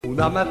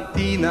Una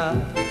mattina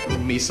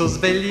mi sono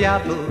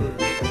svegliato.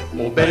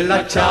 Oh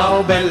bella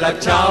ciao,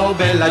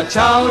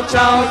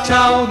 ciao,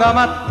 ciao. Una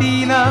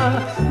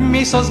mattina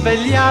mi sono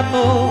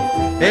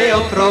svegliato e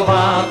ho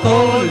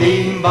trovato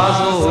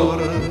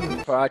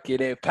l'invasor. Fucking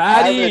it. I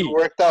Patty! haven't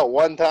worked out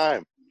one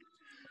time.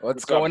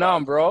 What's up, going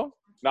on, man? bro?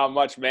 Not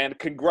much, man.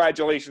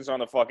 Congratulations on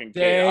the fucking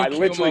kid. Thank I you,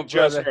 literally my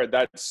just brother. heard.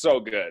 That's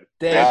so good.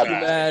 Thank you, Yeah.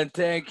 man.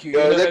 Thank you. You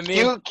Yo, know he's what a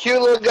I mean?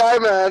 cute little guy,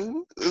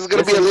 man. This is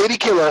gonna be a Listen. lady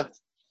killer.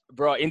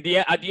 Bro, at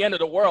the end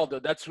of the world, though,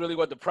 that's really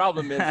what the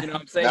problem is. You know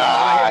what I'm saying?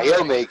 Nah, I'm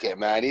he'll make it,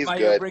 man. He's here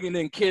good. bringing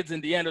in kids in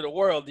the end of the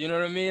world. You know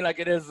what I mean? Like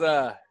it is.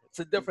 It's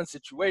a different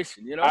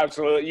situation. You know.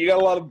 Absolutely. You got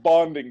a lot of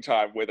bonding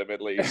time with him,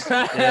 at least.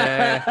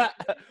 Yeah.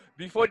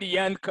 Before the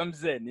end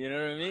comes in, you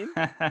know what I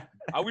mean?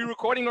 Are we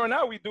recording or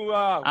not? We do.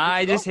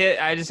 I just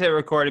hit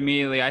record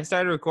immediately. I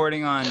started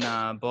recording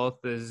on both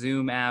the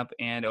Zoom app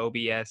and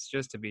OBS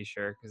just to be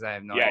sure because I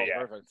have no idea.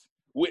 Perfect.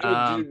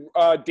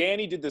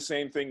 Danny did the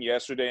same thing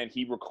yesterday, and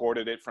he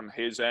recorded it from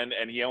his end,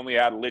 and he only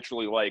had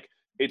literally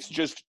it's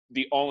just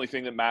the only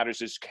thing that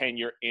matters is can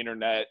your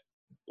internet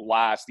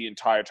last the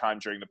entire time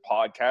during the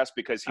podcast,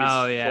 because he's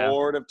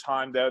sort of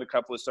timed out a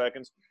couple of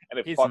seconds, and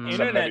it His fucks up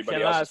internet everybody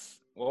can else. last.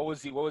 What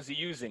was he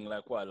using?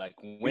 Like what? Like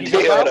Windows?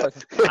 Yeah.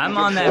 I'm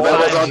on that Well,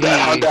 was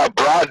 5G. on that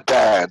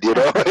broadband, you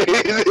know.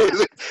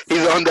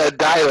 He's on that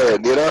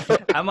dial-in, you know.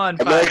 I'm on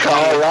America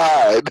 5G. all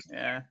right.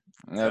 Yeah.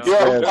 That's You're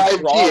on fair.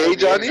 5G, eh,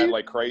 Johnny? Internet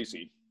like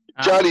crazy.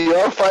 Johnny,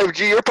 you're on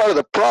 5G. You're part of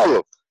the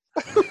problem.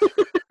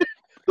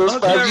 Those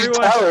Welcome, 5G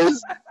everyone.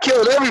 towers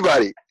killing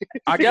everybody.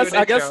 I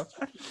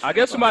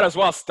guess we might as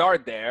well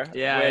start there.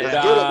 Yeah, with, yeah.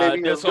 Let's get it,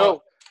 baby. Let's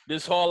go.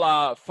 This whole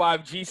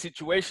 5G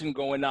situation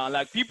going on.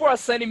 Like people are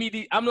sending me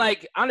the. I'm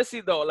like,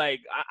 honestly though,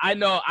 like I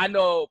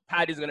know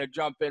Patty's gonna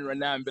jump in right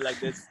now and be like,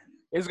 this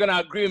is gonna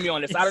agree with me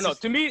on this. I don't know.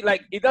 To me,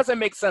 like it doesn't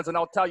make sense, and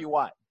I'll tell you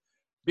why.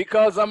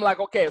 Because I'm like,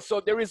 okay, so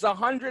there is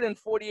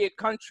 148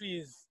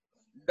 countries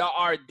that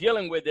are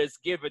dealing with this,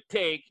 give or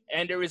take,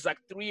 and there is like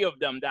 3 of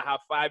them that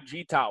have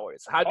 5G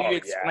towers. How do you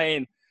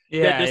explain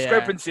the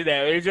discrepancy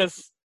there? It's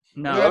just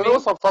No. You know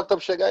some fucked up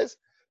shit, guys?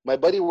 My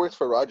buddy works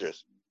for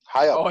Rogers.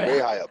 High up,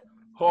 very high up.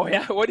 Oh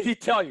yeah, what did he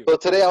tell you? So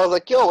today I was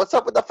like, yo, what's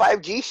up with the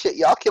 5G shit?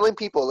 Y'all killing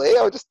people, eh?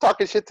 I was just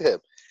talking shit to him.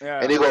 Yeah.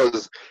 And he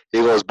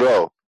goes,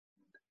 bro,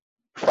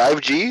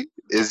 5G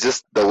is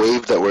just the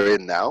wave that we're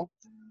in now.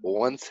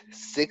 Once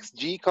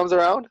 6G comes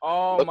around,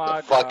 Oh look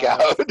my the fuck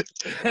God. out.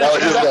 That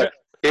was just like,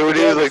 he was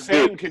The like,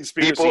 same dude,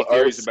 conspiracy people are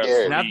theories about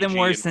scared. 3G Nothing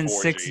worse than and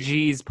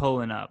 4G. 6Gs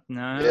pulling up.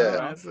 No.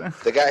 Yeah.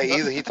 that's- the guy,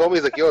 he told me,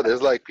 he's like, yo,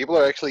 there's like, people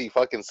are actually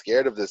fucking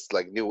scared of this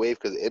like new wave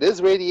because it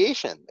is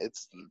radiation.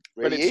 It's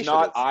But radiation. it's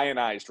not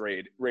ionized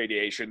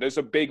radiation. There's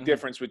a big Mhm.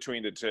 difference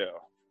between the two.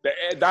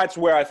 That's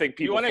where I think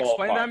You people want to fall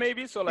explain apart. that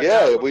maybe? So like, Yeah,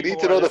 that's what we people need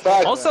to are know the listening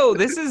facts. Also,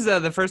 this is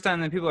the first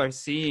time that people are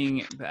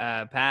seeing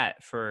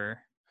Pat for.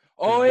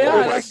 Oh yeah, Oh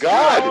my that's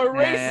God. True. Our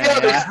racist. Yeah,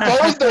 they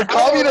exposed their Our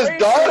communist racist.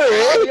 daughter,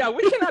 Oh, eh? yeah,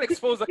 we cannot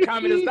expose a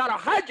communist daughter.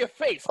 Hide your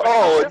face.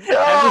 Oh, Patricia.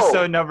 no.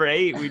 Episode number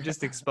 8, we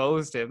just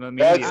exposed him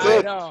immediately. That's I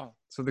it. know.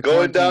 So the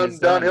Going quarantine is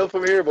done. downhill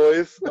from here,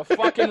 boys. The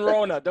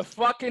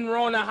fucking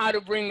Rona, how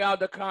to bring out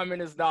the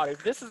communist daughter.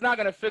 If this is not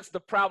gonna fix the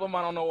problem,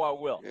 I don't know what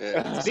will.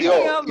 Yeah. Speaking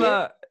Yo,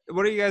 of,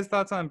 what are you guys'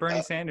 thoughts on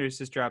Bernie Sanders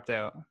just dropped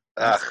out?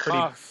 That's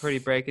pretty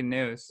breaking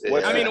news.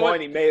 What's Yeah. the I mean,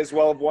 point? He may as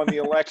well have won the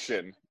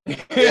election.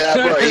 yeah,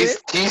 bro,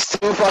 he's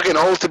too fucking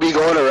old to be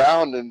going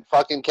around and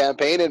fucking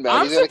campaigning, man.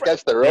 I'm He's gonna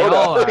catch the They road.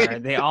 all are.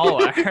 They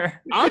all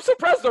are. I'm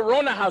surprised the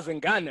Rona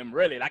hasn't gotten him,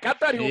 really. Like, I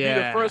thought he would be the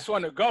Yeah. first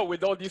one to go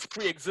with all these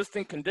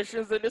pre-existing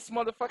conditions that this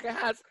motherfucker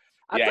has.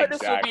 I Yeah, thought this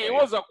would be, exactly. it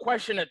was a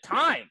question of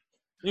time.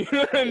 You know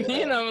what I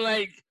mean? I'm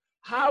like,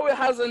 how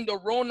hasn't the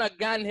Rona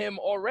gotten him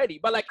already?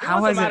 But like, How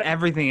doesn't hasn't matter.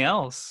 everything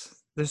else?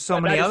 There's so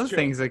That many is other true.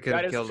 things that could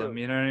That have is killed true. him.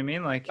 You know what I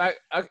mean? Like, I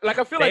feel like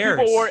Bears.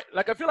 people worry.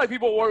 Like I feel like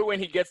people worry when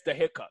he gets the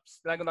hiccups.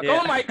 Like, I'm like,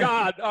 Yeah.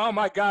 oh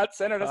my God,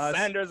 Senator Us.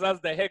 Sanders has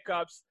the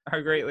hiccups.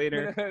 our great You know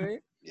leader. what I mean?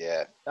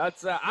 Yeah.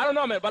 That's I don't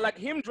know, man. But like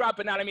him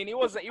dropping out, I mean, it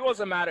was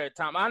a matter of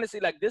time.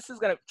 Honestly, like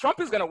Trump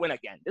is gonna win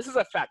again. This is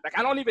a fact. Like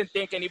I don't even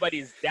think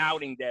anybody's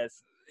doubting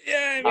this.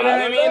 Yeah, You know what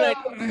I mean?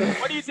 Like,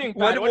 what do you think?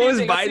 Pat? What do you was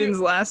think? I see-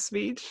 Biden's last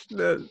speech?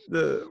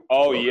 The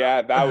Oh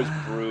yeah, that was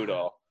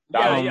brutal.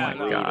 That Yeah, was yeah,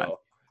 brutal. no. God.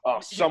 Oh,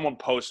 someone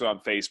posted on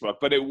Facebook,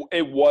 but it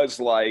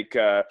was like,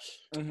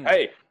 Mhm.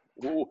 hey,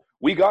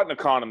 we got an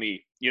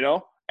economy, you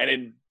know, and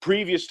in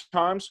previous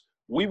times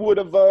we would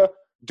have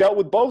dealt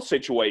with both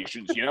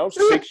situations, you know,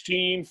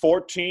 16,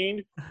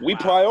 14. We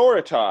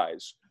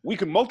prioritize. We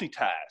can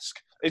multitask.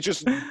 It's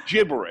just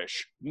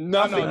gibberish.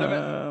 Nothing.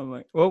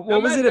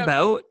 what was it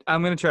about?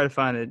 I'm gonna try to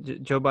find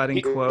it. Joe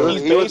Biden quote.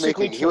 He's He was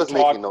basically making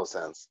talk- no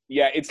sense.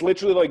 Yeah, it's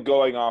literally like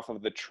going off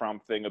of the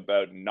Trump thing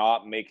about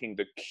not making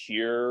the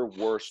cure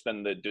worse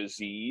than the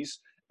disease.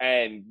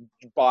 And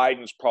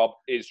Biden's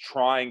is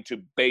trying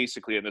to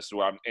basically, and this is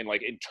what I'm in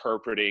like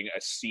interpreting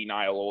a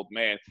senile old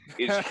man,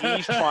 is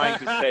he's trying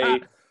to say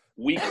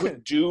we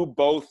could do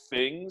both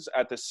things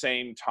at the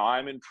same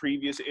time in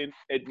previous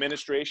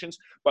administrations.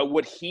 But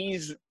what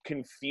he's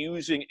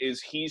confusing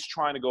is he's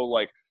trying to go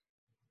like,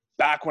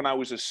 back when I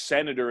was a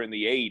senator in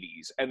the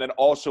 80s, and then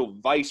also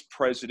vice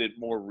president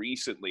more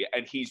recently.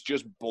 And he's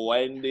just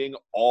blending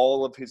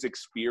all of his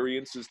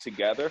experiences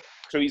together.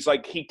 So he's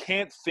like, he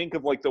can't think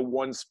of like the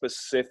one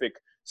specific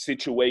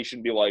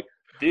situation, be like,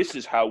 this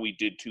is how we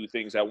did two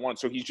things at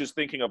once. So he's just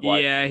thinking of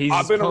like, he's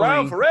I've been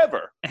around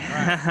forever.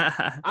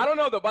 I don't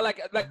know though, but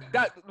like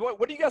that.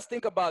 What do you guys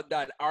think about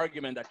that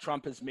argument that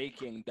Trump is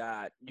making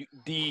that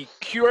the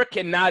cure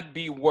cannot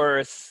be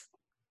worse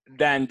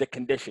than the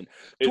condition?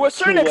 To a It's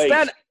certain too late.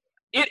 extent,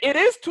 it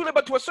is too late.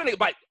 But to a certain,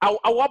 but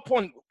at what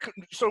point?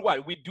 So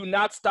what? We do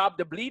not stop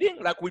the bleeding.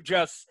 Like we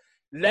just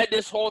let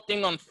this whole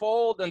thing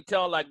unfold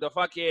until like the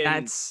fucking.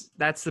 That's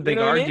the big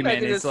know what I mean?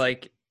 argument. Like, It's it's-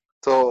 like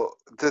So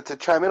to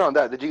chime in on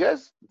that, did you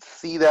guys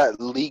see that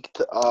leaked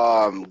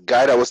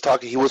guy that was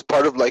talking? He was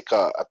part of like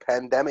a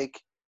pandemic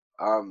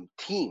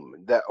team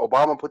that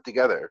Obama put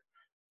together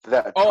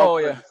that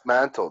Trump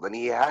dismantled, and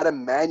he had a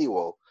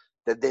manual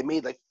that they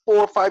made like 4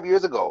 or 5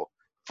 years ago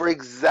for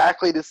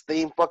exactly the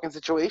same fucking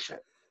situation.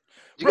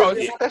 Did you guys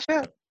see that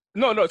shit?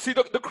 No. See,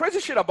 the crazy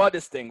shit about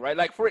this thing, right?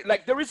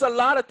 Like there is a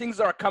lot of things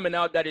that are coming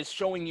out that is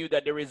showing you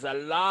that there is a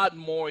lot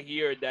more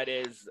here that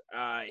is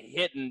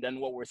hidden than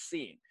what we're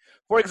seeing.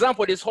 For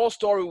example, this whole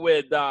story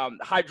with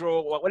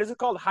what is it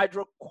called?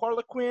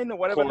 Hydrochloroquine or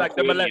whatever, like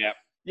the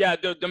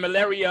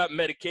malaria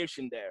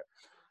medication there.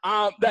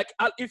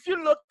 If you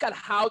look at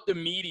how the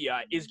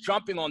media is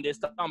jumping on this,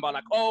 talking about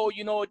like, oh,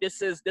 you know,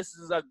 this is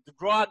a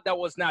drug that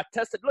was not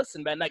tested.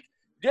 Listen, man, like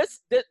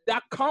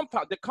that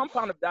compound, the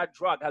compound of that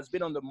drug has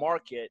been on the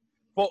market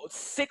for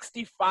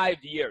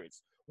 65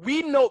 years.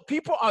 We know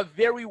people are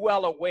very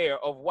well aware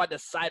of what the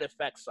side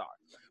effects are.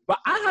 But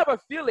I have a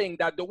feeling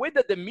that the way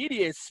that the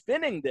media is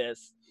spinning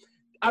this,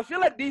 I feel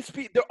like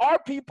there are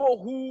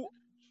people who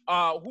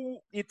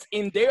it's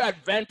in their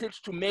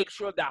advantage to make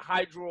sure that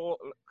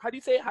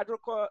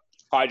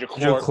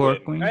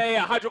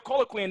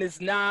hydrochloroquine is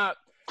not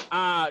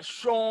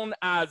shown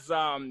as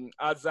a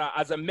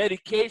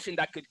medication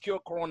that could cure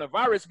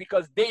coronavirus,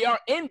 because they are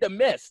in the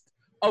midst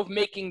of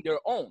making their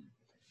own.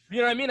 You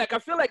know what I mean? Like, I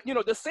feel like, you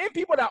know, the same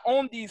people that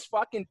own these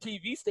fucking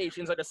TV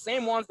stations are the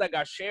same ones that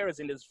got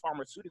shares in this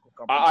pharmaceutical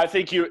company. I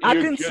think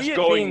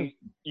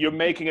you're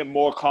making it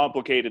more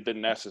complicated than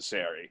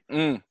necessary.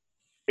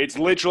 It's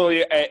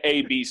literally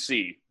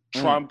ABC.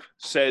 Trump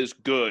says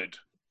good.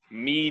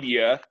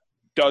 Media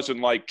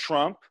doesn't like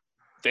Trump,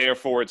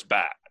 therefore it's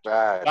bad.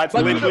 That's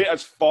literally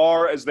as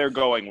far as they're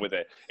going with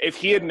it. If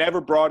he had never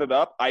brought it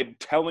up, I'm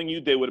telling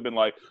you, they would have been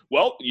like,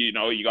 well, you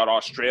know, you got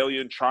Australia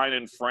and China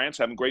and France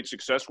having great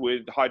success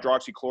with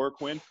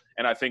hydroxychloroquine,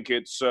 and I think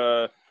it's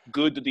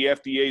good that the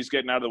FDA is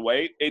getting out of the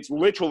way. It's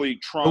literally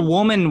Trump. The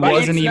woman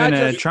wasn't even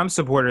a Trump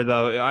supporter,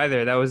 though,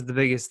 either. That was the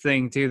biggest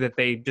thing, too, that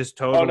they just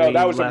totally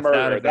that was left a murder.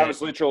 out of That it.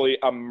 was literally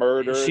a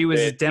murder. She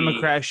was a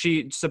Democrat.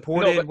 She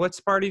supported, what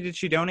party did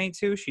she donate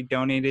to? She's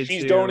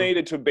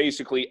donated to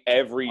basically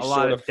every a sort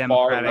lot of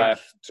Democratic,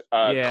 far-left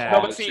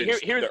No, but see, since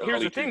here's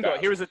early the thing, though.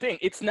 2000s. Here's the thing.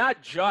 It's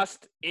not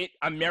just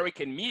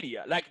American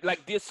media.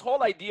 Like this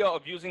whole idea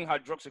of using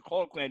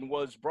hydroxychloroquine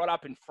was brought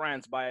up in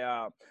France by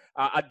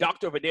a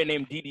doctor over there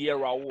named Didier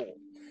Raoult.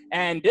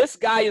 And this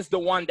guy is the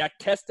one that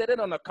tested it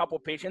on a couple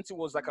patients. It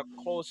was like a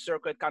closed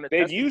circuit kind of.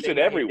 They've used it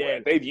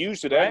everywhere. They've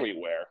used it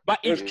everywhere. But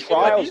there's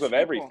trials of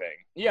everything.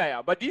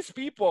 Yeah. But these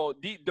people,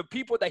 the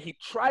people that he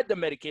tried the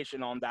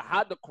medication on that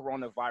had the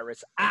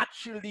coronavirus,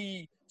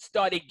 actually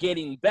started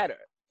getting better.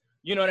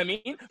 You know what I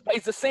mean? But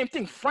it's the same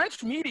thing.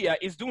 French media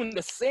is doing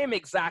the same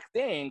exact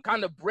thing,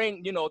 kind of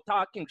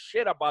talking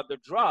shit about the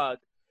drug,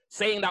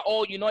 saying that,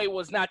 oh, you know, it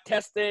was not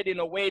tested in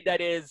a way that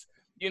is,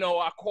 you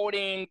know,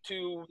 according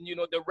to, you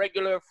know, the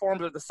regular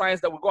forms of the science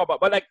that we go about.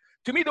 But like,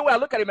 to me, the way I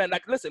look at it, man,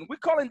 like, listen, we're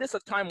calling this a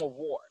time of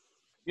war.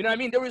 You know what I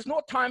mean? There is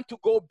no time to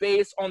go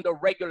based on the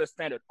regular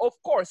standard. Of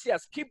course,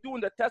 yes, keep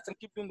doing the tests and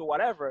keep doing the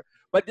whatever.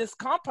 But this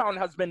compound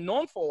has been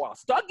known for a while.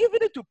 Start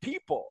giving it to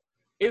people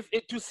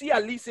to see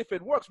at least if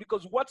it works.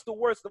 Because what's the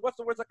worst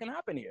that can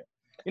happen here?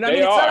 You know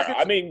what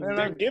I mean?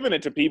 They're giving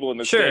it to people in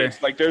the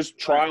States. Like, there's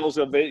trials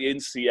of it in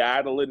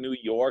Seattle and New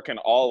York and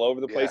all over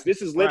the place. Yeah.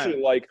 This is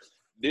literally like,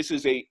 this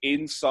is a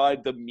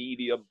inside the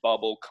media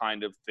bubble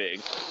kind of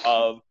thing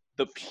of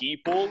the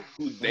people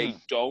who they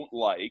don't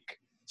like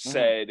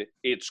said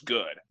it's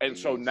good. And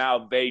so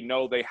now they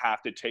know they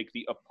have to take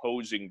the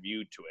opposing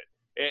view to it.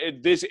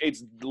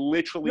 It's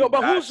literally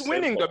but who's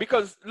winning though?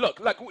 Because look,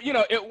 like, you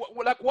know,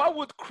 why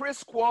would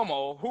Chris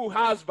Cuomo, who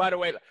has, by the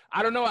way,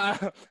 I don't know,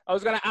 I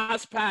was gonna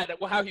ask Pat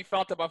how he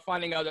felt about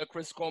finding out that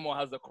Chris Cuomo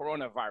has the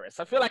coronavirus.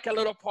 I feel like a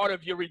little part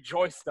of you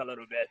rejoiced a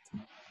little bit.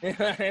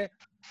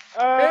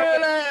 I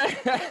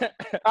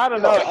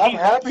don't know. I'm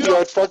happy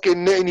that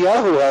fucking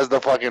Netanyahu has the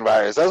fucking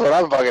virus. That's what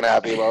I'm fucking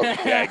happy about.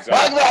 Yeah, exactly.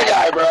 Fuck that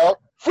guy, bro.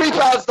 Free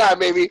Palestine,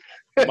 baby.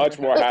 Much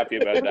more happy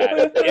about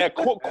that. Yeah,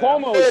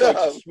 Cuomo is like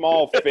a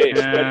small fish,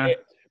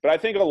 but I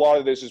think a lot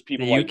of this is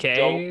people like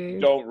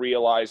don't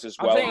realize as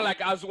well. I'm saying,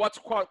 like, as what's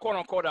quote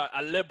unquote a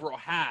liberal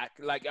hack,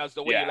 like as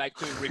the way you like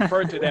to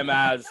refer to them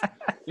as,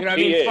 you know what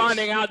I mean?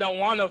 Finding out that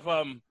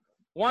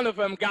one of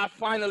them got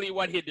finally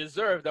what he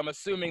deserved. I'm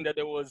assuming that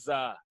there was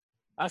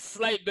a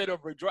slight bit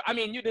of rejoice. I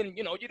mean, you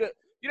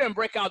didn't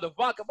break out the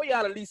vodka, but you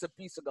had at least a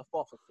piece of the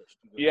gefilte fish.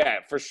 Yeah,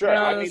 for sure. You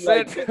know I what mean, I'm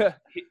like, saying?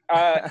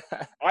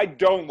 I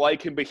don't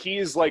like him, but he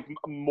is like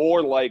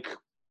more like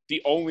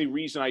the only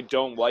reason I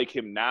don't like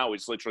him now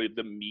is literally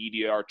the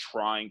media are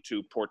trying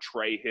to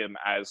portray him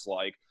as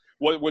like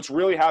what's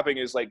really happening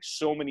is like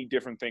so many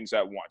different things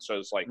at once. So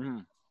it's like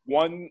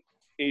one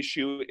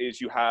issue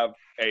is you have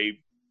a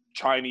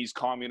Chinese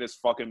communist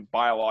fucking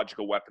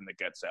biological weapon that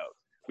gets out.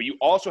 But you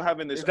also have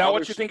in this. Is that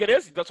what you think it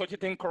is? That's what you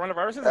think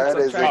coronavirus is? That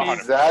is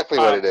exactly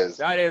what it is.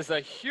 That is a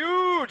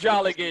huge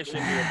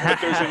allegation here. But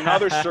there's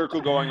another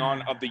circle going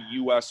on of the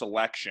U.S.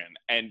 election,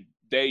 and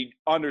they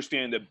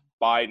understand that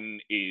Biden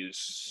is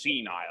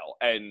senile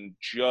and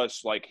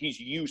just like he's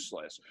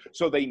useless.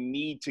 So they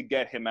need to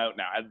get him out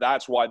now. And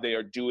that's why they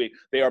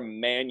are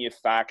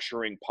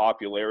manufacturing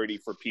popularity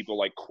for people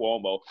like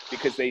Cuomo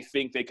because they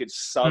think they could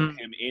sub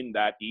him in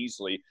that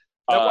easily.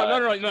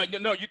 No.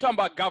 You're talking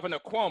about Governor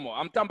Cuomo.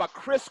 I'm talking about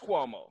Chris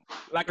Cuomo.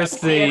 Like his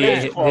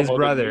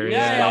brother.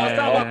 Yeah, I was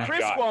talking about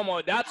Chris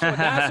Cuomo.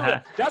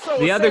 That's what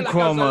the other saying,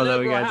 Cuomo that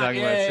we got to talk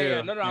about too.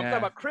 Yeah. No, I'm talking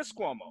about Chris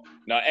Cuomo.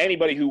 Now,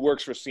 anybody who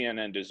works for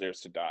CNN deserves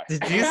to die.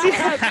 Did you see?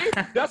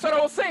 That's what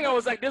I was saying. I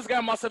was like, this guy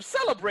must have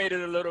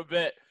celebrated a little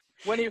bit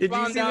when he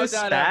found out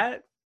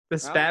that. The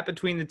spat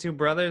between the two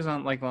brothers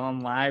on live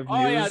news.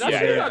 Oh yeah, that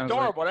shit is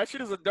adorable. That shit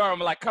is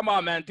adorable. Like, come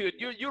on, man, dude,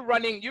 you're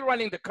running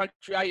the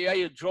country. Are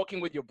you joking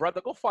with your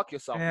brother? Go fuck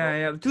yourself.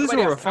 Yeah, bro. Dudes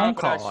were a phone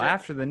call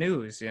after the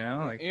news.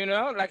 Yeah,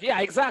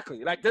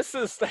 exactly. Like this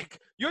is like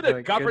you're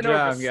the governor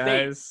of the state.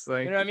 Guys.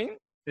 Like, you know what I mean?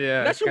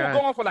 Yeah. That shit will go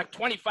on for like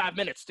 25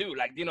 minutes too.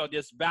 Like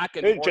this back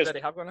and forth that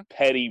they have going on.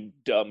 Petty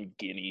dumb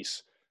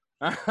guineas.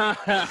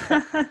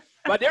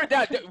 But their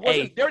dad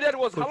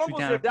was. How long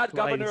was their dad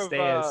governor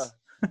of?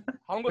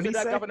 How long was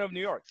that governor of New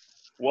York?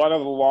 One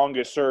of the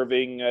longest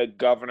serving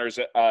governors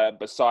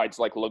besides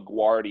like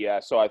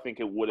LaGuardia. So I think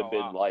it would have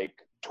been like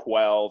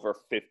 12 or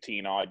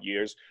 15 odd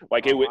years.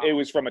 Like it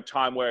was from a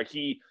time where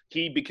he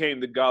became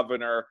the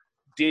governor,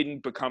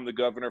 didn't become the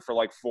governor for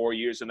like 4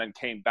 years and then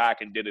came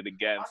back and did it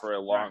again for a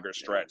longer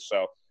stretch.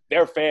 So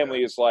their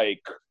family is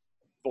like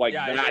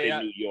that in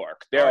New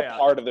York. They're a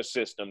part of the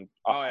system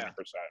 100%.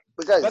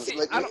 But guys,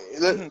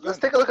 let's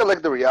take a look at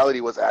like the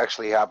reality what's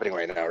actually happening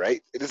right now,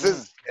 right? This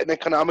is an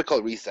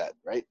economical reset,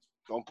 right?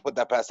 Don't put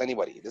that past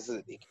anybody. This is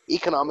an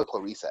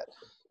economical reset.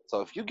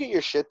 So if you get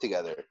your shit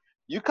together,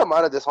 you come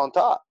out of this on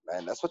top,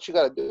 man. That's what you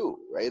got to do,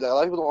 right? A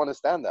lot of people don't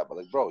understand that, but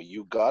like, bro,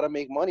 you got to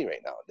make money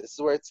right now. This is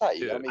where it's at.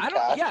 You got to make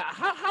cash.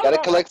 You got to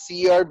collect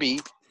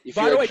CERB.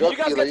 By the way, did you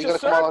guys get your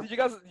serve?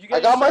 I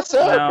got my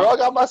serve, bro. I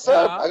got my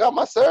serve. I got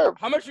my serve.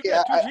 How much you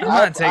get? I'm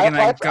not taking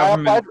that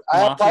government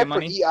I applied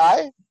money. for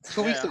EI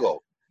 2 weeks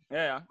ago.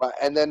 Yeah.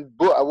 And then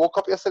I woke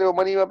up yesterday with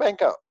money in my bank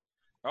account.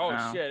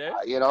 Oh shit!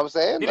 You know what I'm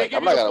saying? Did they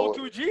give you the full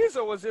 2 Gs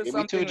or was it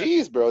something? Give me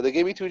 2 Gs, bro. They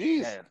gave me 2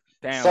 Gs.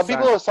 Damn.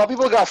 Some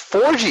people got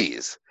 4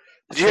 Gs.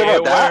 Did you hear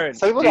about that?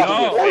 Some people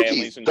got 4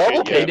 Gs.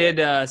 Double pay. They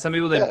did. Some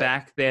people did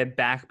they had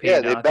back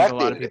paid. I think a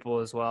lot of people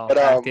as well. But,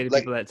 backdated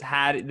people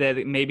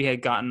that maybe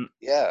had gotten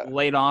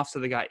laid off, so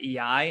they got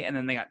EI and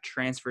then they got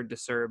transferred to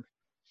CERB.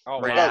 Oh,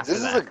 right after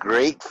this is a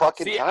great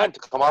fucking time to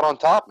come out on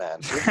top, man.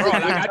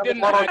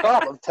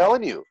 I'm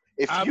telling you,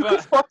 if you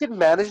could fucking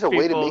manage a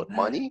way to make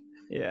money,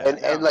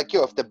 and like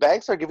if the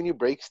banks are giving you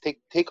breaks,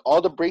 take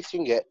all the breaks you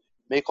can get,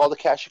 make all the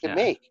cash you can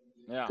make.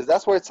 Yeah, because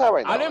that's where it's at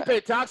right now. I didn't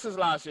pay taxes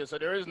last year, so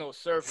there is no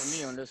serve for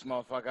me on this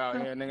motherfucker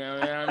out here, nigga. You know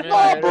what I mean?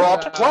 No, bro,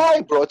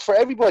 apply, bro. It's for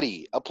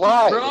everybody.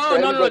 Apply. Bro,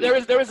 no.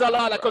 There is a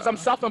lot, like, because I'm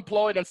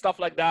self-employed and stuff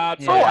like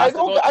that. So I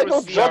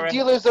know drug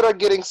dealers that are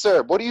getting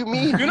served. What do you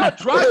mean? You're not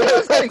drug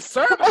dealers getting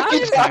served? What are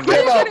you talking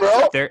about,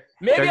 bro? They're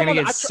gonna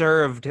get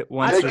served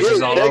once this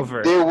is all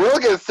over. They will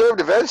get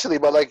served eventually,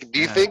 but like, do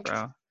you think,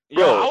 bro?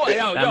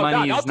 That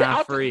money is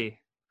not free.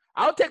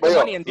 I'll take the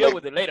money and deal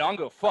with it later. I don't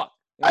give a fuck.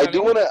 I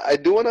do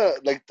wanna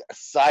like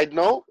side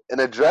note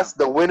and address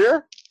the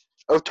winner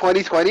of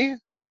 2020,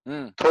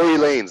 Tory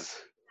Lanez.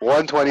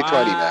 Won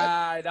 2020,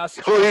 man.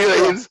 Tory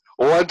Lanez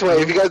won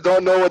 20. If you guys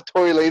don't know what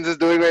Tory Lanez is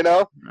doing right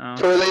now,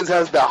 Tory Lanez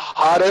has the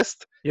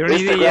hottest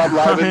Instagram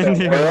live in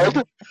the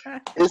world.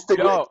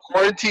 Instagram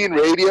quarantine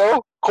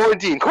radio.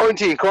 Quarantine.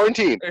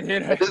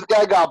 And this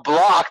guy got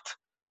blocked.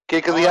 Okay,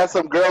 because he had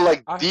some girl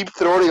like deep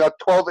throating a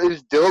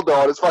 12-inch dildo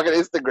on his fucking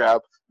Instagram.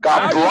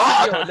 Got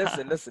blocked.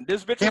 Listen.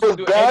 This bitch. He was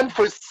banned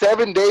for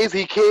 7 days.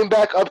 He came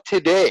back up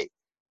today.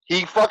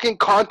 He fucking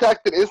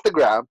contacted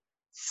Instagram,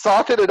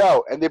 sorted it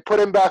out, and they put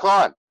him back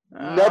on.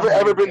 Never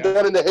ever been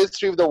done in the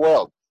history of the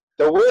world.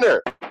 The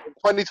winner in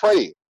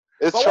 2020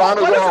 is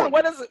Toronto's own.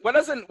 What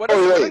doesn't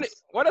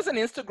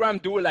Instagram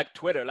do like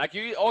Twitter? Like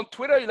you on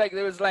Twitter, like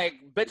there was like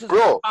bitches.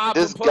 Bro,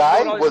 this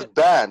guy was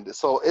banned,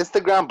 so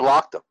Instagram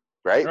blocked him.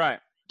 Right.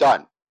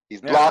 Done.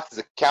 He's blocked.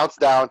 His account's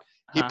down.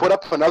 He put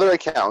up another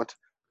account.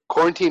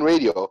 Quarantine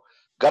Radio,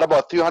 got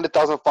about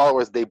 300,000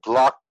 followers. They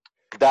blocked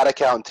that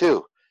account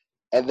too.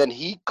 And then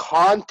he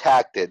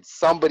contacted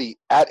somebody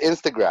at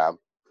Instagram,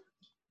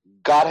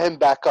 got him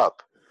back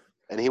up.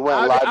 and he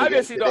went live again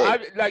Obviously, though,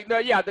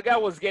 today. the guy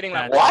was getting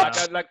like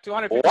What? like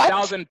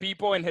 250,000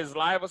 people in his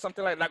live or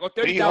something or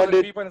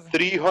 30,000 people.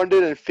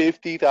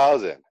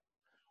 350,000.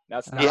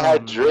 That's He not.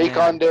 had Drake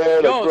man. on there.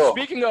 Like, Yo, bro,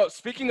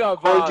 speaking of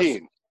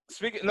quarantine.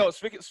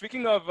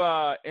 speaking of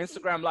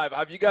Instagram Live,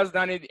 have you guys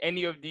done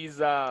any of these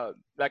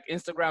like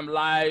Instagram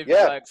Live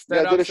Yeah, like I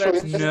stand-up did a show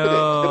sets? yesterday.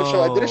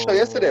 I did a show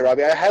yesterday,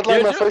 Robbie. I headlined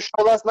Did my you? first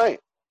show last night.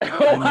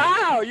 Oh,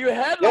 wow, you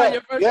headline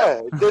your first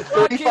Yeah. Did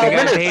 35 You got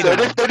minutes. paid I now.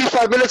 did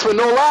 35 minutes with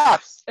no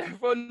laughs.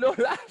 for no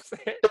laughs.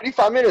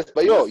 35 minutes.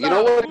 But yo, you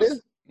know what it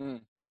is?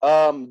 Mm.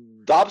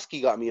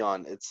 Dobsky got me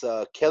on. It's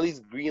Kelly's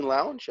Green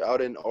Lounge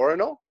out in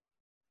Orono.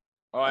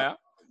 Oh yeah.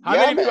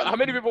 Yeah, man. How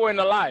many people were in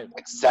the live?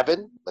 Like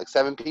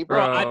seven people.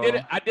 Bro,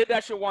 Bro. I did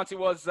that shit once. It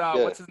was Yeah.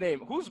 what's his name?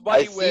 Who's I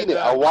buddy seen with? it.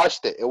 I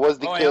watched it. It was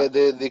the Oh, yeah?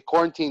 the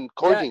quarantine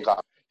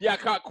cop. Yeah,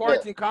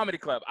 Quarantine Comedy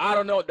Club. I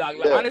don't know, dog.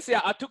 Like, Yeah. honestly,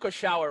 I took a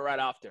shower right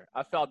after.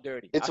 I felt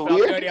dirty. It's I felt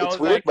weird. dirty. I It's was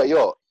weird, like, but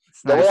yo,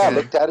 It's the not way I good.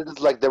 looked at it is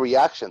like the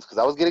reactions, because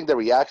I was getting the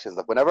reactions.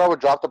 Like whenever I would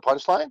drop the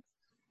punchline,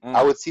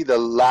 I would see the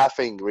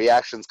laughing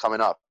reactions coming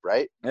up,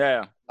 right?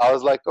 yeah. I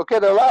was like, okay,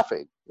 they're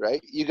laughing,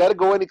 right? You got to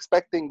go in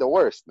expecting the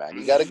worst, man.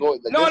 You got to go.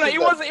 Like, No, this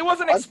is it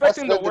wasn't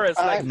expecting the unprecedented worst.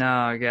 Like, time.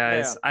 No,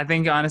 guys. I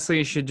think honestly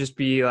you should just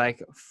be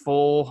like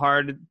full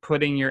hard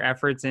putting your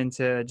efforts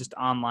into just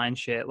online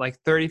shit. Like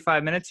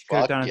 35 minutes, you could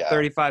have Fuck done a yeah.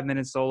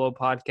 35-minute solo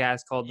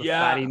podcast called the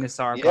Yeah. Fatty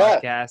Nassar Yeah.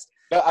 podcast.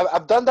 Yeah,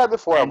 I've done that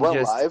before. I And went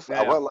just- live.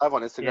 I yeah. went live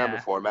on Instagram Yeah.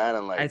 before, man,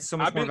 and like, It's so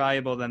much I've more been-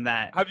 valuable than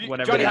that. Have you-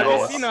 whatever Johnny, that have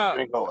you is. seen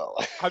didn't go well.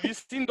 have you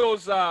seen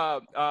those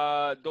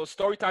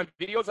storytime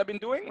videos I've been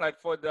doing? Like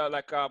for the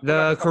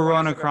The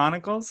Corona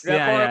Chronicles. Chronicles?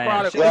 Yeah, Corona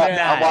Chronicles. Shit Yeah, like I'm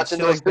that. watching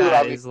Shit those like too, that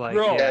Robbie. is like,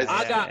 Bro, Yes.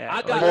 I got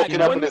Like, like,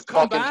 Smoking up when in you his come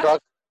fucking back,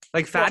 truck.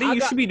 Like Fatty, I you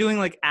got- should be doing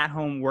like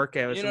at-home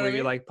workouts You know what where I you're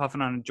mean? like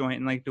puffing on a joint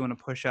and like doing a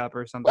push-up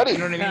or something. Buddy, You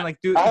know what I mean? Like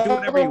do I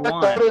whatever you haven't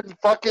worked out want. in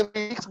fucking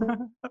weeks.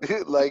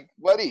 Like,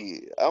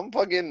 buddy,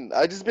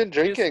 I just been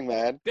drinking,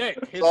 man. Dick,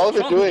 That's all I've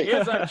been doing.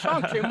 He's a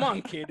chunky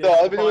monkey. No,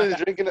 I've been boy. doing is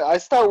drinking. I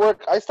start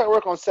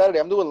work on Saturday.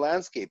 I'm doing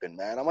landscaping,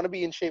 man. I'm gonna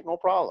be in shape, no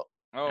problem.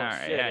 Oh, All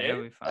right, shit, yeah, eh?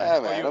 you'll be fine. Yeah,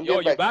 man. you- I'm yo,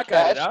 getting you back back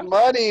at it, cash huh?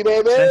 money,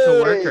 baby.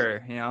 Essential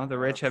worker, you know, the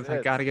rich That's have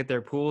it. got to get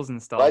their pools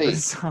installed Buddy.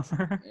 this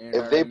summer. You know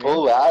If what they I mean?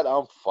 pull that,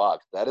 I'm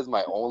fucked. That is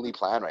my only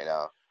plan right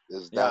now.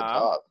 Is that Yeah.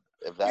 job?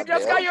 If that You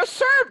just bails- got your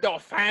serve though,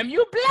 fam.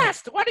 You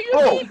blessed. What do you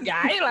Bro, mean,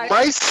 guy? Like,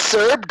 my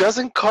serve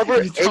doesn't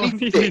cover You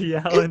don't need to anything.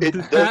 yell into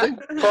It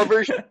doesn't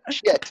cover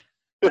shit.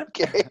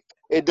 Okay,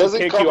 it They'll doesn't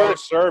kick you cover. out of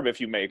Serb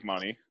if you make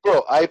money.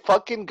 Bro, I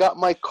fucking got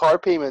my car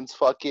payments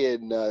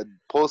fucking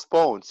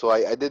postponed, so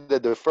I did the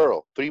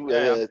deferral,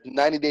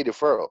 90-day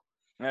deferral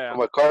yeah. for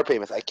my car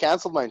payments. I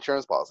canceled my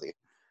insurance policy.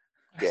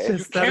 Okay, You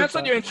Instead of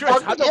canceled that- your insurance.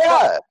 Fuck How the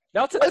yeah. fuck?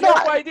 That's a Why terrible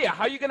not? idea.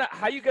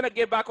 How you gonna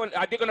get back on?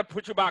 Are they gonna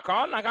put you back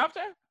on like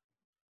after?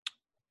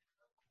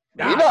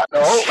 You not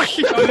know.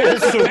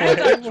 So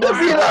that's You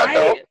not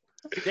know.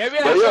 They be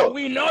But like, yo. so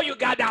we know you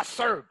got that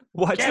serve.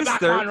 Watch Get this back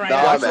third. on right Nah,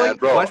 now. Watch, man, like,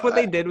 bro, watch what I-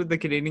 they did with the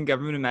Canadian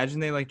government. Imagine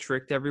they like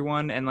tricked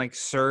everyone and like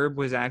Serb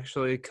was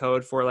actually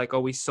code for like,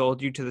 oh, we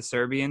sold you to the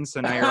Serbians,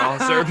 so now you're all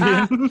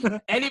Serbian.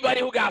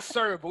 Anybody who got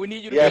served, we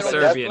need you to Yeah, get but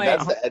on Serbian the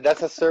that's, plane.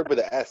 that's a Serb with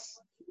an S.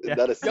 Yeah.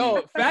 Not a C.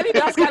 Yo, Fatty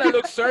does kind of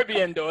look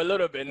Serbian though a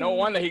little bit. No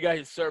wonder he got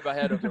his Serb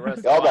ahead of the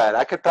rest. Oh of man,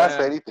 I could pass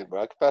for Yeah. anything,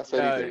 bro. I could pass for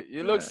Yeah, anything.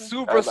 you look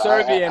super I'm-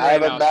 Serbian I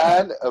right am now. a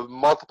man of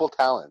multiple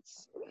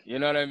talents. You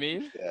know what I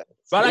mean? Yeah.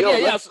 But like, Yo,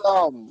 yeah,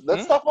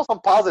 let's talk about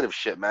some positive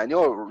shit, man.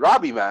 Yo,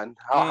 Robbie, man,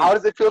 how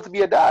does it feel to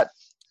be a dad?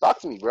 Talk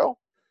to me, bro.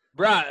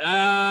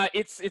 Bruh,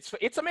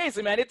 it's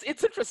amazing, man.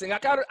 It's interesting.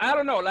 Like I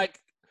don't know. Like,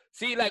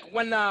 see, like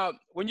when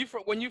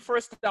you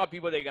first tell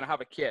people they're gonna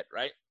have a kid,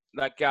 right?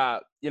 Like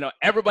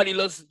everybody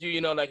looks at you,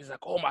 like it's like,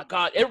 oh my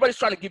god, everybody's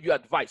trying to give you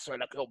advice, right?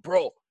 Like, oh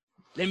bro,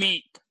 let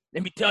me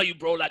tell you,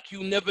 bro, like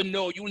you'll never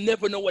know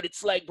what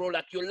it's like, bro.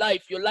 Like your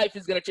life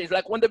is gonna change.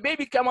 Like when the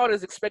baby came out, I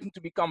was expecting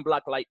to become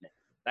Black Lightning.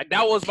 Like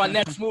that was my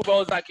next move. I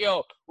was like,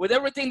 yo, with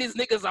everything these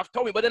niggas have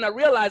told me, but then I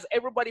realized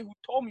everybody who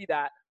told me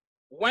that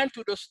went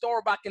to the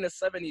store back in the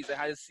 70s and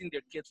had seen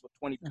their kids for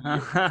 22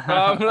 years.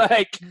 I'm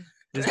like,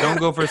 Just don't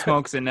go for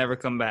smokes and never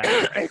come back.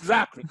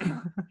 exactly.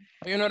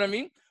 You know what I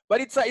mean? But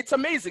it's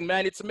amazing,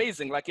 man. It's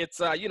amazing. Like it's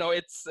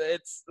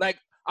it's like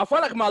I feel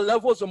like my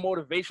levels of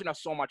motivation are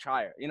so much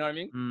higher. You know what I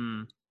mean?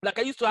 Mm. Like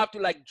I used to have to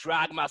like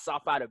drag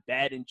myself out of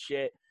bed and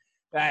shit.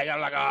 Like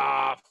I'm like,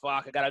 oh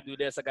fuck, I gotta do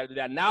this, I gotta do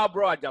that. Now,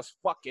 bro, I just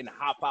fucking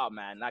hop out,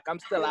 man. Like I'm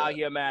still out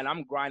here, man.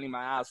 I'm grinding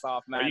my ass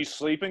off, man. Are you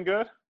sleeping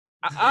good?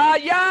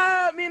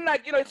 Yeah, I mean,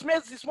 like,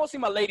 it's mostly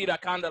my lady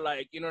that kind of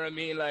like, you know what I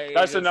mean? Like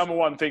That's the it's- number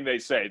one thing they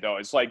say, though.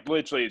 It's like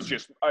literally, it's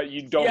just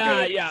you don't.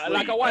 Yeah, get yeah. sleep,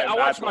 Like I and watch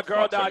that's my what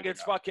girl, fucks dog.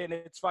 everything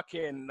It's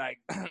fucking like,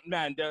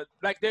 man.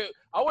 I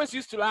always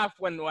used to laugh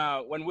when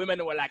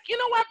women were like, you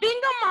know what,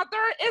 being a mother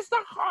is the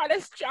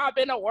hardest job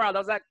in the world. I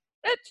was like,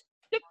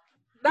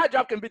 that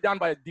job can be done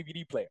by a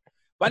DVD player.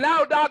 But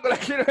now, dog,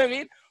 like, you know what I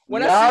mean?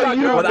 When Now I see my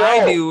you girl, What know.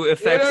 I do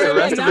affects You know the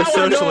what I rest mean? of her Now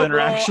I social know, bro. I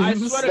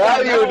interactions. swear to Now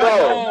God, you now I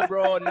know. know,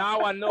 bro.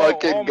 Now I know.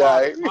 Fucking Oh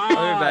guy. my I'll be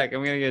God. back.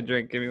 I'm gonna get a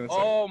drink. Give me one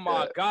second. Oh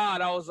my Yeah.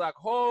 God. I was like,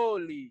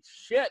 holy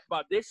shit,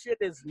 but this shit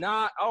is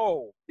not,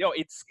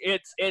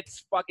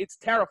 it's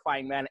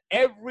terrifying, man.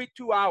 Every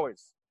 2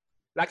 hours.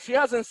 Like she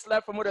hasn't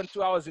slept for more than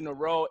 2 hours in a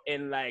row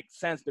in like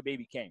since the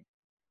baby came.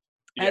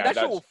 And Yeah, that shit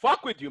that's will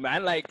fuck with you,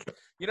 man. Like,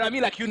 you know what I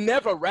mean? Like you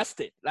never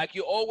rested. Like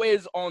you're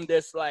always on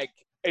this like,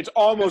 it's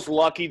almost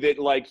lucky that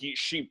like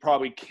she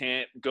probably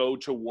can't go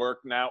to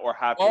work now or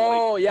have to like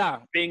oh yeah,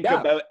 think yeah.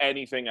 about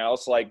anything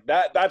else. Like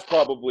that's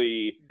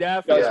probably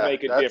definitely. does Yeah,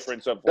 make a that's-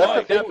 difference of That's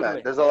like the thing, definitely.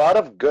 man. There's a lot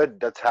of good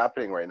that's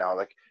happening right now.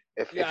 Like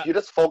if Yeah. you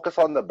just focus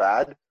on the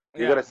bad,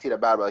 you're Yeah. gonna see the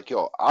bad. But like,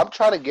 yo, I'm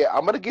gonna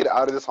get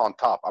out of this on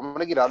top. I'm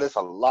gonna get out of this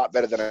a lot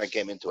better than I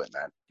came into it,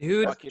 man.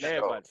 Dude, Fuck you there,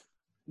 Sure. bud.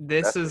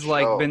 this That's has for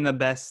like sure. been the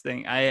best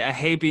thing. I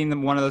hate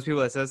being one of those people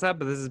that says that,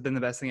 but this has been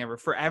the best thing ever.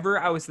 Forever,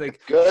 I was like,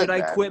 Good, should I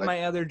man. quit Like-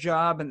 my other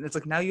job? And it's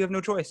like now you have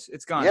no choice.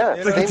 It's gone. Yeah,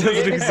 It's like, it same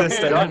doesn't here.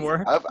 exist Yeah.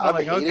 anymore. I've I'm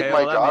like, hated okay,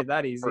 my well that job made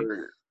that easy.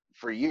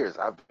 for years.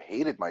 I've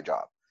hated my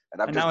job,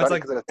 and I've And just now done it's it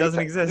like because of the doesn't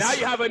paycheck. exist. Now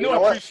you have a You new know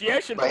what?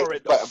 appreciation for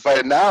it, though.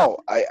 But now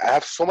I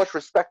have so much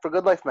respect for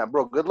Good Life, man,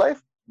 bro. Good Life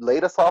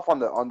laid us off on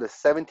the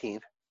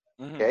 17th.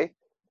 Mhm. Okay,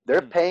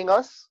 they're Mhm. paying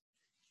us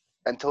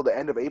until the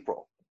end of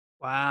April.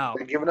 Wow.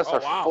 They're giving us Oh, our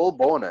wow. full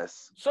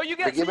bonus. So you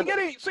get, They're Buddy,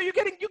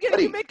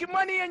 you're making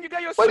money and you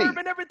got your buddy, serve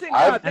and everything.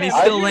 I've- God And he's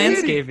damn. still I've made-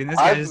 landscaping. This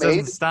guy just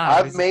doesn't stop.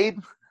 I've made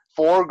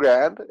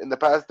 $4,000 in the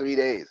past 3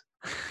 days.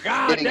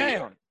 God sitting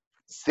damn.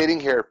 Sitting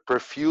here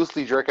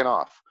profusely jerking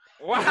off.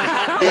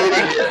 Wow.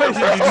 Did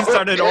you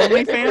start at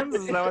OnlyFans?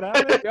 Is that what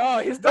happened? Yo,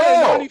 he's done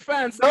No,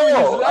 OnlyFans.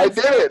 No, I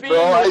did it,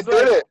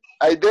 bro.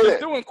 I did He's it.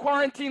 doing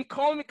quarantine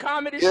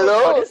comedy You shows.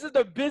 know? But this is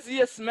the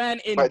busiest man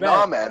in But bed.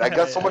 nah, man, I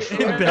got so much.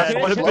 In I got bed. so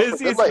much The love for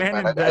busiest Good Life, man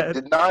in I bed.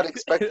 did not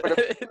expect for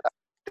them.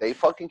 They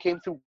fucking came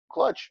through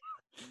clutch.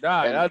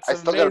 Nah, And that's I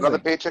still got another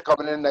amazing. paycheck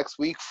coming in next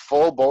week,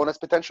 full bonus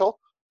potential.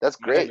 That's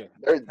great.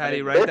 Amazing.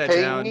 Patty, write They're that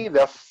paying down. me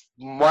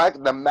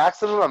the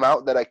maximum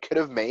amount that I could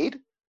have made.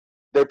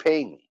 They're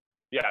paying me.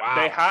 yeah,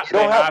 Wow. They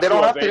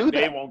don't have to do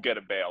they that. won't get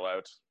a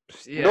bailout.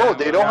 Yeah, No,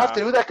 they don't have yeah. to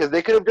do that because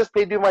they could have just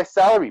paid you my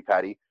salary,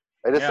 Patty.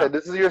 I just Yeah. said,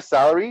 this is your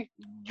salary.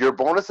 Your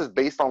bonus is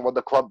based on what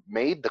the club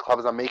made. The club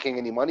is not making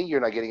any money. You're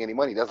not getting any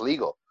money. That's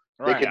legal.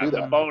 Right. could Yeah, do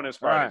the that. bonus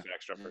part Right. is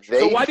extra for sure.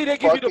 They So why did they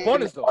give you the fucking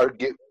bonus, though?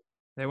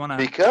 They want to.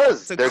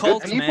 Because It's a they're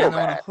cult, good people, man. They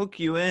want man. to hook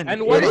you in.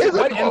 And what It is is a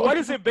what, and club. what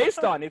is it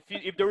based on? If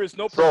there is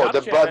no So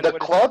production, then the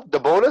what is- club, the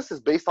bonus is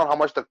based on how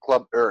much the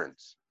club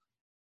earns.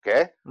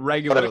 Okay? But the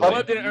Regularly. club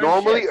club didn't earn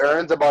normally shit.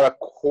 earns about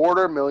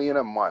 $250,000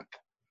 a month.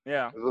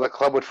 Yeah, The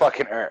club would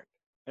fucking earn.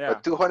 yeah.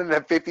 But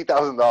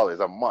 $250,000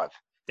 a month.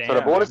 Damn. So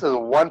the bonus is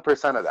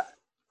 1% of that,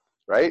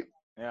 right?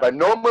 Yeah. But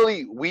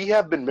normally we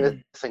have been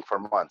missing for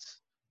months.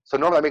 So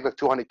normally I make like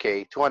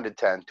 200K,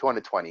 210,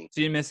 220.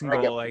 So you're missing I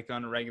goal get- like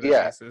on a regular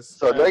Yeah. basis.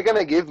 So Yeah. they're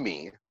gonna give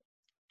me,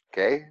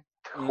 okay,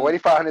 Mm.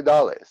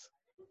 $2,500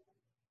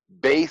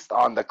 based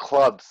on the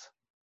club's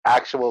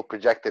actual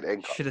projected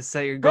income. Should have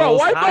set your Bro, goals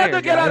why higher,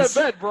 bother get out of guys.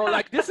 bed, bro?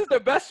 Like, this is the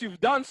best you've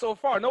done so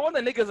far. No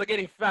wonder niggas are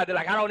getting fat. They're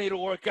like, I don't need to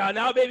work out.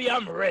 Now, baby,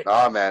 I'm rich.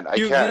 Nah, man, I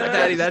You, can't. I can't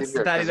Daddy, sit that's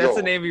here, Daddy. 'cause, That's yo,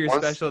 the name of your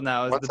once- special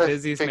now. Is once the I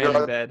busiest man figure in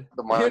out bed.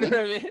 the You money, know what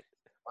I mean?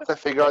 once I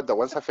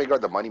figure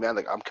out the money, man,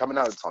 like I'm coming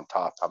out. It's on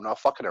top. I'm not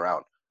fucking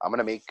around. I'm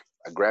gonna make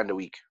 $1,000 a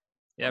week.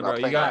 Yeah, I'm bro. not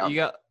You playing got around. you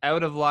got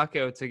out of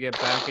lockout to get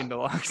back into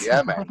lockdown.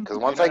 Yeah, man. Because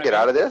once know I what get I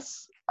mean? out of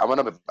this, I'm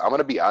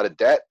gonna be out of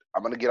debt.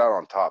 I'm gonna get out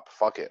on top.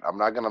 Fuck it. I'm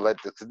not gonna let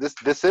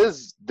this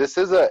is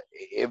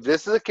if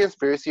this is a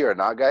conspiracy or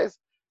not, guys.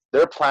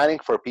 They're planning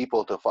for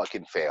people to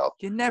fucking fail.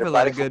 You never They're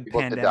let a planning for good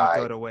people to pandemic die.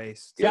 go to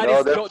waste. You That know,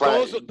 is, they're those,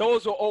 planning.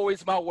 those are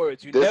always my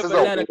words. You This never is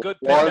let a good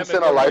once pandemic in a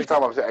go to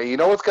lifetime. waste. You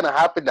know what's gonna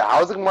happen? The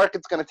housing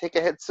market's gonna take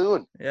a hit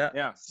soon. Yeah.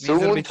 Yeah. Means it'll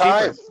be Soon cheaper.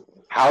 time.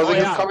 Housing Oh,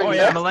 yeah. is coming Oh,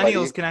 yeah. next, Millennials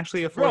buddy. can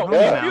actually afford Bro, homes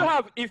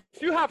now. if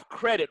you have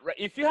credit, right?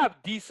 If you have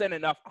decent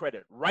enough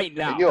credit right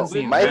now, Yo, Doesn't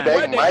even my matter.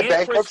 where the my interest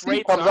bankruptcy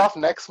rates comes are- off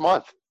next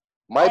month.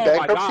 My Oh, my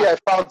bankruptcy God.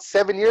 I filed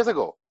 7 years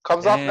ago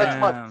comes off next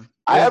month. Damn.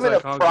 I It's am in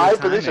like a all good prime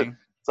position. timing.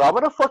 So I'm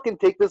gonna fucking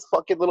take this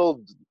fucking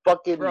little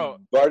fucking Bro.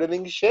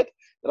 gardening shit,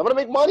 and I'm gonna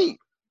make money, and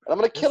I'm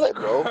gonna kill it,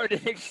 bro.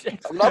 Gardening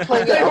shit. I'm not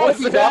playing it. They I'm won't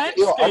gonna be stand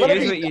yo, I'm gonna Here's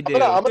be. what you I'm do.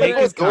 gonna Take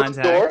go his door to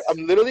door. contacts.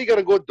 I'm literally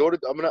gonna go door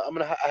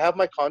to. I have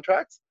my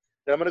contracts,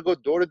 and I'm gonna go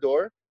door to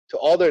door to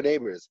all their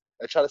neighbors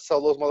and try to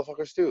sell those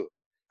motherfuckers too.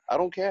 I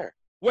don't care.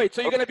 Wait,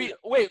 so you're gonna Okay.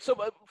 be so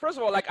first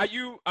of all, like, are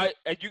you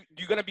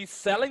gonna be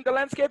selling the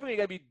landscaping? Or you're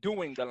gonna be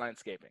doing the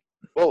landscaping?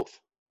 Both.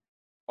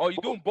 Oh,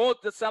 you're doing both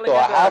the selling So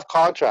I and the have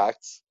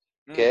contracts,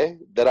 Mm. okay,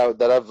 that I've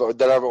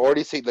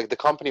already like the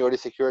company already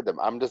secured them.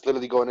 I'm just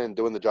literally going in and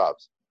doing the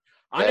jobs.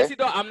 Okay. Honestly,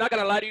 though, I'm not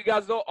gonna lie to you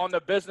guys though. On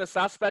the business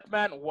aspect,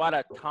 man, what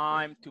a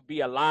time to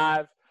be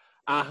alive.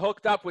 I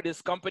hooked up with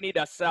this company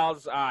that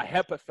sells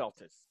HEPA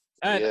filters,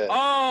 and Yeah.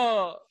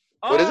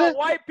 What is it?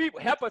 white people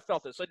HEPA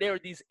filters. So there are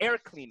these air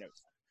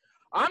cleaners.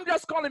 I'm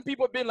just calling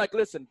people, being like,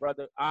 listen,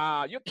 brother,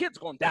 your kid's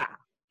gonna die.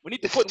 We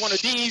need to put one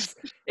of these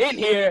in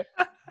here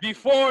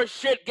before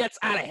shit gets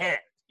out of hand.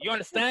 You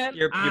understand?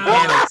 You're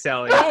Ah, panic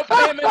selling. no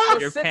payment for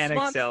You're 6 panic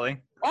months.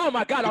 selling. Oh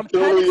my God, I'm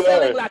totally panic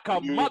selling are. like a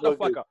You motherfucker.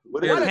 fucking-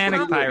 what You're is a it? panic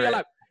time to be pirate.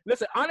 alive.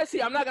 Listen,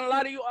 honestly, I'm not gonna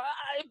lie to you.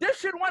 If this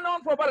shit went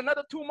on for about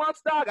another 2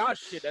 months, dog, oh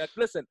shit.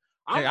 Listen,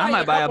 I'm Hey, I buying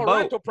might a buy a couple boat.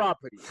 rental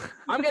properties.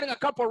 I'm getting a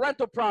couple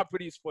rental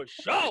properties for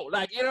sure.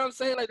 Like, you know what I'm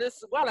saying? Like, this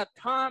is what a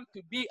time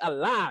to be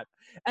alive.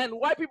 And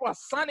white people are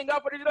signing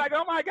up for it. Like,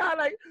 oh my God,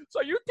 like, so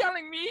you're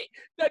telling me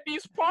that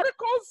these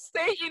particles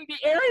stay in the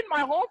air in my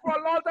home for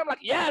a long time? Like,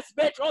 yes,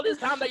 bitch, all this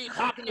time that you're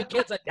talking, your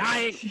kids are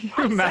dying. Can you I'm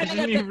sending imagine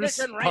a you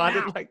petition right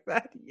responded now. like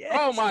that? Yes,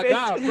 Oh my bitch.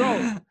 God,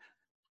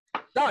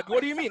 bro. Doc,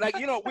 what do you mean? Like,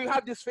 you know, we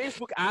have these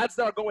Facebook ads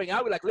that are going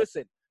out. We're like,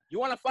 listen, you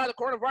want to fight the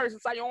coronavirus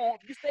inside your home?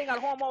 You're staying at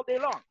home all day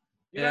long.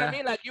 You know what I Yeah.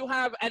 mean? Like, you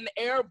have an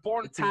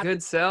airborne It's a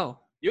good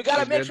sell. You got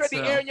to It's a make good sure the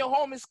sell. air in your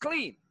home is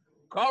clean.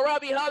 Call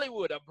Robbie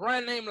Hollywood, a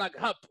brand name like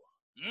Hup.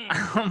 You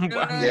know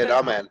what I Yeah, mean?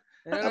 no, man.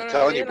 You know I'm what I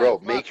telling you, mean? bro.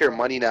 Like, Make fuck, your bro.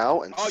 money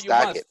now and Oh, you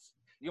stack must. it,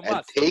 You and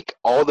must. take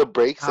all the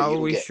breaks that How you are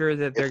can we get. sure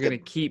that If they're the gonna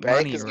keep bank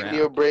money is giving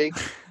you a around? break,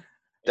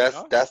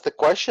 that's the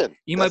question.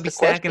 You That's might be the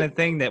stacking a question.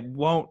 thing that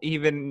won't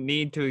even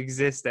need to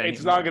exist anymore.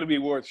 It's not going to be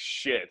worth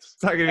shit. It's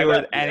not gonna be And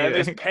worth and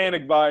this anything.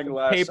 panic buying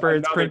lasts Paper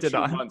it's another printed 2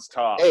 on. months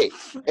top. Hey,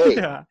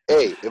 Yeah.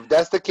 if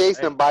that's the case,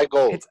 then buy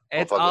gold.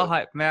 It's all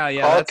hype. Now,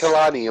 yeah, Call that's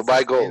Kalani and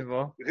buy gold.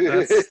 sustainable.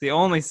 That's the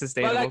only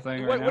sustainable But like,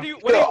 thing what, right what now. do you,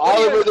 what do Yo, you, what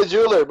do Oliver you, the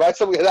jeweler, buy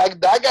some.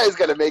 That guy's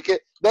gonna make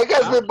it. That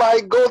guy's Huh? been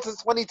buying gold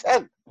since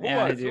 2010.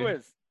 Yeah, who dude.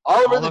 is?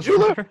 Oliver the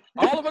jeweler.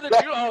 Oliver the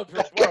That- Jew. Oh,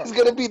 That bro. guy's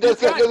gonna be This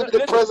this. Guy's guy, gonna be the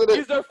listen, president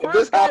he's the of this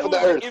first guy half of the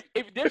who, earth.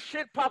 if this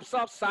shit pops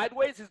off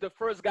sideways, he's the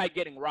first guy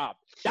getting robbed.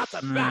 That's a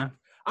Yeah. fact.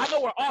 I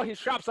know where all his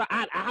shops are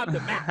at. I have the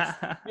maps.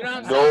 You know what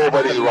I'm saying?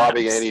 Nobody's Fatty,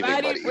 robbing anything,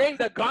 Fatty, buddy. bring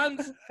the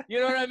guns. You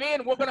know what I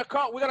mean? We're gonna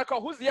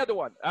call. Who's the other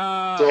one?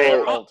 So-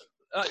 Harold.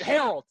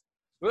 Harold.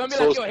 We're gonna be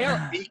So like, yo,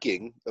 Harold.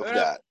 speaking of Yeah.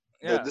 that,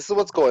 Yeah. this is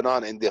what's going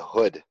on in the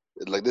hood.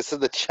 Like this is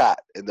the chat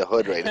in the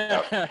hood right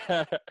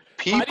now.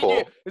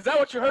 People, Is that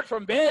what you heard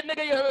from bed,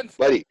 nigga? You haven't.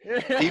 buddy,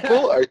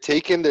 people are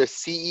taking their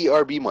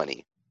CERB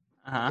money,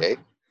 Uh-huh. okay,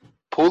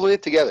 pulling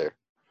it together,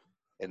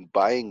 and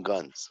buying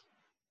guns.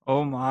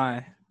 Oh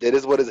my. That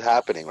is what is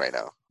happening right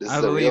now. This I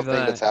is a real believe thing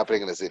that. that's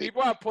happening in the city.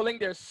 People are pulling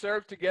their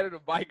serve together to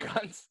buy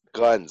guns.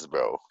 Guns,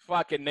 bro.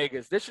 Fucking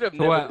niggas. They should have To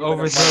never what, given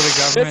overthrow them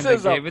the money. government This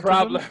is that a gave it to them?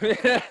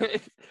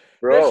 problem.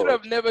 They Bro, should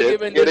have never it's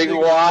given this getting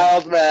nigga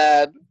wild,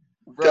 man.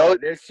 Bro,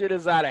 Don't- this shit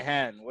is out of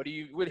hand. What do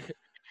you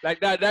like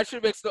that? That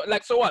should make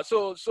like so what?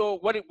 So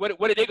what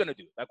are they gonna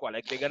do? Like what?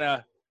 Like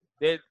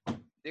they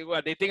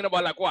thinking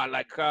about like what?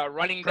 Like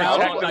running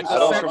down on like I the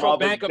don't- Central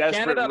Bank of desperate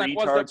Canada? Like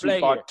what's the retards who play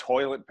here? bought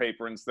toilet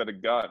paper instead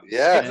of guns.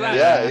 Yeah,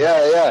 Exactly.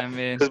 yeah. I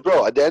mean, Because,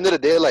 bro, at the end of the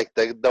day, like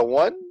the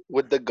one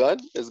with the gun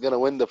is gonna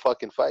win the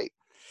fucking fight.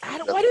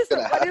 What is the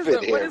gonna what is the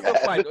happen what here, is the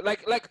man. fight?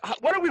 Like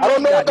what are we? I don't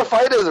looking know at what the here?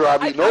 fight is,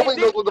 Robbie. I Nobody knows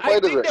think- what the I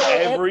fight is think right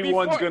they now. were-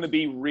 Everyone's before- going to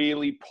be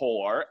really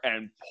poor,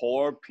 and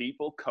poor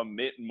people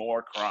commit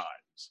more crimes.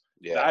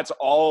 Yeah. That's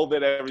all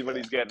that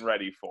everybody's getting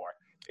ready for.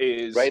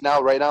 Is Right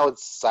now,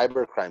 it's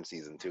cybercrime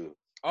season too.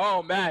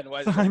 Oh man,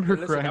 listen,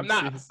 Cybercrime I'm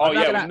not. season. Oh I'm not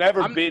yeah, gonna- it's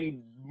never I'm-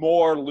 been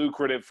more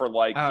lucrative for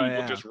like Oh, people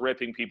yeah. just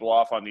ripping people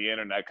off on the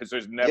internet because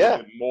there's never Yeah.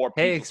 been more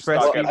people Hey,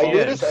 Express stuck Bro, at I home.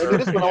 knew this. I knew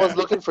this when I was Yeah.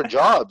 looking for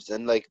jobs,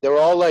 and like they were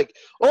all like,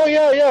 "Oh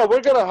yeah, we're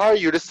gonna hire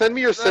you. Just send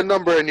me your SIN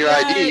number and your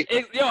ID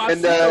Yo, I've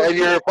and seen those and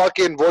your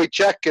fucking void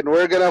check, and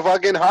we're gonna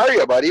fucking hire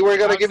you, buddy. We're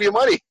gonna I've give you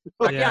money."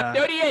 Like, Yeah.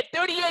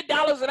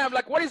 $38, and I'm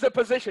like, what is the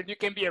position? You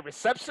can be a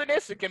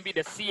receptionist, you can be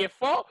the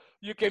CFO,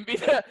 you can be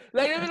the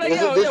like. I'm like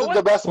This is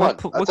the best one.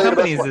 I'll What tell you the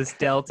company best is one. this,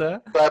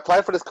 Delta? So I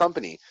applied for this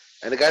company,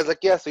 and the guy's like,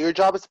 "Yeah, so your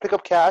job is to pick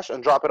up cash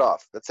and drop it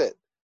off. That's it.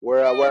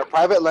 We're a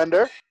private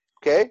lender.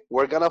 Okay,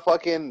 we're gonna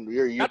fucking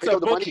you That's pick a up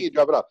the money, bookie. you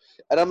drop it off."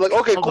 And I'm like,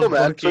 "Okay, Oh, cool, the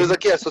man." So he's bookie.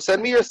 like, "Yeah, so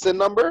send me your SIN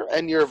number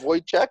and your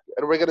void check,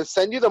 and we're gonna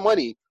send you the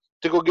money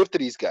to go give to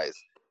these guys."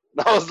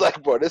 And I was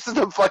like, "Bro, this is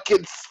the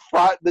fucking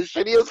fraud, the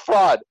shittiest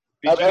fraud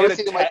Did I've you ever get a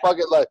seen in my te-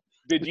 fucking life."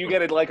 Did you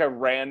get like a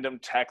random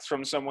text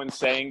from someone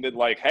saying that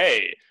like,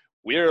 hey,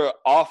 we're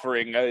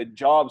offering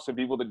jobs to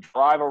people to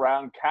drive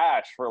around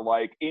cash for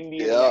like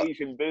Indian Yeah. and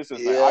Asian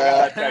businessmen? I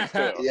got that text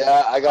too.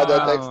 Yeah, I got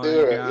that Oh text my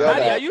too. God. Yeah, Patty,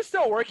 man. are you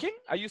still working?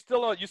 Are you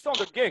still on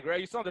the gig, right?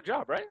 You still on the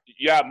job, right?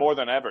 Yeah, more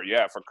than ever.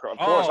 Yeah, of course.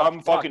 Oh, I'm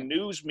fuck. fucking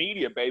news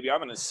media, baby.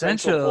 I'm an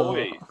essential Essential.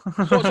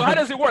 employee. So how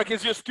does it work?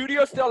 Is your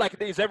studio still like?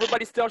 Is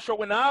everybody still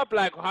showing up?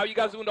 Like, how you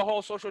guys doing the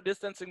whole social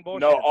distancing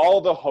bullshit? No,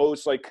 all the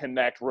hosts like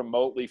connect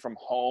remotely from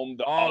home.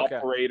 The Oh, okay.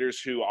 operators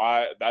who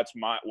that's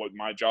what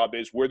my job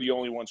is. We're the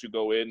only ones who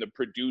go in. The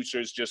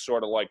producers just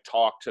sort of like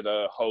talk to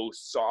the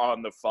hosts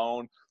on the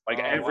phone. Like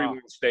Oh, wow.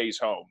 everyone stays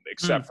home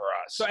except for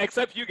us. So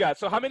except you guys.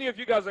 So how many of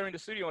you guys are in the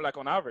studio? Like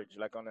on average,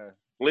 like on a.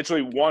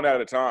 Literally one at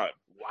a time.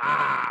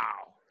 Wow.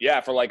 Yeah,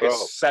 for like Bro. a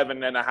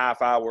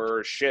 7.5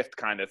 hour shift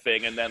kind of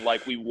thing. And then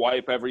like we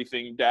wipe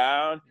everything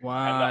down.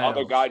 Wow. And the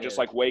other guy shit. just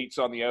like waits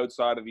on the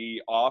outside of the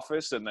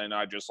office, and then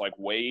I just like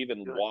wave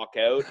and walk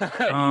out.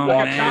 Oh,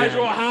 like a man.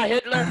 casual Heil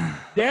Hitler.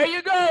 There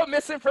you go.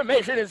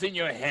 Misinformation is in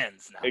your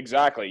hands now.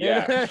 Exactly.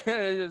 Yeah. It's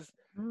just-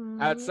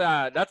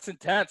 that's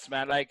intense,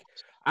 man. Like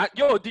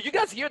Yo, did you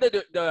guys hear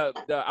the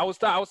I was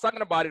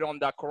talking about it on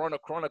the Corona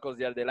Chronicles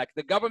the other day. Like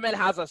the government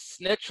has a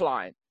snitch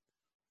line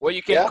where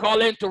you can Yeah.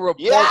 call in to report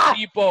Yeah.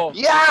 people.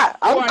 Yeah, who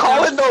I'm are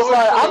calling not those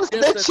lines. I'm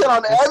socially snitching distanced.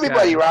 on This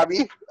everybody, guy.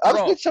 Robbie. I'm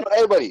Bro, snitching on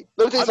everybody.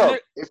 Let me tell you I'm something.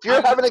 lit- If you're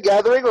I'm- having a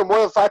gathering with more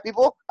than 5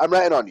 people, I'm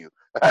ratting on you.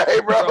 All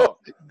right, bro? Bro,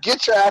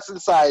 Get your ass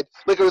inside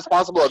like a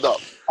responsible adult.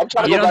 I'm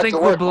trying to You go don't back think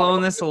to we're work.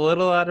 blowing this a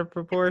little out of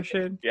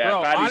proportion? Yeah,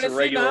 Bro, Patty's a honestly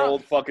regular now-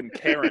 old fucking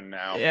Karen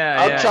now. Yeah,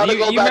 I'm yeah. trying to You,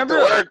 go you back to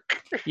remember?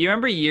 work. You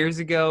remember years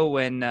ago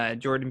when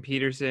Jordan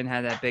Peterson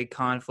had that big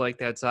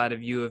conflict outside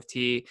of U of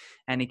T,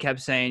 and he kept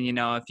saying, you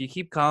know, if you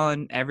keep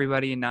calling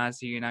everybody a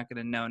Nazi, you're not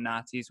going to know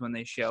Nazis when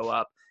they show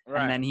up.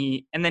 right.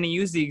 And then he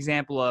used the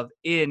example of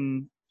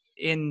in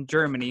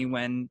Germany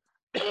when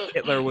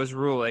Hitler was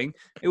ruling,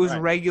 it was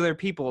Right. regular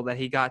people that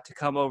he got to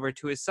come over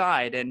to his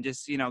side and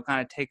just, you know, kind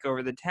of take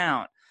over the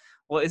town.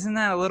 Well, isn't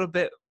that a little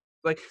bit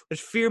like there's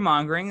fear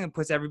mongering that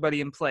puts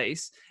everybody in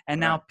place, and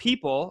now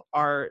people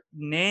are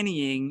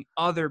nannying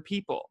other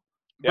people.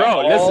 Bro,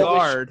 all listen. the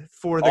Guard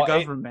for the all- it-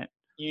 government.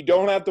 You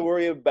don't have to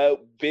worry about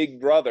Big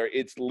Brother.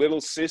 It's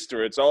little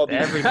sister. It's all these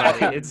Everybody.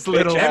 fucking It's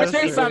little bitch-ass Let me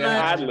tell you people something,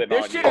 man. paddling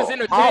This on shit you. is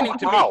entertaining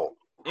to me. How?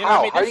 You know what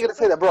I mean? How are you This- gonna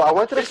say that, bro? I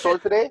went to the this store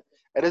shit- today,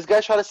 and this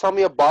guy tried to sell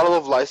me a bottle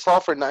of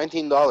Lysol for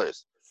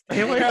 $19.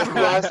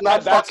 That's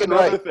not That's fucking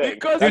another right. thing.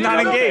 Because Do That's not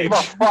another thing.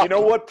 engage. Fuck. You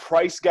know what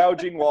price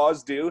gouging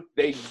laws do?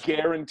 They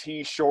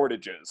guarantee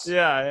shortages.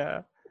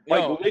 Yeah.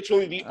 Like Yo,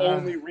 literally the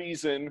only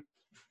reason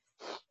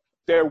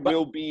there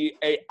will be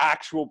a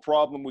actual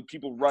problem with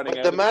people running But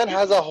out the of man shit.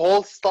 has a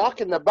whole stock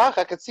in the back.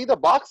 I could see the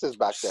boxes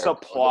back there.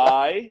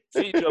 Supply,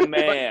 See,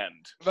 demand.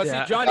 but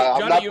Yeah. see, Johnny,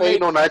 I'm not you paying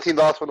made no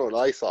 $19 for no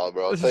Lysol,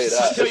 bro. I'll tell you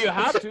that. until you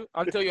have to.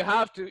 Until you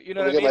have to. You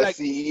know I'm what I gonna mean?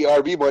 get my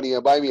Like, CERB money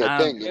and buy me a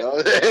thing, you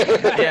know?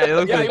 Yeah, you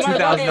look Yeah, for you the might as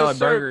well get $2,000 your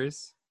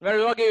burgers.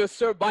 very well get you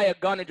served by a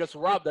gun and just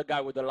rob the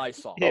guy with the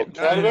Lysol. Yeah,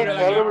 Canada- You're like,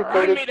 Canada run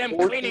recorded me them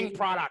 14 cleaning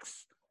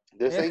products.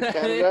 They're saying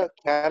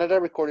Canada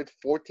recorded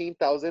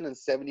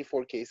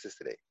 14,074 cases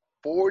today.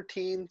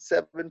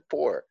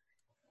 1474.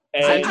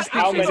 And just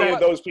how think- many of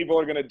those people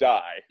are gonna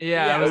die?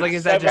 Yeah, I was Yeah. like,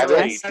 is that just 7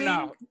 or 8. testing?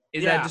 No.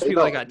 Is Yeah. that just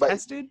people that got But-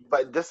 tested?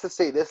 But just to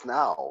say this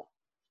now,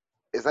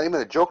 it's not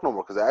even a joke no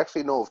more because I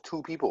actually know of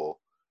 2 people.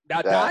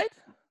 That That- died?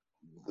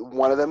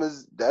 One of them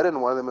is dead,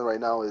 and one of them right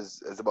now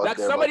is about Like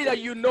there somebody about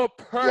that you know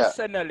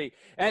personally.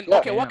 And Yeah.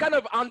 okay, what Yeah. kind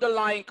of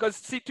underlying? Because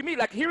see, to me,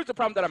 like here's the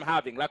problem that I'm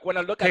having. Like when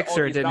I look at all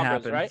Pixar these didn't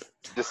numbers, happen. right?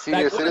 the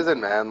senior like, what-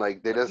 citizen, man.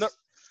 Like they just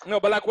No,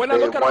 but like when I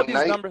they look at all one these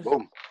night, numbers,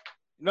 boom.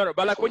 no,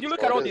 but like when you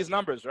That's look what at all it these is.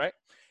 numbers, right?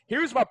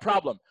 Here's my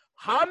problem.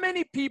 How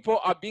many people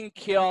are being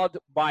killed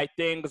by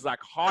things like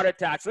heart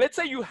attacks? Let's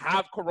say you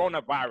have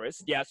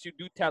coronavirus. Yes, you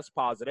do test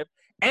positive.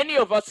 Any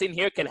of us in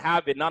here can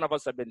have it. None of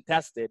us have been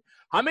tested.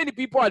 How many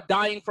people are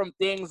dying from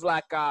things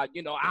like, I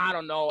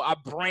don't know, a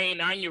brain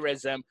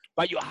aneurysm,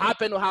 but you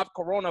happen to have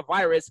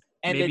coronavirus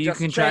and Maybe they you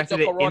just check contracted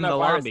the it in the coronavirus?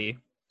 lobby.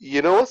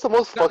 You know what's the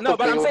most fucked No, up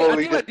but thing I'm about saying, what I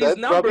we think like just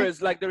these said, Robbie?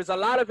 numbers, like there's a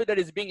lot of it that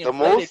is being The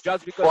inflated most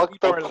just because fucked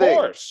people up are Of thing.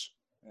 course.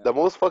 The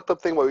most fucked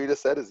up thing what we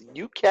just said is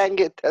you can't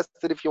get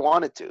tested if you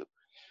wanted to.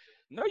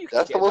 No, you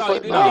That's can't. the most No,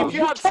 fucked- no, if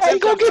you you have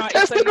can't go symptoms, get man, it's a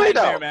tested right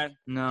nightmare, now. man.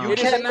 No. You It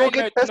is a can't go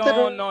nightmare. get tested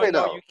No, right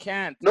now. you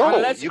can't. No,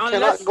 unless, you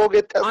unless, cannot go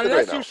get tested unless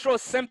right you now. show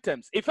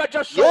symptoms. If I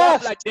just show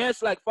Yes. up like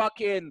this, like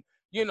fucking,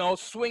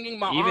 swinging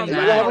my Even arms, You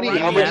know that, how many- around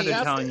how and many-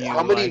 stuff, telling you,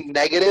 How many like,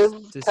 negative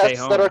to stay tests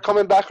that home. are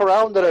coming back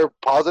around that are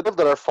positive,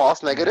 that are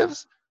false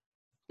negatives?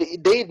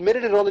 They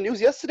admitted it on the news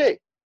yesterday.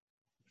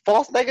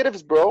 False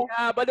negatives, bro.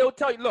 Yeah, but they'll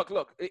tell you. Look.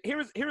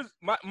 Here's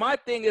my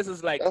thing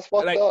is like That's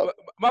fucked like up.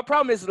 my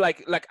problem is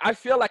like I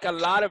feel like a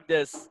lot of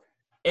this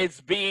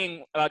is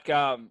being like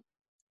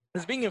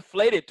is being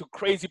inflated to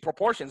crazy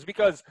proportions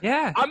because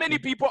Yeah. how many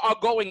people are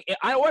going?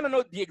 I want to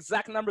know the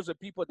exact numbers of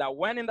people that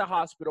went in the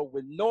hospital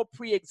with no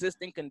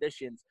pre-existing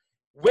conditions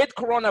with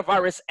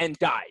coronavirus and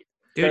died.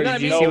 Dude, You know did what I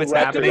you mean? see what's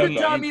Like, happening? you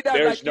tell me that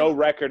There's like, no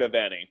record of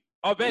any.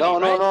 of any, No,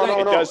 right? Like,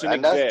 It doesn't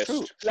and that's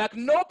exist. true. like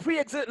no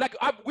pre-exist. Like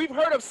we've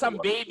heard of some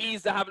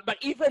babies that have, but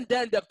even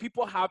then, the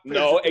people have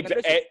No,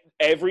 pre-existing conditions.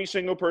 every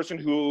single person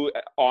who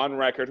on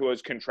record who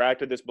has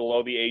contracted this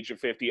below the age of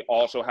 50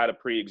 also had a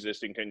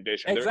pre-existing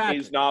condition. Exactly.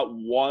 There is not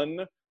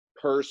one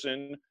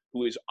person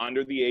who is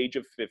under the age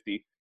of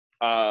 50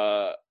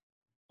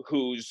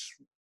 who's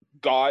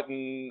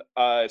gotten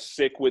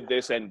sick with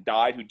this and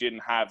died who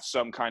didn't have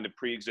some kind of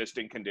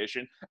pre-existing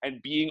condition.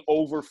 And being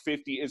over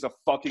 50 is a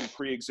fucking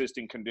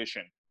pre-existing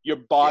condition. Your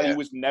body Yeah.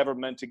 was never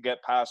meant to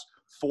get past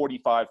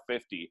 45,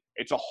 50.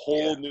 It's a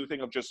whole Yeah. new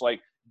thing of just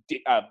like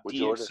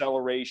Which order?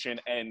 deceleration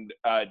and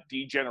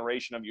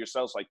degeneration of your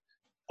cells. Like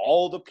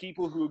all the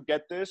people who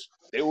get this,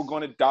 they were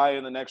going to die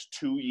in the next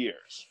 2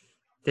 years.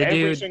 The Every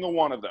dude, single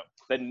one of them.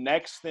 The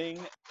next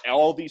thing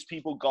all these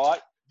people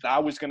got,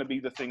 that was going to be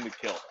the thing that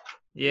killed them.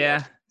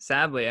 yeah,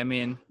 sadly, I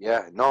mean,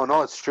 Yeah, no,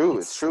 it's true.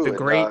 It's true. the And,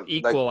 great like,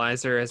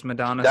 equalizer, as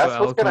Madonna that's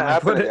so what's gonna eloquently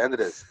happen put at the it. end of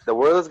this. The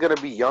world is gonna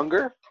be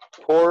younger,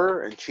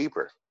 poorer, and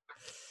cheaper.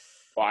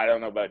 Well, I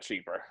don't know about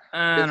cheaper.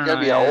 I It's don't gonna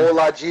know, be yeah. a whole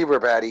lot cheaper,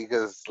 Patty,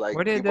 because like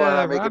Where did people are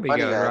not making Robbie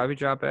money. go? man. Robbie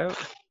drop out?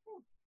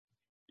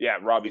 Yeah,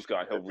 Robbie's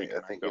gone. He'll I think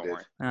reconnect. he Don't did.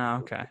 worry. Oh,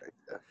 okay.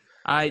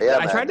 Yeah, I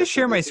man, tried to this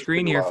share my is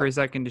screen pretty here wild. for a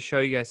second to show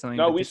you guys something.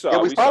 No, but we did- saw.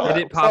 Yeah, we saw Did that.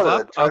 it We saw pop that.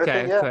 up? China Okay,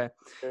 thing, yeah.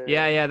 okay.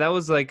 Yeah, that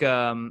was like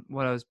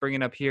what I was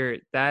bringing up here.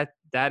 That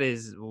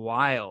is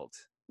wild.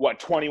 What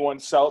 21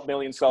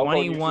 million cell phone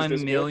users 21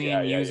 disappeared?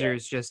 million Yeah.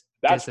 users just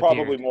That's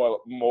disappeared. probably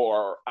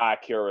more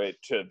accurate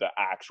to the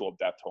actual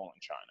death toll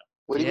in China.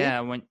 What do you mean?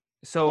 Yeah, in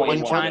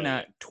 21 China,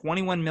 million.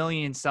 21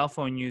 million cell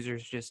phone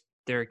users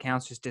their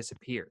accounts just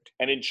disappeared.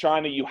 And in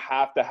China, you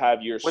have to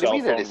have your What do you cell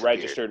mean they phone disappeared?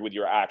 registered with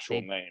your actual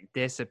They name.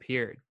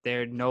 disappeared.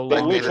 They're no They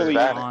longer literally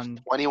on.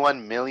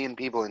 21 million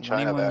people in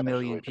China 21 vanished.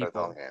 million Wait, that's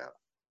people. all, yeah.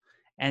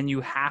 And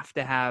you have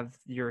to have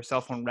your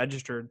cell phone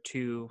registered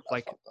to,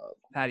 like That's fucked up.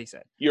 Patty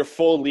said. Your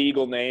full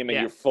legal name and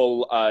Yeah. your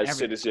full Everything.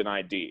 citizen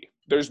ID.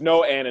 There's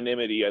no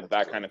anonymity of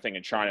that kind of thing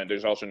in China.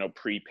 There's also no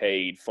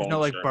prepaid phone There's no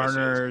like services.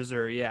 burners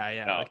or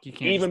No. like you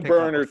can't even just pick up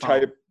a burner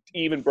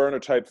phone.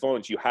 type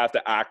phones, you have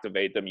to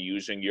activate them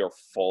using your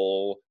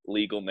full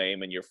legal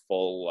name and your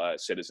full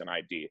citizen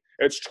ID.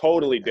 It's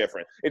totally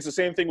different. It's the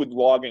same thing with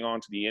logging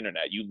onto the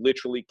internet. You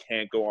literally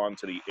can't go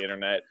onto the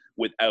internet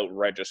without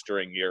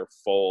registering your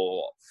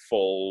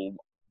full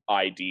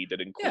ID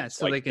that includes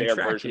so they like can their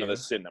track version of you.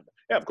 the SIN number.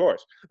 Yeah, of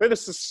course. But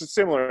this is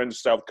similar in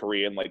South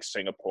Korea and like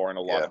Singapore and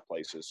a lot Yeah. of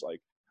places. Like,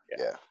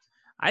 Yeah.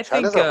 I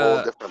think China's a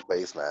whole different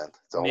place, man.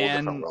 It's a whole man,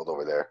 different world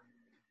over there.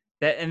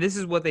 and this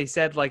is what they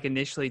said like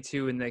initially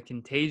too in the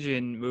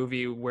Contagion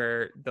movie,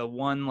 where the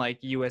one like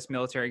U.S.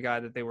 military guy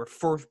that they were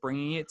first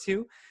bringing it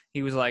to,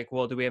 he was like,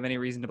 "Well, do we have any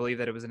reason to believe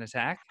that it was an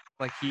attack?"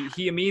 Like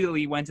he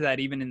immediately went to that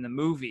even in the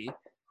movie,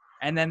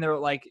 and then they're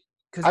like,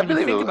 because I when you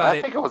believe think about I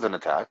it, think it was an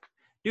attack.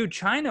 dude,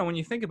 China, when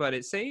you think about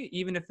it, say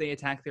even if they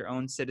attack their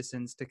own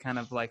citizens to kind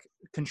of like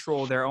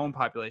control their own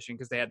population,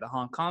 because they had the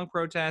Hong Kong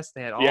protests,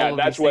 they had all of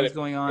that's these what things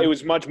going on. it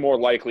was much more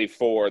likely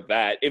for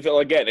that. If it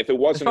It's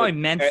wasn't probably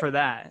meant for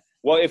that.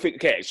 Well,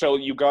 so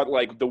you got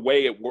like the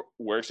way it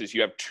works is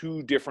you have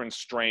two different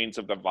strains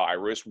of the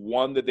virus.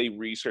 One that they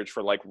research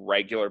for like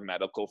regular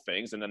medical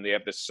things, and then they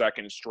have the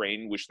second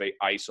strain which they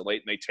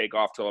isolate and they take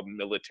off to a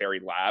military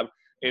lab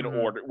in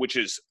order, which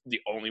is the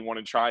only one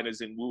in China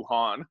is in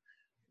Wuhan.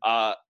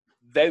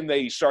 Then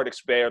they start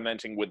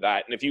experimenting with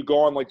that, and if you go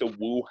on like the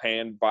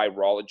Wuhan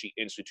Virology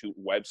Institute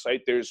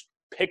website, there's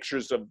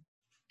pictures of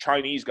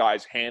Chinese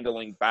guys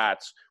handling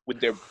bats with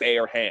their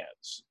bare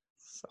hands.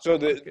 So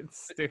fucking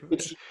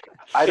stupid.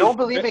 I don't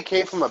believe it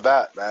came from a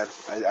bat, man.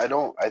 I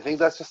don't. I think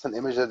that's just an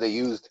image that they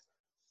used.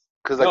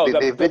 Because like No,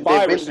 they've been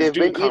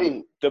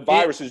eating. The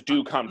viruses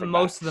do come from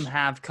Most of bats. them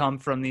have come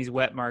from these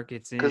wet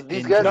markets. Because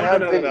these in guys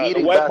China. have been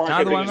eating The wet bats. market Not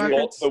the thing wet is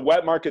markets? the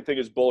wet market thing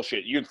is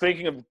bullshit. You're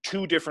thinking of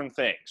two different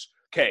things.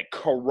 Okay,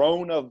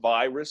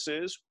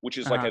 coronaviruses, which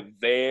is like a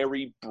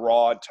very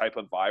broad type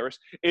of virus,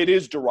 it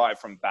is derived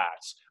from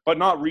bats, but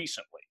not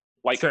recently.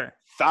 Like Sure.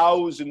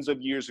 thousands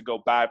of years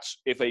ago, bats,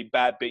 if a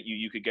bat bit you,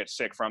 you could get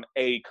sick from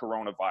a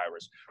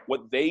coronavirus.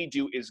 What they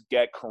do is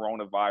get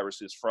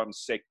coronaviruses from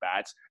sick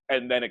bats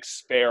and then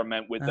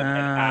experiment with them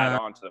and add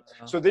on to them.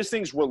 So this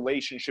thing's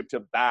relationship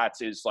to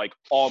bats is like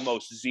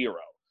almost zero.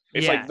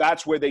 It's like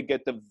that's where they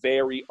get the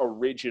very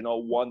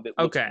original one that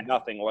looks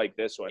nothing like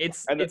this one.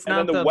 It's and not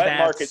then the wet bat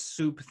market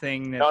soup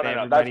thing that No, that's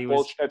everybody was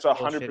bullshit. It's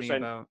 100%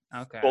 about.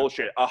 Okay.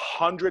 bullshit.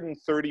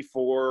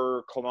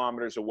 134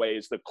 kilometers away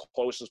is the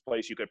closest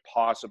place you could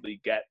possibly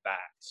get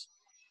bats.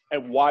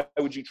 And why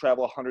would you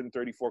travel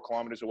 134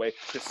 kilometers away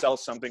to sell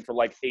something for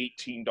like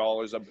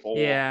 $18 a bowl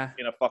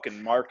in a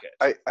fucking market?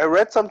 I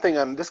read something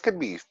on this, could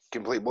be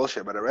complete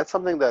bullshit, but I read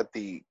something that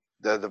the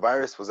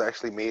virus was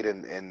actually made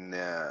in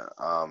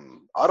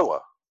Ottawa.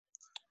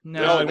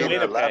 No, in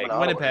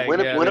Winnipeg.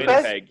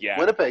 Winnipeg, yeah.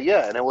 Winnipeg,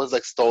 yeah, and it was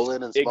like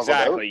stolen and smuggled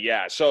Exactly, out.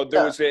 yeah. So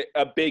there was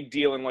a big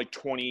deal in like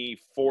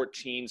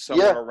 2014,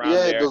 somewhere around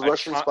there. Those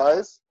Russian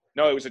spies.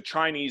 No, it was a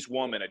Chinese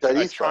woman.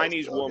 A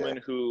Chinese woman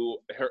who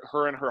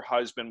her and her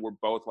husband were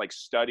both like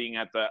studying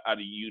at a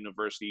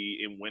university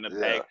in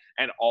Winnipeg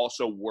and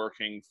also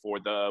working for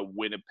the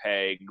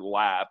Winnipeg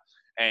lab.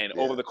 And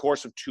over the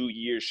course of 2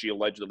 years, she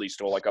allegedly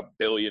stole like $1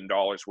 billion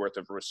worth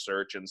of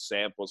research and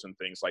samples and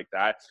things like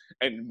that.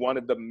 And one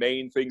of the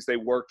main things they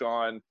worked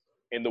on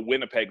in the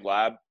Winnipeg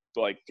lab,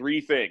 like 3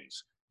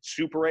 things: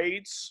 Super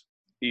AIDS,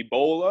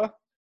 Ebola,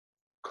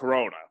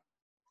 Corona.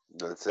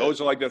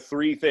 Those are like the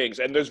 3 things.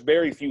 And there's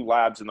very few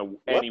labs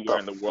anywhere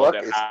in the world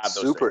that have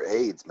those Super things.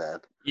 AIDS, man.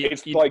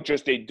 It's like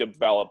just a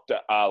developed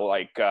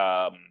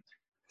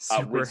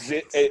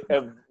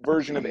a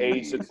version of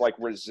AIDS that's like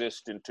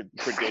resistant to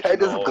traditional. I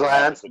just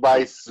glanced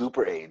by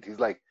Super AIDS. He's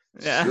like,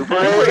 Super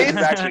AIDS AIDS? is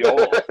actually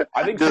old.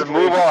 I think just Super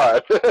move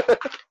on.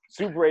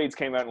 Super AIDS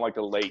came out in like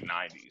the late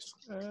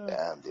 90s.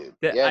 Damn, dude.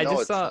 I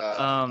just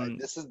saw.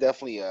 This is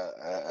definitely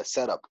a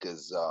setup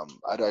because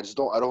I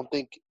don't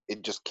think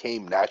it just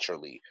came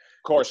naturally.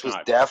 Of course this was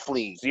not.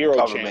 definitely Zero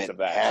government chance of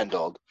that.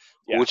 handled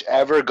Yeah.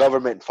 whichever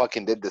government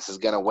fucking did this is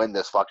gonna win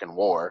this fucking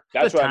war.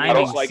 That's the what I mean.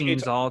 timing It's like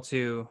seems it's all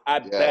too.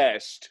 at Yeah.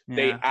 best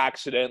they Yeah.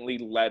 accidentally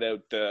let out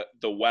the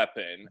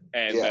weapon,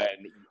 and Yeah.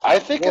 then I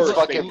think it's worse,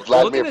 fucking they-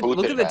 Vladimir Look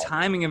Putin, at the man.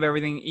 timing of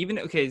everything. Even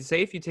okay,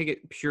 say if you take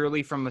it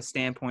purely from a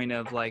standpoint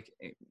of like,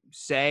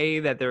 say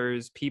that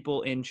there's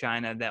people in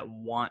China that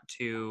want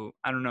to,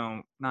 I don't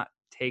know, not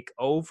take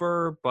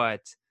over,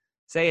 but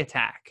say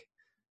attack.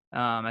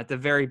 At the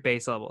very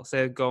base level,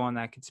 say go on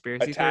that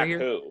conspiracy attack theory here.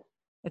 who?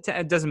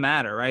 It doesn't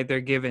matter, right? They're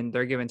given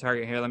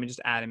target here. Let me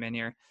just add him in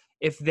here.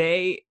 If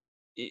they,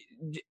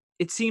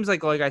 it seems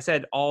like I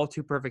said, all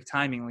too perfect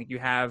timing. Like you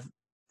have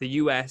the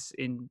U.S.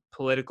 in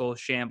political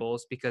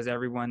shambles because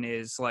everyone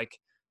is like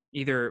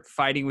either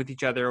fighting with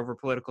each other over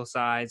political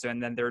sides,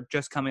 and then they're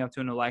just coming up to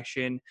an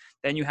election.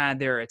 Then you had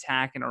their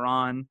attack in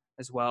Iran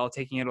as well,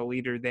 taking out a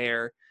leader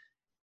there.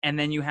 And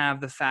then you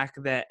have the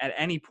fact that at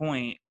any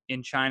point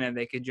in China,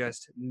 they could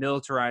just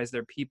militarize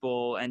their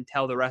people and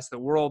tell the rest of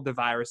the world the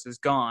virus is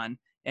gone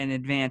and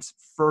advance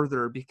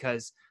further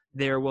because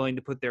they're willing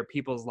to put their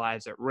people's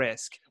lives at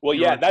risk. Well,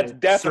 in yeah, order that's to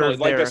definitely serve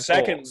like their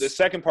the goals.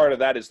 second part of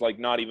that is like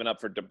not even up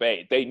for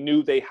debate. They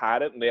knew they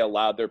had it and they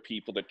allowed their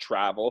people to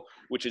travel,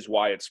 which is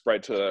why it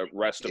spread to the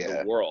rest of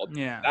Yeah. the world.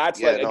 Yeah. That's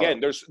Yeah, like no.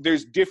 again,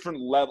 there's different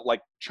level.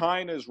 Like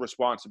China's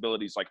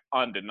responsibility is like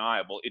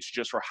undeniable. It's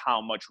just for how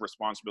much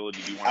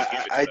responsibility do you want to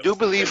give it to I them. do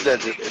believe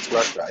that it's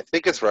Russia. I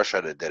think it's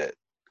Russia that did it.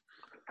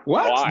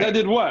 What? Why? That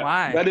did what?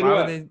 Why? That did Why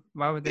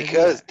what? would they do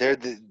Because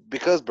that?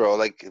 because bro,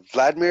 like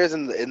Vladimir's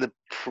in the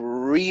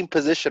prime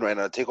position right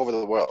now to take over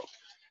the world.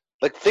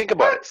 Like think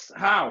about it. What?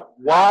 How?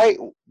 Why?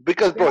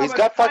 Because They bro, have he's a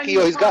got fucking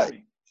tiny he's got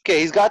economy.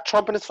 he's got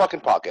Trump in his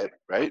fucking pocket,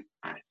 right?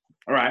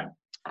 All right.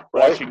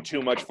 Watching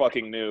too much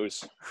fucking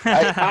news.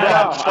 I'm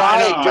I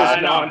trying know, just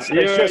I know. nonsense.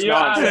 It's just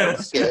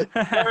nonsense. Yeah.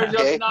 You're just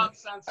Okay.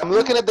 nonsense. I'm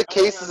looking at the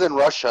cases in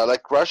Russia.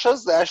 Like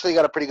Russia's actually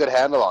got a pretty good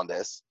handle on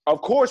this.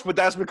 Of course, but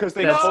that's because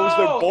they That's- close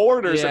their No!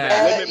 borders Yeah.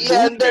 and limit Yeah,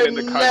 and movement they're in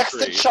the next to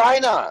country.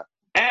 China.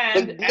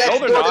 And Like, No, next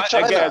they're door to not.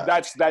 China. Again,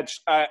 that's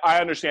I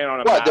understand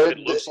on a What? map. It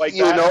looks like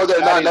you that. know they're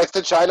That not is- next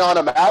to China on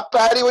a map,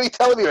 Patty. What are you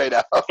telling me right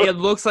now? It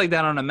looks like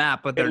that on a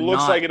map, but they're It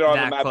looks not like it on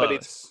the that map, but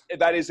close.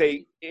 that is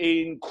a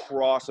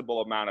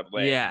incrossable amount of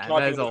land. Yeah, You're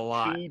talking that is a about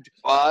lot.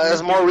 Well,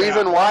 there's more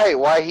reason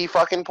why he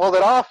fucking pulled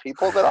it off. He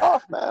pulled it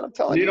off, man. I'm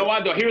telling you. you know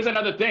what, though? Here's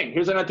another thing.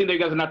 Here's another thing that you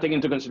guys are not taking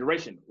into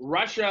consideration.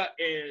 Russia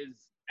is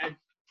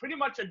pretty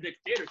much a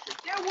dictatorship.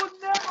 They will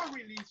never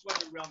release what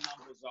the real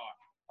numbers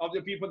are of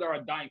the people that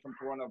are dying from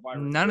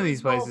coronavirus. None of There's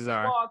these places no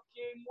are.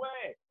 fucking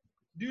way.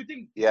 Do you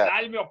think Yeah.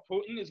 Vladimir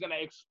Putin is going to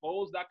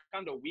expose that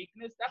kind of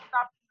weakness? That's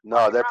not.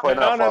 No, they're putting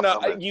No, out no, false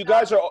no. numbers. You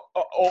guys are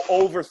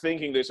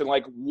overthinking this. And,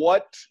 like,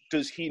 what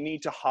does he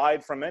need to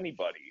hide from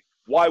anybody?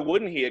 Why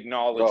wouldn't he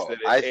acknowledge Bro, that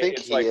I think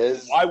it's he like,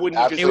 is. why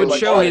wouldn't he just It would say, like,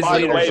 show oh, his by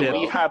the way, leadership.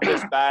 we have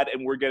this bad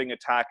and we're getting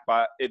attacked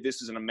by,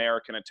 this is an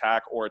American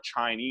attack or a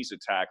Chinese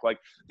attack. Like,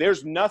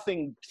 there's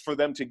nothing for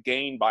them to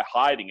gain by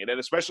hiding it. And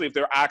especially if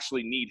they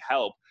actually need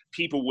help,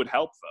 people would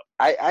help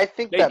them. I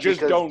think They that just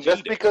because don't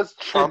just need it. because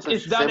Trump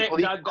It's is that-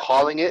 simply that-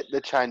 calling it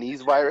the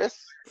Chinese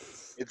virus,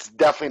 it's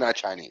definitely not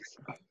Chinese.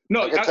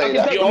 No, I can tell you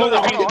that. The no, only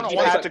no, reason hold on, he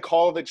one had second. to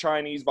call the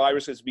Chinese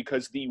virus is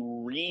because the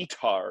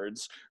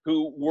retards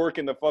who work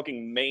in the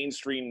fucking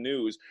mainstream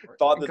news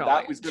thought that Calling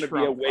that it was going to be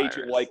a Trump way to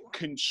virus. like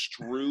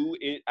construe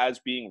it as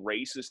being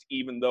racist,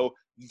 even though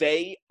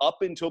they, up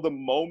until the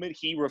moment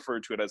he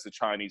referred to it as the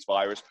Chinese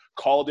virus,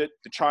 called it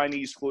the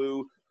Chinese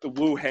flu, the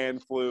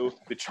Wuhan flu,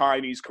 the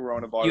Chinese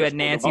coronavirus. You had or the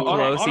Nancy Hold on,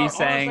 hold on, hold Pelosi on a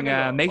saying, second,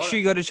 though. "Make Hold sure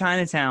you go to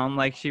Chinatown,"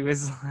 like she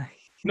was like.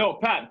 No,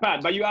 Pat,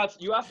 but you asked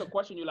a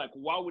question. You're like,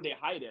 why would they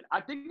hide it? I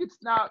think it's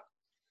not.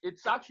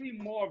 It's actually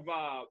more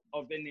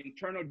of an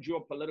internal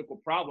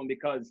geopolitical problem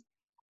because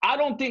I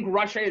don't think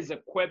Russia is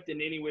equipped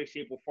in any way,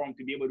 shape, or form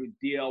to be able to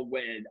deal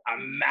with a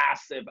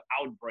massive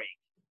outbreak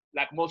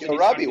like most of Yo, these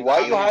Robbie, countries why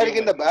are are you having to hiding deal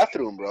in the with.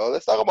 bathroom, bro?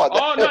 Let's talk about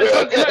that. Oh no,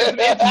 it's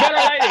better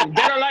lighting,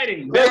 better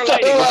lighting, better Let's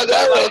talk lighting. about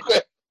that real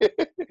quick.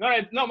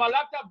 No, my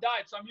laptop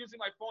died, so I'm using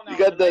my phone now.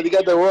 You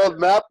got the world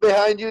map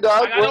behind you,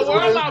 dog. I got the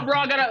world map, bro.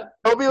 I gotta.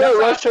 Don't be like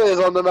Russia is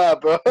on the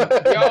map, bro.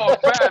 Yo,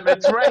 fam,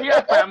 it's right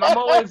here, fam.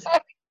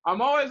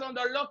 I'm always on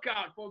the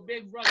lookout for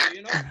Big Brother,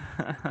 you know.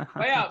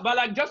 But yeah, but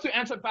like just to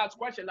answer Pat's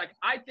question, like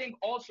I think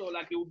also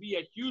like it would be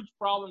a huge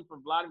problem for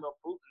Vladimir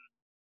Putin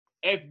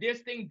if this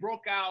thing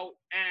broke out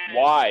and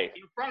Why?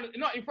 in front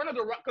of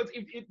the because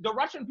if the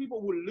Russian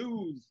people will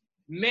lose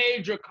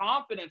major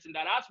confidence in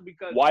that aspect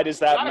because Why does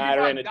a that lot of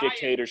matter people in a are dying.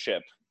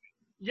 dictatorship?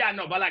 Yeah,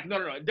 no, but like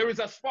no. There is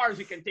as far as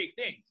you can take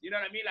things. You know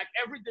what I mean? Like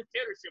every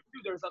dictatorship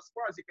too, there's as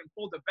far as you can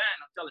pull the ban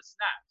until it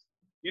snaps.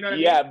 You know what I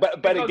mean? Yeah,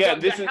 but Because again,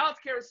 the this is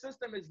healthcare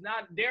system is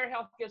not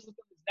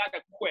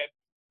equipped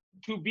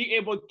to be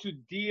able to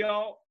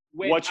deal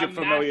with. what's your a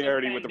massive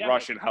familiarity with the pandemic.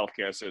 Russian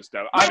healthcare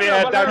system? No, I mean,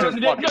 no, but that's no,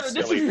 just no, fucking no,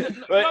 this silly. is-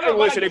 But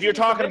listen, if you're this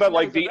is talking the about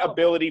like best that the is available.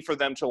 ability for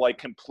them to like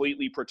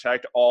completely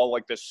protect all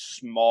like the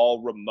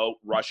small remote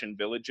Russian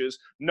villages,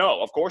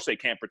 no, of course they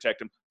can't protect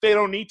them. They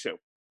don't need to.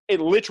 It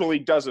literally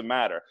doesn't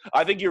matter.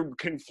 I think you're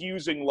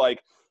confusing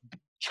like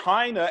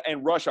China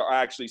and Russia are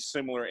actually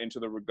similar into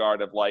the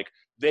regard of like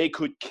they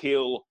could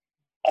kill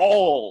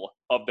all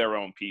of their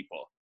own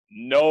people.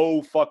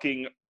 No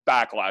fucking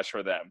backlash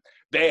for them.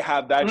 They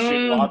have that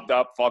shit locked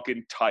up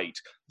fucking tight.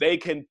 They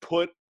can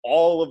put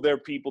all of their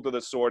people to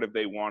the sword if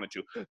they wanted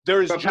to.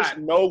 There's just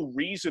no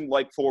reason,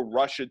 like, for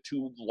Russia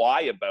to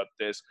lie about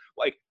this.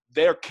 Like,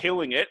 they're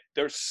killing it.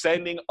 They're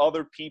sending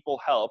other people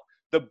help.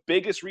 The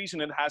biggest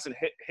reason it hasn't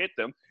hit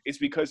them is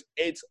because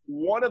it's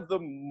one of the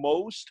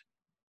most,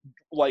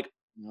 like,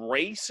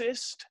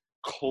 racist,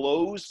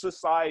 closed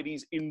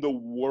societies in the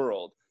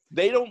world.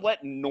 They don't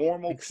let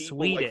normal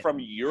people like from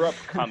Europe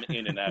come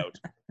in and out.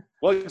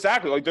 Well,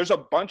 exactly. Like, there's a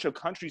bunch of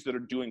countries that are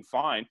doing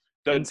fine.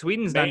 And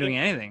Sweden's not doing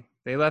anything.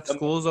 They left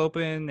schools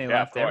open. They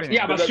left everything.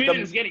 Yeah, but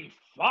Sweden's getting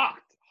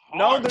fucked.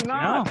 No, they're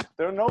not.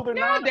 They're not.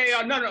 They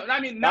are. No. I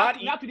mean, not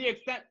to the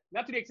extent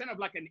of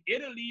like an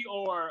Italy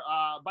or,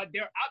 but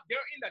they're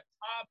in the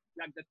top,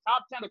 like the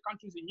top 10 of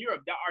countries in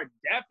Europe that are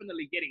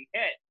definitely getting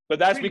hit. But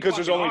that's because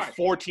there's only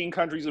 14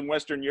 countries in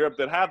Western Europe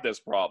that have this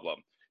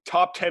problem.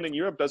 Top 10 in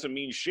Europe doesn't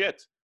mean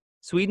shit.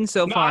 Sweden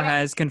so far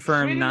has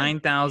confirmed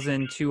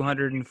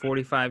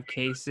 9,245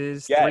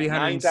 cases,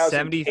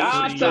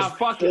 375. There's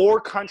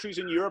 4 countries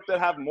in Europe that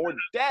have more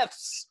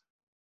deaths.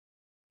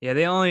 Yeah,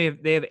 they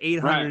have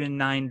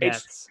 809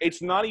 deaths.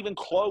 It's not even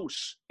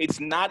close. It's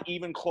not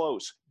even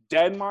close.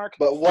 Denmark.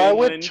 But why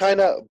would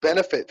China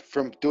benefit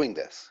from doing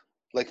this?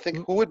 Like,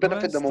 think who would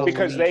benefit the most?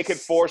 Because they could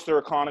force their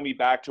economy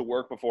back to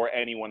work before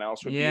anyone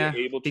else would be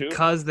able to.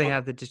 Because they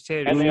have the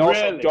dictatorship. And they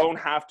also don't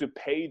have to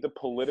pay the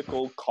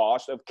political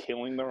cost of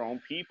killing their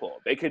own people.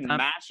 They can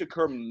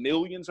massacre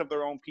millions of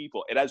their own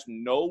people. It has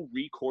no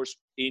recourse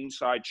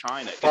inside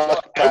China.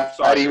 Fuck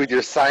outside with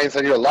your science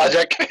and your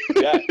logic.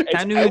 Yeah,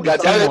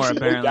 it's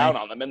down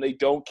on them, and they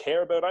don't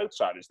care about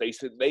outsiders. They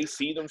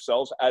see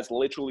themselves as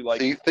literally like.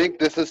 Do you think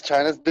this is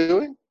China's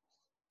doing?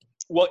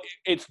 Well,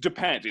 it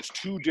depends. It's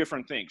 2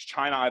 different things.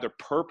 China either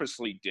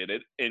purposely did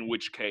it, in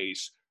which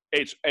case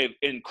it's an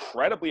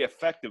incredibly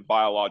effective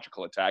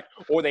biological attack,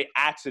 or they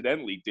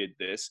accidentally did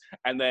this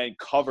and then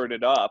covered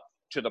it up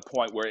to the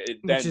point where it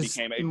then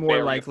became a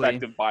very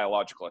effective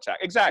biological attack.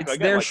 Exactly.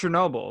 It's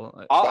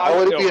Chernobyl. How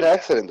would it be an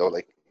accident, though?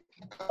 Like,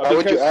 how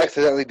would you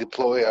accidentally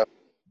deploy a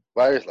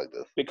virus like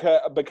this?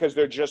 Because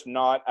they're just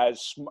not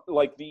as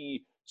like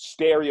the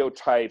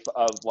stereotype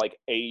of like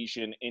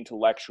Asian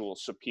intellectual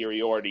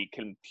superiority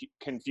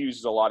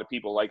confuses a lot of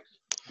people. Like,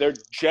 their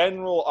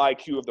general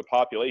IQ of the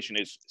population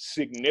is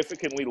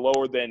significantly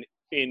lower than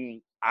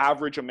in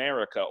average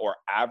America or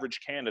average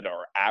Canada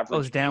or average.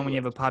 Goes down when you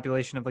have a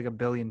population of like 1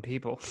 billion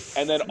people.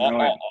 And then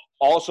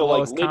also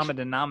like common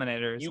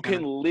denominators. You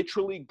can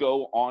literally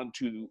go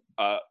onto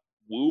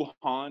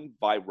Wuhan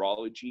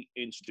Virology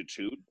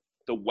Institute,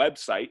 the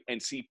website, and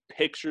see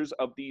pictures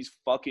of these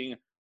fucking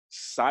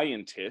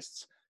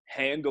scientists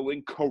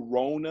handling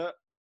corona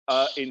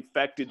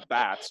infected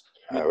bats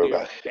with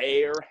their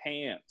bare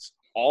hands.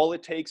 All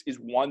it takes is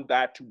one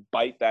bat to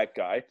bite that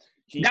guy.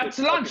 That's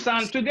lunch,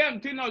 son. To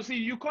them, see,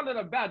 you call it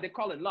a bat, they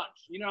call it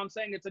lunch. You know what I'm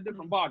saying? It's a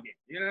different ballgame.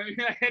 You know what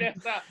I mean?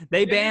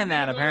 They banned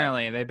that,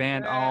 apparently. They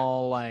banned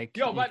all, like,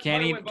 you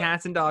can't eat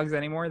cats and dogs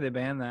anymore. They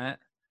banned that.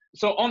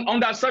 So on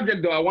that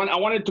subject, though, I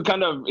wanted to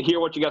kind of hear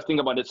what you guys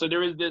think about it. So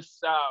there is this,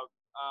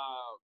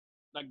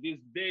 like, this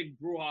big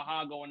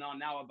brouhaha going on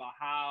now about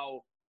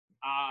how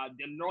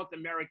the North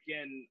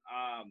American,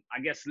 I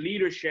guess,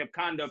 leadership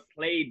kind of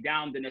played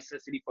down the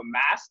necessity for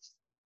masks.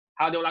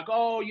 How they're like,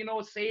 oh,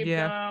 save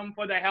them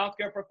for the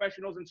healthcare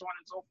professionals and so on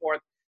and so forth.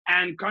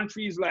 And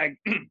countries like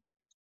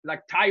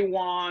like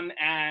Taiwan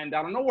and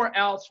I don't know where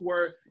else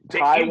where they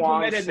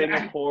implemented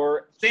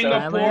Singapore,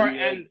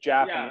 and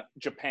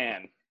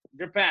Japan.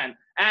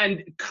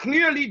 And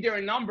clearly there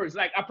are numbers.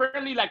 Like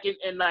apparently, like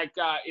in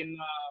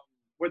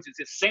what's it?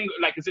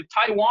 Is it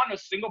Taiwan or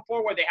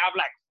Singapore where they have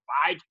like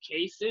 5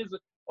 cases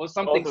or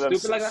something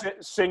stupid like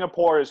that?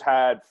 Singapore has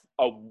had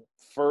a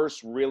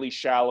first really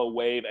shallow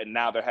wave, and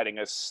now they're heading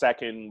a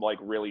second like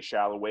really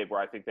shallow wave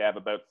where I think they have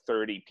about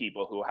 30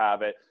 people who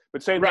have it.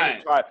 But same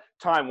thing with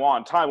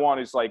Taiwan. Taiwan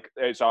is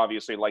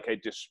obviously like a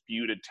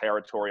disputed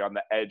territory on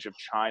the edge of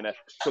China.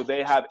 So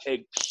they have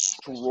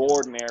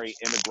extraordinary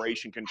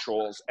immigration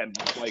controls, and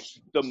like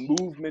the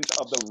movement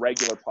of the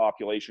regular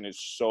population is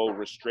so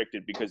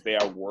restricted because they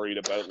are worried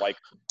about like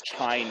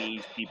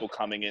Chinese people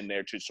coming in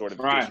there to sort of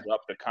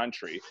disrupt the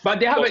country. But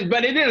they haven't.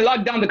 But they didn't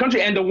lock down the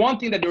country. And the one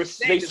thing that they were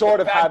saying, they sort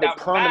of have it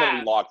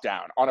permanently locked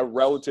down on a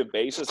relative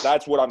basis.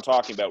 That's what I'm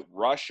talking about.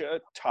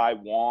 Russia,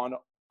 Taiwan,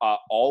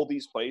 all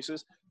these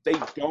places. They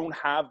don't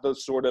have the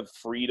sort of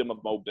freedom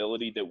of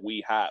mobility that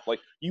we have. Like,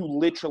 you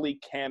literally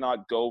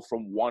cannot go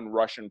from one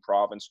Russian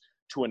province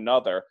to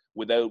another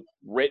without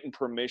written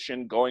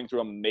permission, going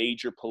through a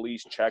major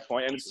police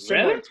checkpoint. And it's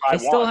similar to Taiwan.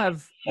 They still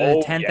have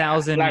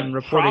 10,000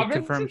 reported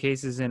confirmed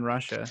cases in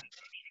Russia.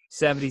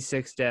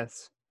 76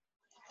 deaths.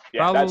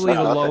 Yeah, probably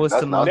the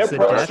lowest amongst the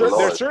deaths.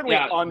 They're certainly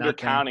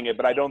undercounting it,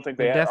 but I don't think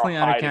they're definitely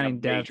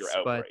undercounting deaths.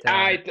 But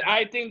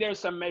I think there's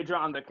some major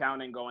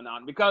undercounting going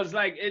on because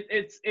like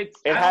it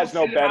has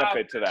no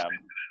benefit to them.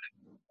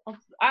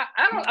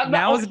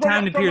 Now is the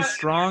time to appear a-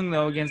 strong,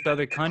 though, against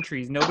other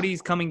countries.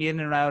 Nobody's coming in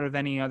and out of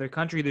any other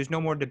country. There's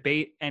no more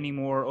debate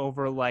anymore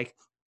over, like,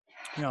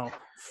 Open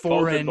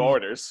foreign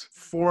borders.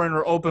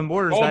 or open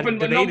borders. Open, that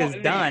but no debate is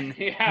more- done.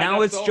 Yeah, now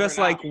that's it's just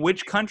over now. like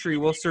which country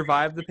will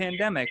survive the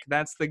pandemic.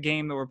 That's the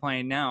game that we're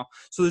playing now.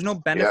 So there's no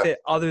benefit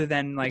other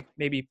than like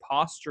maybe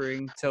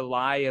posturing to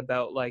lie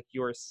about like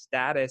your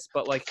status,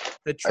 but like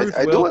the truth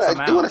I will do come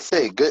want to out.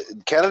 say,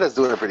 Canada's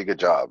doing a pretty good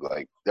job.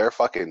 Like they're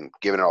fucking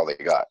giving it all they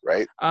got,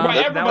 right?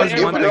 Right, That was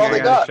everybody- one thing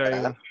everybody I got, gotta show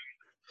you. man.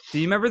 Do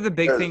you remember the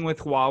big There's- thing with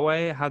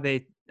Huawei? How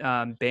they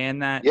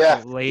banned that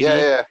Yeah, lady?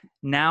 yeah.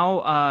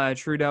 Now,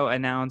 Trudeau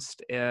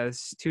announced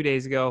 2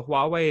 days ago,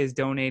 Huawei is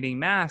donating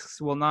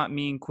masks will not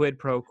mean quid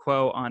pro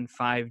quo on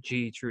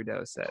 5G,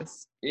 Trudeau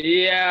says.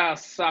 Yeah,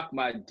 suck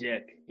my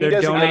dick. He They're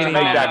doesn't get to donating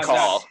make that masks.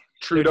 call.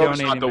 Trudeau's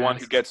donating not the one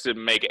who masks. gets to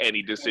make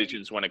any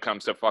decisions when it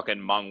comes to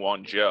fucking Meng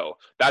Wanzhou.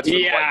 That's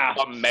Yeah.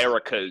 like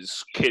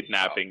America's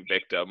kidnapping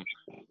victim.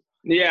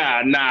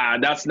 Yeah, nah,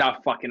 that's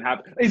not fucking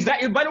happening. Is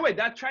that? By the way,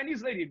 that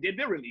Chinese lady,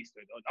 they released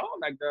her though. No,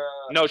 like the.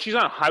 No, she's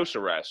on house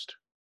arrest.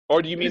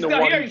 Or do you mean It's the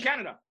not one? here in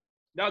Canada.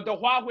 The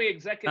Huawei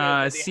executive.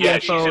 that they Yeah,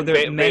 had- she's CFO,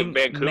 in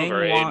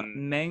Vancouver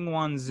in Meng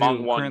Wanzhou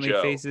Meng currently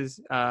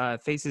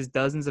Wanzhou. faces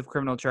dozens of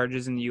criminal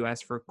charges in the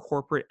U.S. for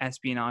corporate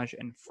espionage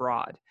and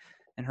fraud.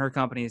 And her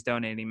company is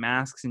donating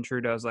masks, and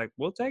Trudeau's like,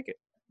 we'll take it.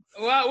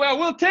 Well,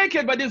 we'll take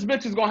it, but this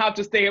bitch is gonna have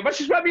to stay here. But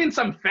she's probably in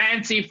some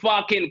fancy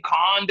fucking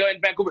condo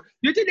in Vancouver.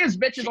 You think this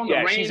bitch is on the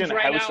range she's in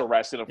right house now?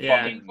 arrest in a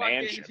Yeah. fucking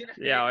mansion.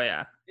 Yeah, oh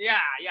yeah. Yeah,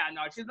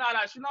 no, she's not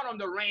on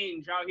the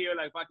range out here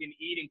like fucking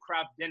eating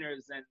craft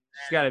dinners and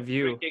She's got a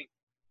view. drinking.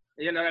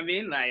 You know what I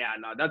mean? Like, yeah,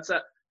 no, that's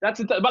a.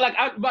 But like,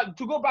 but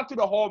to go back to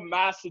the whole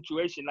mask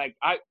situation, like,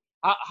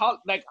 how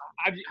like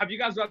have you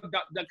guys got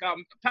like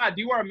Pat?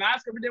 Do you wear a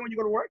mask every day when you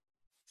go to work?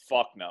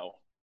 Fuck no.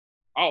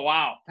 Oh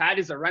wow, Pat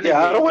is a renegade.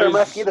 Yeah, I don't wear a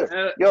mask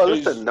either. Yo,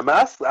 there's- listen, the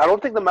masks. I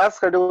don't think the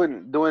masks are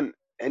doing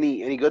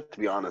any good, to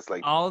be honest.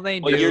 Like All they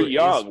do Well, you're is-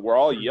 young. We're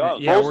all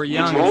young. Yeah, we're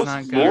young, it's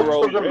not good.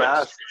 most of the Risk.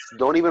 masks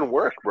don't even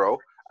work, bro.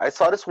 I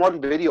saw this one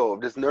video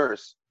of this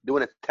nurse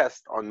doing a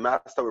test on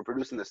masks that were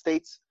produced in the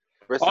States.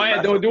 Versus Oh yeah,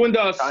 masks they were doing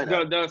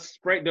China. the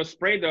spray,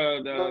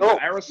 the No,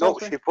 aerosol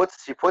spray.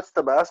 she puts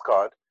the mask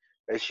on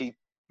and she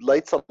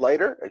lights a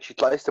lighter and she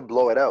tries to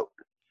blow it out,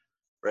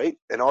 right?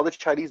 And all the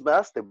Chinese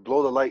masks, they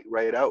blow the light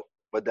right out,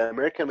 but the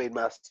American-made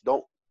masks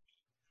don't.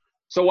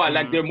 So what?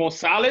 Like they're more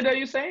solid? Are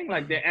you saying?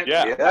 Like they?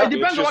 Yeah. It Yeah. depends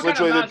It's on just what kind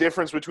literally of the mask.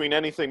 difference between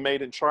anything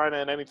made in China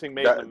and anything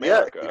made in Yeah,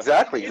 America.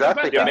 exactly. It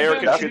depends- The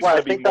American That's shit's why I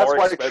gonna be think that's more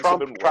why expensive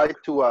Trump and tried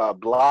work. to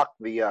block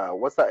the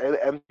what's that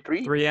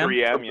M3? 3M?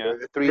 3M, yeah.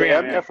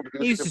 3M, yeah. for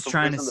He's just from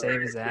trying to producing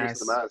save his producing ass.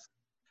 the mask.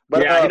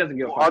 But Yeah, he doesn't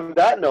give a fuck. on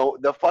that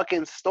note, the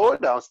fucking store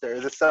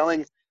downstairs is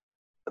selling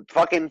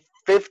fucking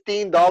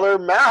 $15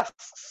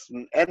 masks,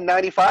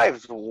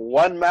 N95s.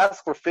 One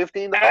mask for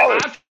 $15.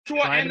 Actual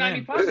Try them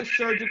in. N95 is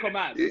surgical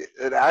mask.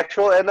 An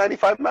actual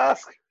N95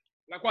 mask.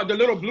 Like what? The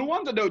little blue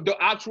ones or the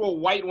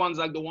actual white ones?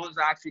 Like the ones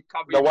that actually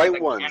cover. The your white face,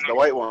 like ones. The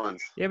white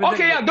ones. Yeah, but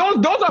Okay, yeah,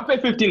 those I'll pay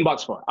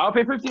 $15 for. I'll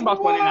pay $15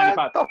 for an N95.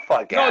 What the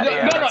fuck? No, outta no,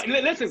 here. no,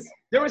 no. Listen,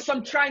 there is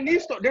some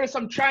Chinese store. There is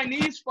some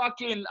Chinese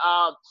fucking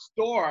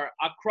store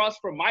across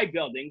from my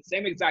building.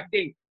 Same exact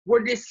thing.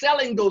 Where they're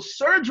selling those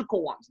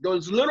surgical ones,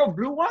 those little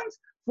blue ones,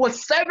 for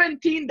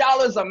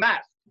 $17 a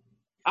mask.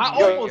 I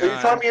Yo, almost, you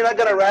telling me you're not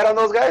gonna rat on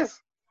those guys?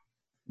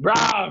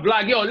 bruh,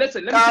 like, yo,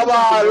 listen. Let me Come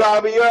tell you something, on, bro.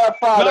 Robbie, you're a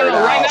father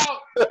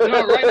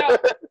No, now.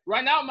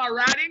 right now, my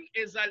ratting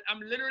is that I'm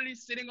literally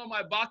sitting on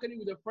my balcony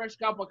with a fresh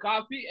cup of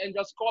coffee and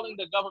just calling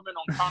the government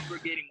on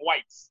congregating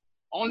whites.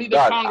 Only the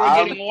God,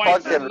 congregating I'm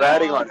whites. fucking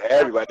ratting on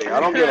everybody. I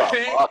don't give a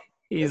fuck.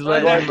 he's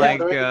Like, letting like,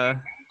 like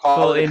Call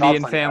full the cops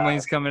Indian on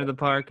families your come into the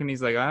park, and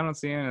he's like, I don't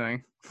see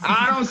anything.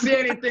 I don't see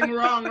anything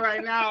wrong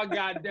right now,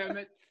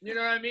 goddammit. You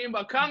know what I mean?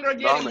 But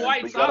congregating man,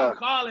 whites, we gotta- I'm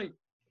calling.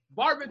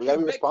 Barbecue we gotta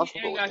be Becky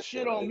responsible ain't with got this shit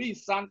shit, on right? me,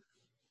 son.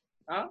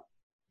 Huh?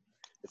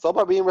 It's all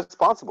about being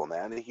responsible,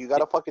 man. You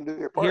gotta fucking do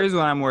your part. Here's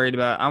what I'm worried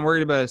about. I'm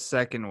worried about a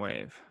second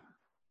wave.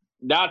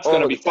 That's Oh,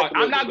 gonna be the fun. second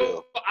I'm wave not will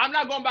going. I'm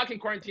not going back in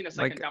quarantine a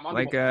second Like- time. I'm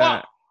like, going.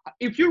 Fuck.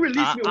 If you release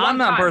me one I'm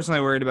not time, personally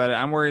worried about it.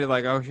 I'm worried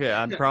like, oh shit,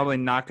 I'm probably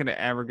not going to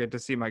ever get to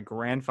see my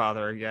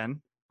grandfather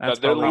again. That's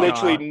They're probably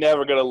literally not.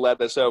 never going to let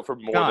us out for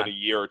more God. than a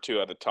year or two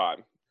at a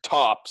time.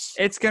 Tops.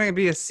 It's going to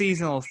be a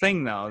seasonal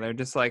thing though. They're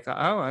just like, oh,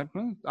 October's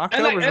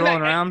and rolling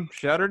like- around.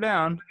 Shut her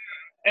down.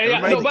 Yeah,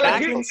 Everybody no, but like,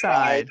 back here-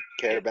 inside.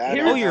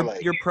 Caravana, Oh,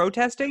 like, you're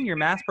protesting? You're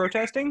mass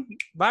protesting?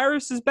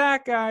 Virus is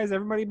back, guys.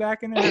 Everybody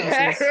back in their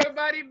houses.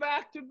 everybody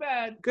back to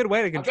bed. Good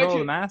way to bet control you-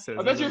 the masses.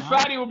 I bet is you it not?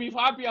 Fatty will be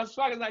happy as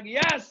fuck. It's like,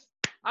 yes,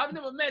 I've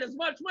never made as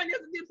much money as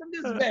I did from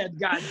this bed.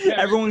 God damn it.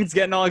 Everyone's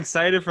getting all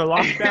excited for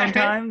lockdown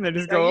time. They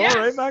just go, Yes. oh,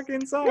 right back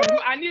inside. Woo,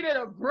 I needed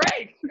a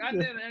break.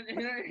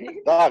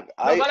 dog.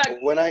 but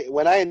like-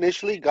 when I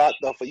initially got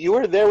you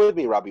were there with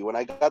me, Robbie. When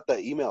I got the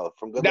email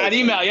from Good That Life,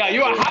 email, yeah, you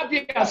were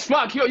happy as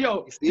fuck.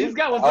 Yo, Steve, this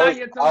guy was I not was,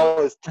 here I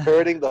was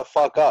turning the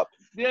fuck up.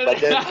 But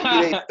then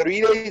till.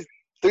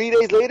 3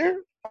 days later,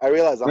 I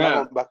realized I'm Yeah. not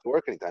going back to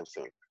work anytime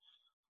soon.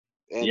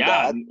 And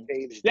Yeah. that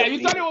changed Yeah, the you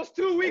thought it meaning. was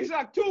 2 weeks,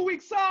 like 2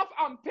 weeks off.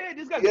 I'm paid.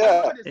 This guy's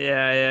Yeah.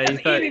 Yeah. You This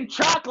guy's thought eating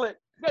chocolate.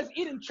 This guy's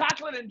eating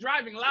chocolate and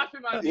driving,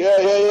 laughing at me.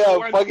 Yeah. I'm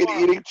Work fucking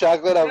tomorrow. eting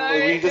chocolate.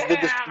 Yeah, We just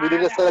did this. We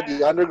did a set at the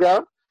yeah.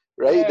 Underground,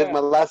 right? Yeah. Did my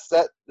last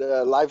set,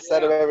 the live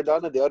set Yeah. I've ever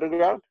done at the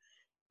Underground.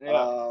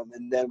 Yeah.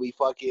 And then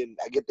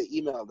I get the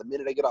email the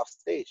minute I get off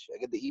stage. I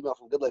get the email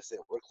from Good Life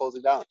saying we're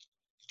closing down.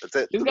 That's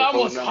it. This We're guy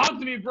almost closing down.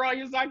 hugged me, bro.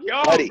 He's like,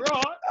 yo, Buddy,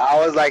 bro.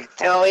 I was like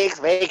 2 weeks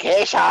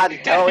vacation,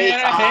 2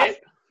 weeks off.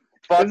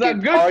 Fucking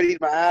that good? partied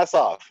my ass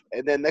off.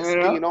 And then next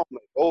Yeah. thing you know, I'm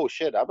like, oh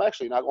shit, I'm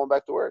actually not going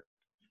back to work.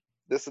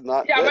 This is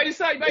not Yeah, good. but you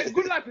said, like,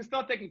 Good Life is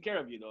still taking care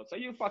of you, though. So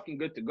you're fucking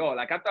good to go.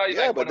 Like, I thought you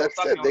Yeah, like, but when I was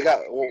that's it. talking, They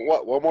got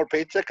one more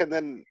paycheck and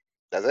then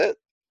that's it.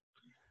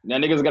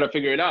 then niggas got to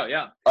figure it out,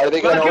 yeah. Are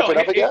they But going to yo, open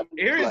up again?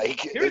 Here's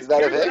Is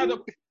that a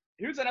thing?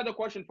 Here's another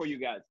question for you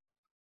guys.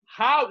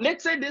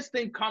 Let's say this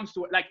thing comes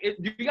to it. Like,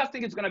 do you guys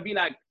think it's going to be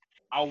like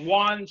a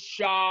one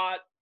shot,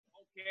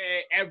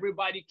 okay,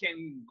 everybody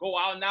can go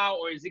out now?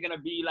 Or is it going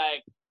to be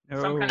like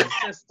some kind of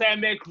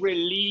systemic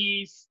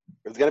release?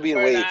 It's going to be in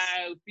where, waves.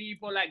 like,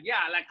 people, like, yeah,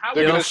 like, how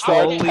They're it'll gonna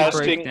start slowly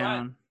testing- break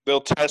down. They'll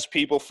test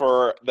people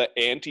for the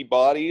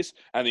antibodies,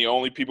 and the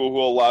only people who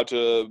are allowed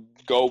to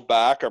go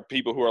back are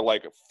people who are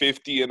like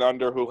 50 and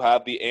under who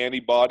have the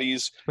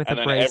antibodies, With and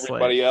a then bracelet.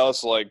 everybody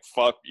else, like,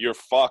 fuck, you're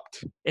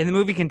fucked. In the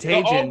movie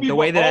Contagion, the people-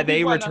 way all that they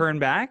people are not- return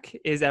back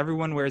is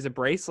everyone wears a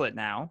bracelet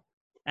now,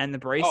 and the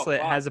bracelet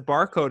fuck. has a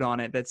barcode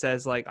on it that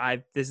says like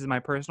this is my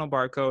personal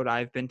barcode.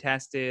 I've been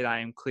tested. I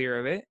am clear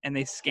of it, and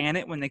they scan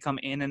it when they come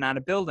in and out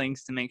of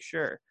buildings to make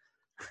sure.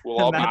 We'll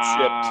all be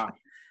Ah. chipped.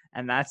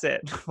 And that's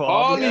it. We'll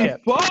all be Holy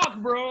shipped. fuck,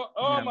 bro.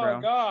 Oh, Yeah, my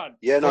bro. God.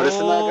 Yeah, no, this is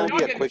not going to Full-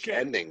 be a Fucking quick shit.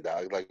 ending,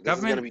 dog. Like,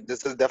 Government-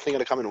 this is definitely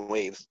going to come in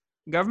waves.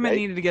 Government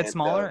Right? needed to get And,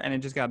 smaller, and it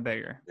just got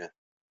bigger.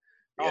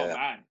 Oh, Yeah.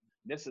 man.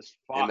 This is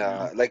And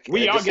fucked. like,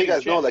 We are just so you getting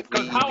guys know, shit. like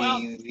 'Cause how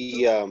else-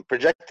 the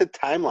projected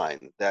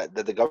timeline that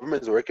the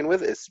government is working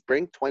with is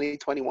spring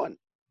 2021.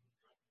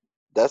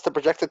 That's the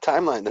projected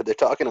timeline that they're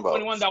talking about.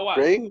 21 that what?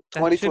 Spring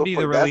That should be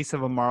the 2021. release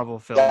of a Marvel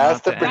film. That's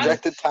not the the end.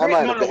 projected Spring-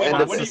 timeline no, of the wait, end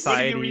Not of what this. do you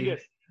read society.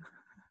 this?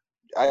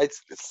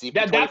 It's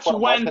CP24. That's I'm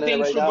when watching it things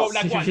right should now. go. Like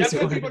what? That's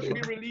when CP24. people should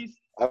be released.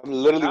 I'm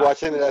literally Huh?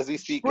 watching it as we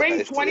speak. Spring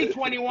guys.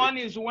 2021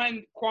 is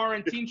when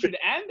quarantine should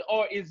end,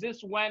 or is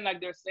this when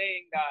like they're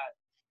saying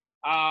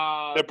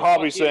that? They're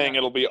probably saying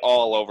it'll be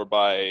all over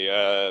by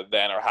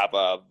then, or have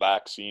a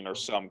vaccine or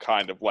some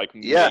kind of like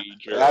Yeah,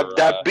 major.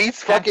 that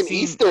beats fucking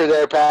vaccine. Easter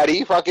there,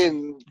 Patty.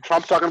 Fucking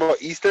Trump talking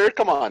about Easter.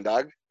 Come on,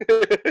 dog. Yo,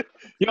 Remember that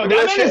that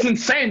man shit? is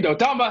insane though.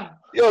 Talking about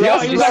Yo, Yo,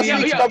 last he's last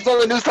like, week yo. Trump's on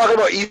the news talking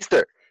about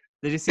Easter.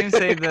 Did you see him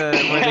say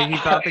where he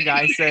thought the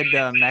guy said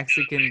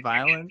Mexican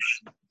violence?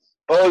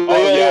 Oh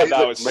yeah, he's that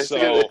like, was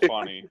Mexican. so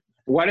funny.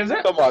 what is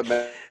it? Come on,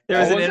 man. There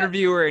was What an was it?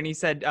 interviewer, and he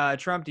said,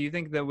 Trump, do you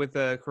think that with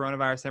the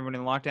coronavirus, everyone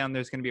in lockdown,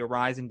 there's going to be a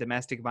rise in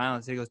domestic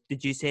violence? And he goes,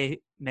 did you say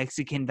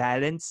Mexican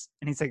violence?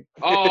 And he's like,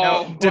 Oh,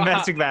 no,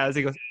 domestic violence.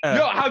 He goes,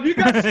 Yo, have you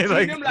guys seen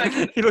like, him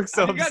like? he looks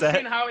so Have you guys upset.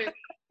 seen how it?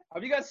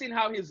 Have you guys seen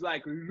how he's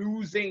like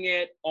losing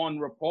it on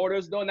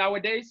reporters though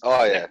nowadays?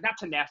 Oh, yeah. Like,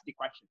 that's a nasty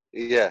question.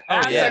 Yeah. Oh,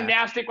 That's yeah. a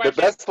nasty The question.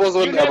 best was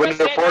when You never the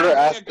said reporter I'm doing a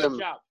asked good him.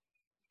 job.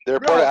 The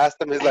reporter Bro.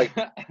 asked him, he's like,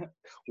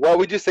 "What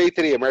would you say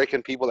to the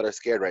American people that are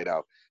scared right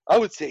now?" I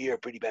would say you're a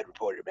pretty bad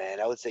reporter, man.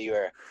 I would say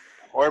you're a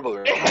horrible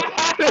reporter.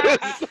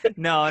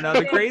 No,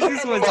 the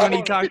craziest was when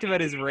he talked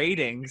about his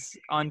ratings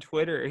on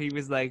Twitter. He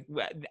was like,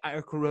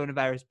 our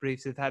coronavirus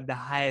briefs have had the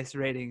highest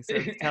ratings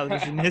of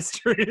television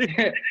history.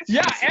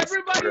 Yeah, Jesus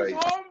everybody's Christ.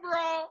 home,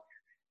 bro.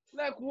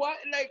 Like what?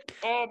 Like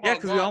oh my Yeah,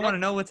 because we all God. want to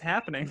know what's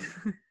happening.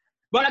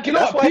 But like you know,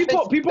 That's what? why I people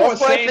think, people were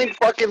that's why I saying. think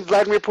fucking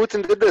Vladimir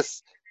Putin did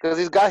this because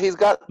he's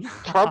got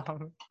Trump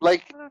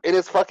like in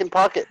his fucking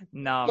pocket.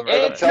 No, I'm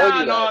bro. telling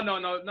you no,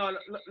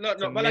 that.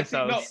 no. But like,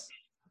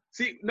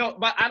 see, no,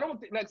 but I don't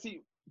think like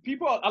see.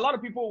 People, a lot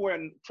of people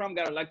when Trump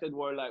got elected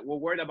were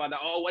worried about that.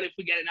 Oh, what if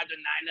we get another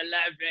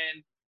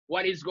 9/11?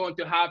 What is going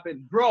to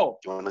happen, bro?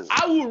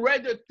 I would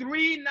rather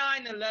 3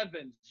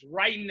 9/11s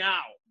right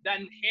now than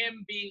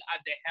him being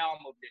at the helm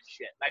of this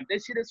shit. Like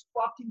this shit is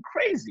fucking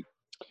crazy.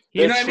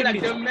 You know what I mean?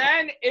 Like the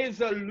man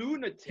is a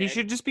lunatic. He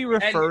should just be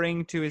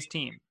referring to his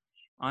team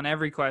on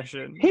every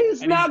question.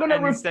 He's not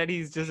gonna. Instead,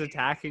 he's just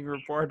attacking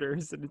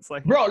reporters, and it's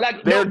like, Bro,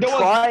 like They're there was,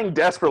 trying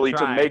desperately to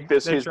Trying. make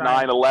this They're his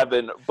trying.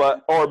 9/11,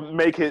 or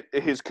make it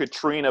his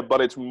Katrina, but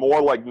it's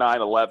more like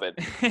 9/11.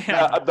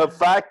 yeah. The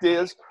fact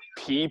is,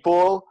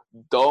 people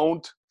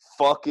don't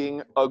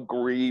fucking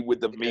agree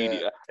with the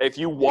media. If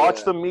you watch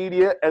Yeah. the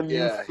media and you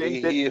Yeah,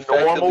 think he that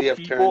normal effectively have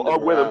people turned are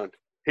them with him, around.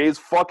 his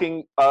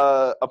fucking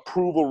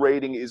approval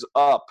rating is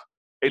up.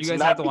 It's guys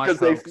not have to watch because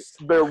Folks.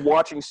 they're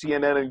watching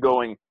CNN and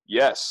going,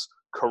 yes,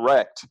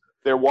 correct.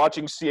 They're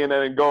watching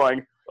CNN and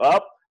going,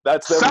 up.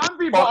 That's them some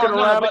people fucking are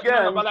around but,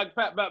 again. but like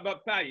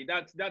but Patty,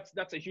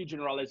 that's a huge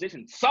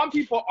generalization. Some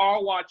people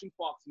are watching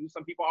Fox News,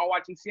 some people are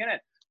watching CNN.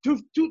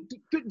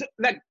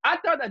 Like I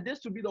thought that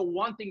this would be the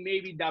one thing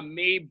maybe that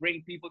may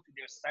bring people to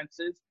their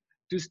senses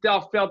to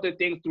still filter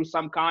things through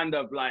some kind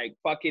of like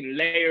fucking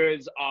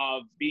layers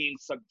of being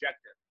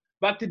subjective.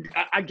 But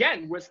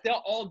again, we're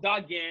still all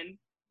dug in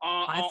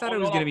I thought it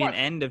was going to be an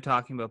end of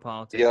talking about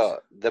politics. Yeah,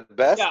 the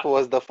best Yeah.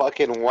 was the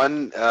fucking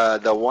one,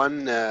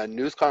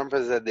 news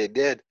conference that they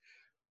did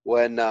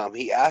when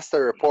he asked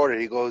the reporter.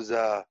 He goes,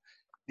 "Do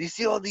you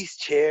see all these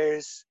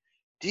chairs?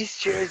 These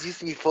chairs used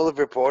to be full of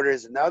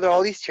reporters, and now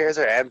all these chairs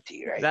are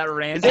empty, right? That Is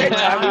rant. there a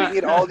time we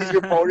get all these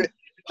reporters?"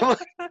 I'm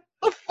like,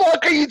 the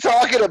fuck are you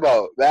talking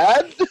about,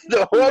 man?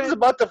 The world's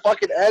about to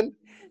fucking end.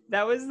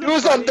 That was the Do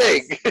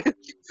something. funniest.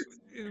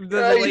 The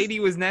Christ. lady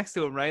was next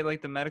to him, right?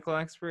 Like the medical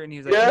expert, and he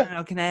was like, Yeah.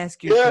 "Now, can I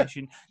ask you a Yeah.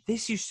 question?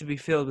 This used to be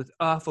filled with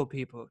awful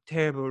people,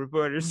 terrible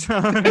reporters." He's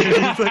like,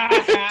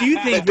 do you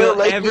think They don't they'll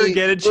like ever me.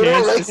 get a They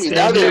don't chance like to me. stand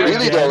Now they there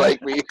really again? don't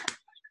like me.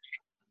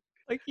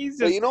 Like he's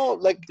But just you know,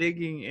 like,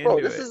 digging into bro,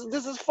 it.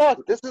 this is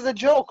fucked. This is a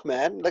joke,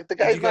 man. Like the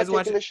guy's you not guys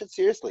watch taking this shit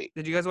seriously.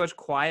 Did you guys watch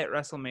Quiet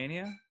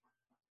WrestleMania?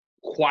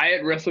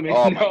 Quiet WrestleMania.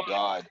 Oh No. my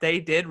god, They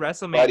did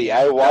WrestleMania. buddy!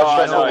 I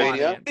watched No, WrestleMania.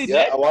 audience.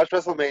 Yeah, I watched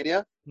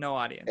WrestleMania, No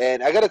audience.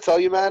 and I gotta tell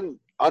you, man,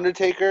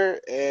 Undertaker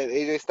and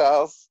AJ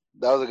Styles,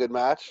 that was a good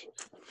match.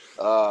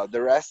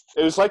 The rest,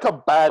 It was like a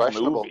bad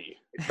Questionable. movie.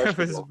 It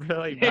was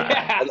really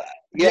bad.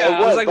 Yeah. yeah, it it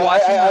was was. like but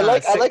watching I a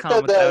like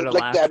sitcom without a the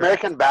laugh track.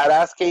 American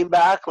Badass came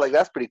back. Like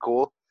that's pretty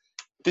cool.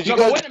 Did you No,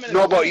 but guys wait a minute,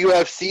 know about wait a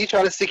UFC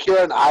trying to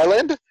secure an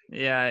island?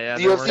 Yeah.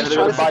 The they were UFC they're trying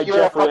gonna to buy secure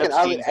a Jeffrey fucking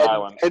island, Epstein's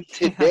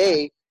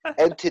island.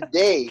 and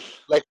today,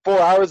 like 4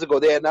 hours ago,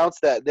 they announced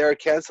that they're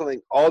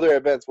canceling all their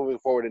events moving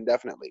forward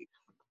indefinitely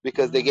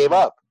because they gave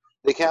up.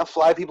 They can't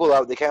fly people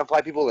out. They can't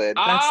fly people in.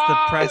 That's the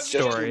press It's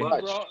just too story.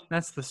 much. Bro.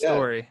 That's the Yeah.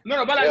 story.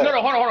 No, but like, Yeah.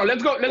 no, hold on.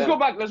 Let's go Yeah.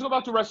 back. Let's go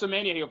back to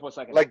WrestleMania here for a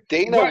second. Like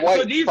Dana Right, so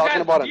White's these talking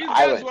guys- about an these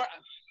guys island. were-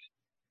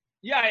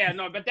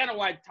 no, but Dana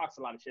White talks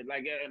a lot of shit.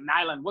 Like an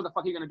island. What the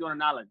fuck are you gonna do on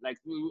an island? Like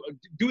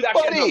do that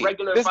shit in Buddy, a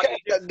regular this fucking.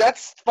 guy,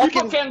 that's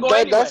fucking. can't go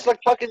That's anywhere. like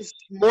fucking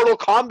Mortal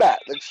Kombat,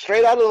 like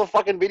straight out of the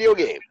fucking video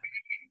game.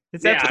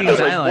 It's Yeah, Epstein's it's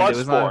like Island. It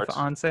was Bloodsport.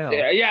 on sale.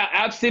 Yeah,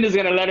 Epstein is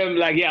gonna let him.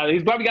 Like, yeah,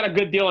 he's probably got a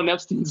good deal on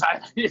Epstein's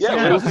island. Yeah, Yeah,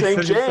 Little that's St.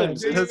 what he said.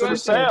 James. That's It's what for he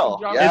said. sale.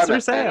 Yeah, It's for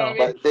man. sale.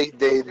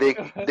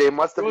 But they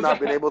must have It was not a-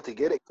 been able to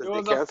get it It because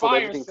was they a canceled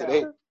fire everything sale.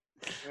 today.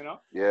 You know.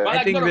 Yeah. But I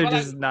like, think no, they're but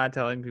like- just not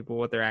telling people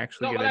what they're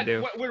actually No, but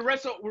gonna like do.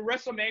 with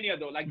WrestleMania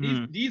though, like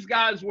Hmm. these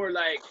guys were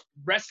like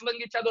wrestling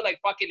each other, like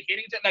fucking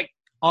hitting each other. Like,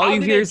 All how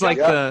you did hear they is like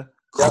just-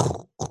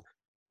 the.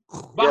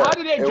 but Yeah, how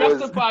do they it was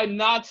justify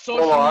not full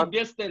socially on.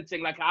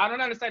 distancing? Like, I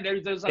don't understand.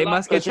 There's a They lot.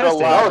 must get Because you're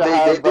tested. allowed No, to they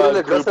have didn't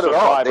address groups it at of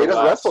all. 5 They or just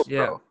less. wrestled,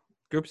 Yeah. bro.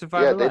 Groups of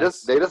 5 Yeah, or they less.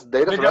 just just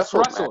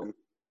wrestled, wrestled. man.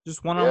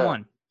 Just one on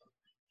one.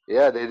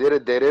 Yeah, they did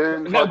it. They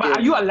didn't. No, but are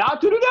fucking- you allowed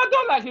to do that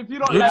though? Like, if you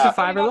don't, Groups like, of I thought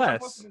 5 or you're not less.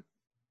 supposed to-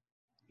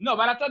 No,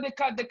 but I thought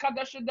they cut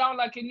that shit down.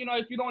 Like, you know,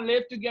 if you don't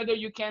live together,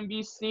 you can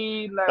be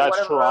seen. Like, That's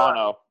whatever.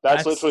 Toronto.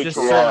 That's literally just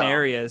Toronto. certain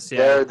areas.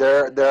 Yeah.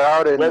 They're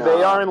out in. Where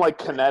they are in like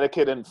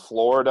Connecticut and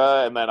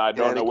Florida, and then I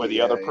don't know where the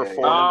other Connecticut,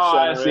 yeah, performance Oh,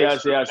 center yes,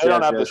 is. yes, They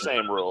don't yes, have the yes.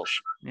 same rules.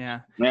 Yeah.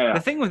 Yeah, The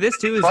thing with this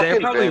too is they're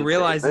Fucking probably Vince.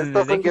 realizing Vince that they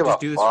doesn't could give just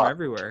a do this fuck. from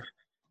everywhere.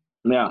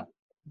 yeah.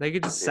 They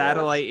could just Yeah.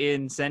 satellite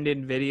in, send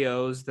in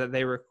videos that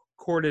they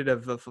recorded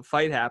of a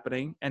fight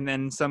happening, and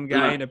then some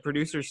guy Yeah. in a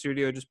producer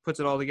studio just puts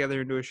it all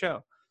together into a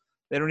show.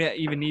 They don't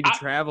even need to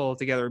travel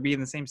together or be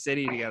in the same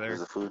city together. There's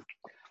the food.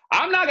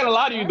 I'm not gonna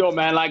lie to you though,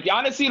 man. Like,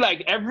 honestly,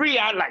 like every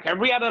other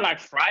like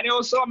Friday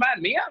or so,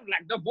 man. Me and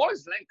like the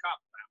boys link up,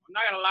 man. I'm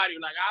not gonna lie to you.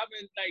 Like, I've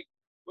been like,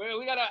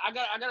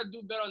 I gotta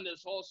do better on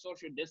this whole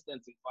social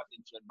distancing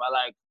fucking shit. But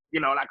like, you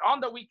know, like on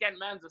the weekend,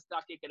 man's just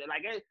stuff kicking it.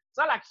 Like, it's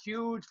not like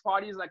huge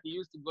parties like you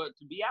used to go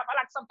to be at. But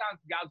like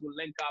sometimes guys will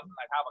link up and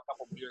like have a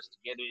couple beers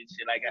together and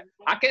shit like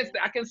that.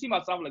 I can see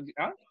myself like,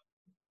 huh?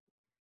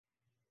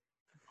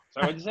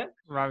 Sorry, what'd you say?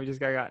 Robbie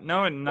just got.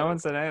 No one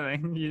said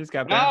anything. You just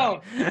got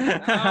No.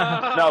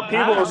 banned. No,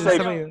 people will say-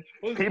 Somebody-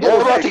 People Yeah,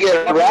 we're about say to get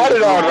fucking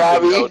ratted on,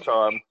 Toronto, Robbie.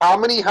 Tom. How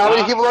many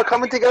people are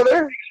coming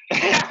together?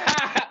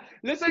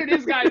 Listen to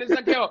this guy. It's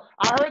like, yo,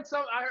 I heard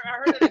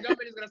that the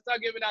government is gonna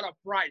start giving out a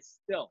price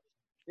still.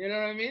 You know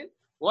what I mean?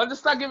 Once they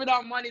start giving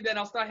out money, then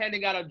I'll start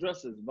handing out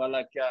addresses. But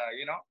like,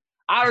 you know,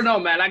 I don't know,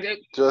 man. Like,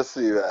 Just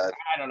see that.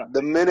 I don't know.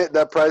 The minute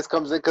that price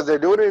comes in, because they're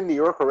doing it in New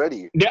York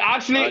already. They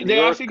actually, New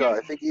York, give, I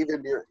think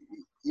even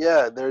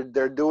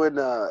they're doing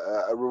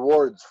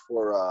rewards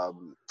for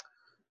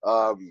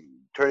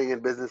turning in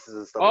businesses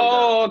and stuff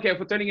Oh, okay,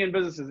 for turning in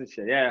businesses and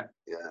shit. Yeah.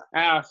 like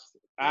that.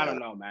 I don't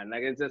know, man.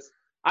 Like, it's just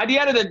at the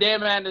end of the day,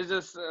 man. It's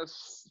just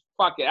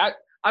fuck it.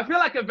 I feel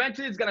like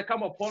eventually it's gonna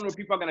come a point where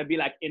people are gonna be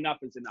like, enough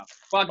is enough.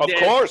 Fuck Of this.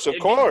 course.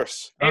 If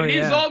Oh, these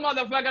yeah. old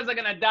motherfuckers are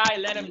gonna die,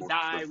 let them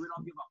die. We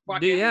don't give a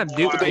fuck. Dude, yeah,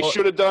 anymore. dude, They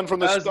should have done from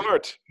the That's-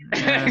 start.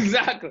 Yeah.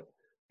 Exactly.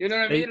 You know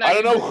what I They- mean? I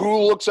don't know it's- who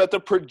looks at the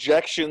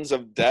projections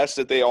of deaths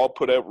that they all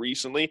put out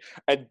recently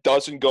and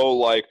doesn't go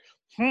like,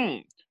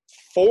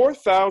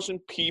 4,000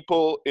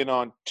 people in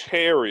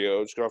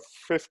Ontario. It's got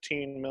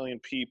 15 million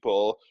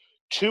people.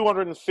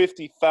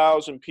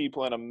 250,000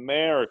 people in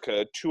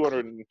America.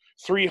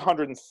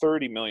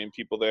 330 million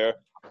people there.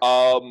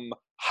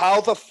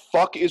 How the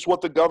fuck is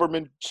what the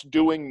government's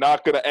doing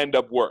not going to end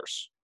up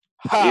worse?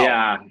 How?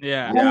 Yeah.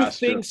 Yeah. Who Yeah, that's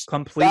true. thinks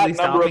Completely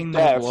that number of stopping the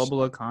deaths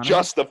global economy.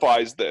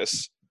 justifies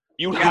this?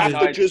 You Yeah, have no,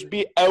 to it's- just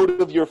be out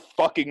of your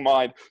fucking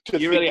mind to You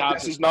think really that have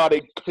this to. is not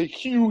a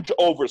huge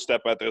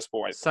overstep at this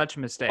point. Such a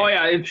mistake. Oh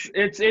yeah,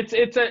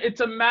 it's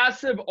a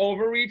massive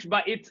overreach,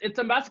 but it's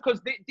a massive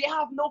because they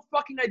have no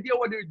fucking idea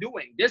what they're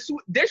doing.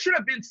 There should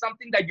have been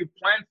something that you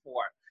planned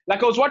for.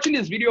 Like I was watching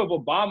this video of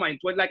Obama in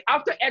Twitter, like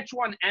after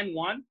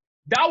H1N1,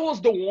 that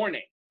was the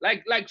warning.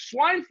 Like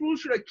swine flu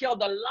should have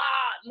killed a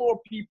lot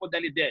more people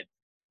than it did.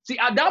 See,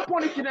 at that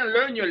point, if you didn't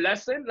learn your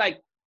lesson, like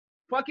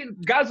fucking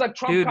guys like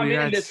Trump Dude, come we in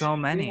had and this. so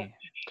many.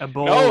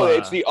 Ebola. No,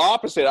 it's the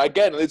opposite.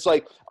 Again, it's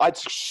like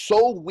it's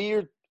so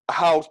weird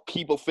how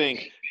people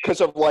think because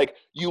of like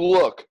you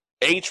look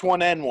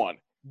H1N1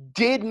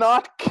 did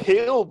not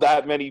kill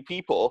that many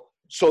people,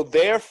 so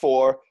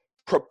therefore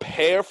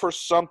prepare for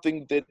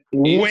something that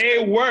is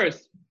Way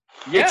worse.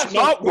 Yes, it's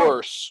not of course.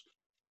 worse.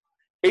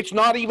 It's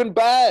not even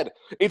bad.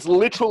 It's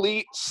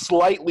literally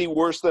slightly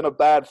worse than a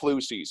bad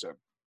flu season.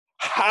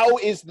 How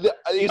is the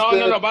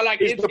but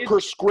like is the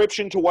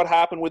prescription to what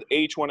happened with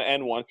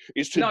H1N1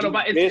 is to do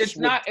but this it's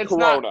not with it's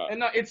Corona?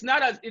 not it's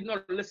not as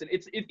listen,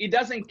 it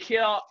doesn't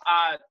kill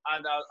at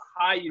a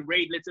high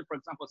rate, let's say for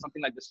example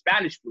something like the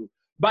Spanish flu,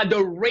 but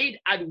the rate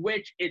at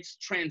which it's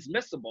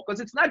transmissible, because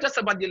it's not just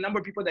about the number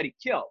of people that it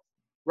kills,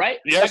 right?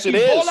 Yes, like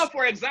it Ebola, is.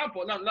 for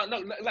example. No,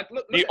 like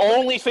look. The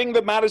only thing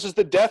that matters is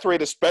the death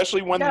rate,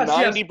 especially when Yes,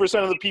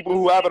 90% of the people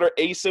who have it are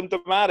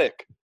asymptomatic.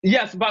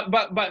 Yes,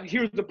 but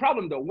here's the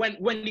problem though. When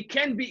it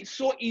can be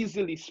so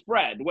easily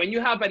spread, when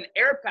you have an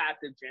air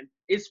pathogen,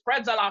 it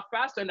spreads a lot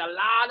faster, and a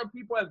lot of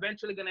people are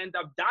eventually gonna end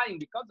up dying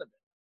because of it.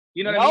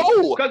 You know what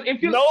I mean? Because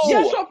if you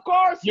yes, of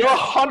course, You're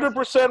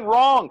 100%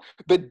 wrong.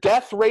 The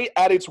death rate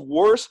at its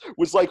worst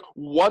was like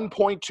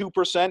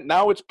 1.2%.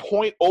 Now it's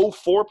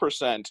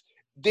 0.04%.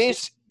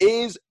 This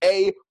is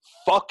a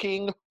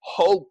fucking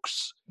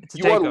hoax. It's a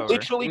You are takeover.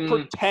 literally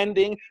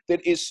pretending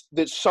that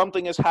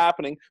something is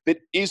happening that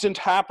isn't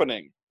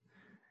happening.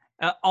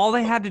 All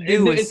they had to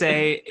do was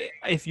say,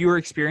 if you were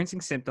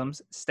experiencing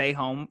symptoms, stay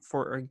home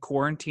for a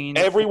quarantine.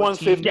 Everyone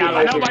 50 Yeah, and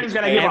but over. nobody's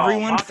gonna give a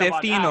Everyone fuck about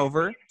 50 and that.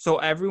 over. So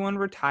everyone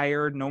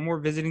retired. No more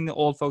visiting the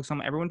old folks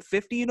home. Everyone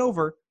 50 and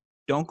over.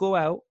 Don't go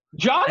out.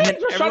 John And is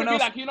then just trying to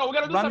be everyone like, we're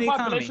gonna do run some the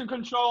population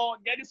control,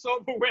 get this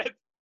over with.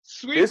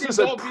 Sweep This these is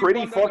a old people pretty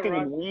under the rug.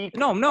 fucking weak.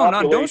 No. Don't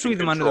population sweep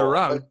them under the control.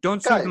 rug.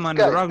 Don't sweep them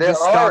under the rug. There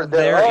Just stop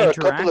their are a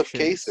interactions. couple of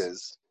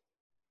cases.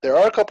 There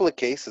are a couple of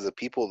cases of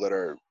people that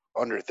are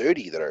under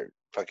 30 that are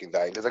fucking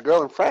dying. There's a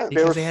girl in France.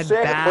 Because they had sick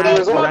at 20 bad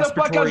years old.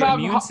 respiratory Motherfuckers have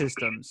immune ho-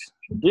 systems.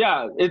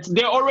 Yeah,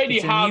 they already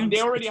It's have immune-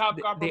 they already it's- have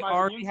they compromised.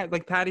 already immune had,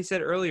 like Patty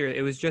said earlier,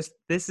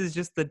 this is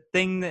just the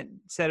thing that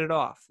set it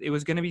off. It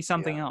was going to be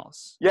something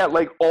else. Yeah,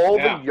 like all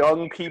Yeah. the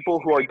young people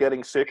who are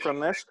getting sick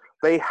from this,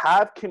 they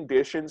have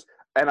conditions,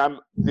 and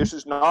this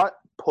is not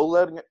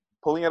pulling it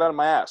out of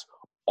my ass.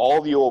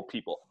 All the old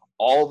people,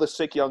 all the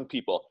sick young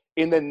people,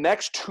 in the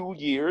next 2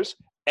 years,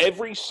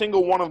 every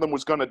single one of them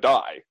was going to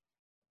die.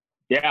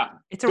 Yeah.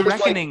 It's a There's, like-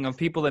 reckoning of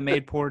people that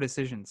made poor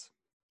decisions.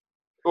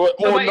 but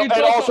it's And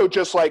also- also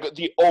just like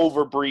the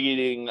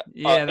overbreeding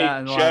Yeah, that- in a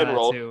lot of that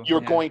general, too,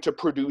 you're yeah. going to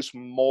produce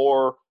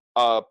more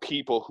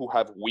people who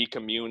have weak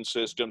immune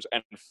systems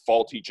and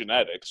faulty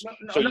genetics.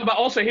 But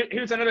also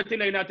here's another thing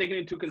that you're not taking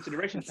into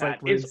consideration, It's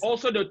like Pat, is Liz.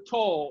 also the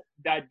toll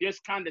that this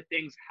kind of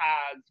things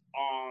has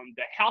on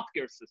the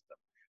healthcare system.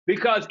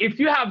 Because if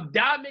you have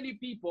that many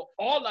people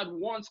all at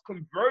once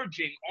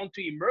converging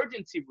onto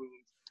emergency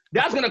rooms,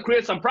 that's going to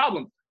create some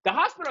problems. The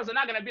hospitals are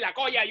not going to be like,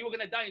 oh yeah, you were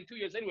going to die in 2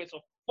 years anyway, so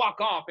fuck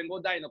off and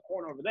go die in the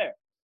corner over there.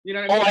 You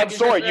know what I Oh, mean? I'm Like,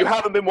 sorry. it's You just-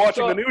 haven't been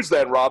watching so- the news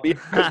then, Robbie,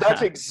 because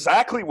that's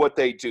exactly what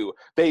they do.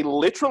 They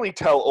literally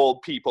tell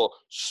old people,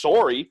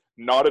 sorry,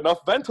 not enough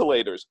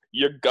ventilators.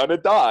 You're going to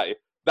die.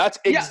 That's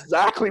Yeah.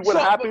 exactly what So,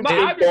 happens but in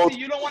obviously both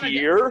you don't wanna get-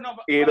 here, no,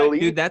 but Italy.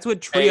 Dude, that's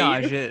what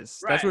triage is.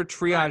 That's Right, where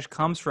triage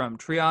comes from.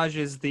 Triage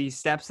is the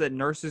steps that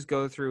nurses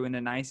go through in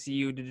an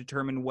ICU to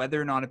determine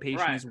whether or not a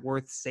patient Right. is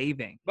worth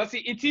saving. But see,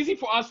 it's easy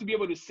for us to be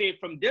able to say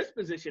from this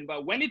position,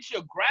 but when it's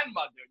your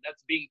grandmother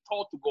that's being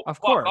told to go Of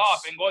fuck course.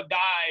 off and go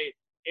die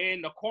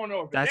in the corner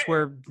over That's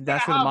there, where the I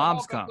have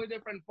mobs a come. completely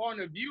different point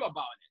of view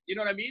about it. You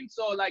know what I mean?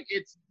 So like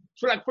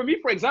like for me,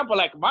 for example,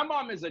 like my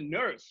mom is a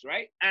nurse,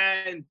 right?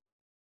 And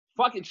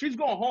fucking she's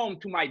going home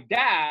to my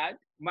dad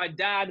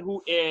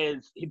who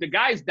is the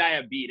guy's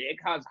diabetic,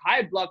 has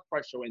high blood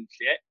pressure and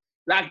shit.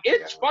 Like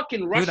it's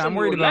fucking Russian I'm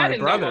worried about roulette my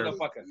in that brother.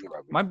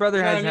 motherfucker. My brother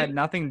You know has what I had mean?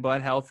 nothing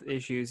but health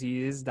issues.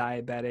 He is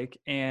diabetic,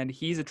 and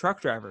he's a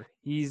truck driver.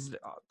 He's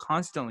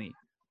constantly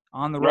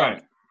on the road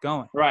Right.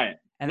 going. Right.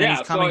 And then Yeah,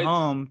 he's so coming it's-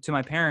 home to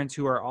my parents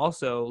who are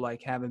also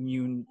like have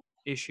immune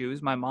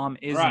issues. My mom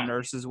is a Right.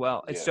 nurse as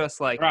well. It's Yeah.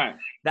 just like Right.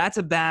 that's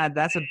a bad.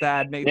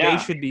 They Yeah.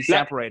 should be Like-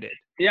 separated.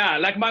 Yeah,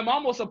 like my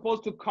mom was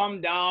supposed to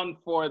come down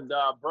for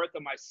the birth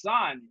of my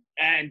son,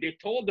 and they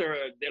told her,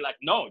 they're like,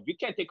 no, you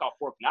can't take off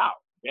work now.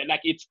 And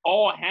like it's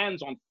all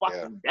hands on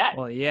fucking deck.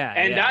 Well, yeah.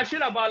 And yeah. that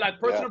shit about like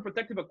personal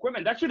protective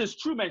equipment, that shit is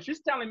true, man. She's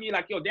telling me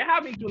like, yo, they're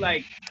having to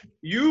like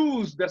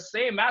use the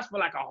same mask for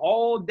like a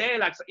whole day.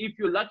 Like so if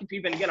you're lucky to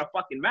even get a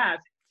fucking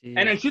mask. And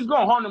then she's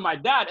going home to my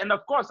dad. And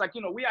of course, like,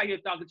 we are here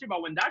talking to you,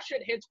 but when that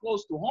shit hits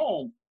close to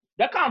home,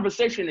 that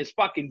conversation is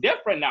fucking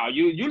different now.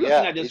 You looking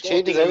Yeah, at this it whole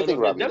changes thing a everything,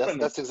 little bit Robbie.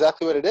 differently. That's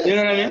exactly what it is. You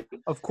know what I man.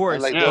 mean? Of course.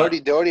 And like Yeah.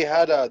 they already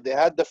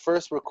had the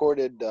first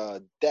recorded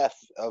death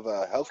of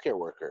a healthcare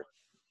worker.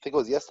 I think it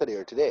was yesterday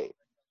or today.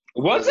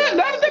 Was Was, it?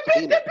 No,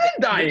 they've been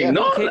dying. Yeah.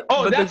 No, Okay,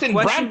 oh, but that's the in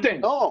question-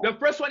 Brampton. No, The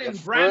first one the in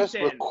first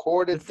Brampton.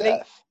 recorded The thing-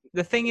 death.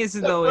 The thing is,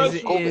 The though, first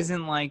it COVID.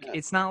 isn't like Yeah.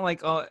 it's not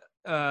like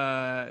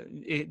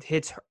it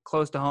hits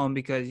close to home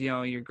because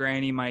your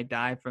granny might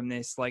die from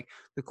this. Like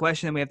the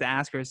question that we have to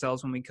ask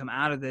ourselves when we come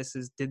out of this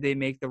is, did they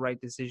make the right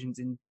decisions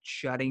in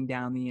shutting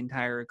down the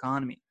entire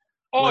economy?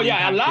 Oh What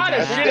yeah, a impact lot did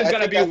of that shit have? is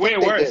gonna I be think way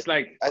they worse. did.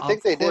 Like, I think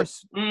Of they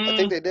course. did. I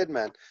think they did,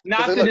 man. not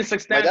Because, to look, this my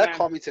extent, dad man.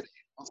 called me today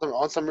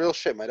on some real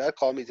shit. My dad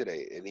called me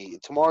today,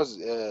 and tomorrow's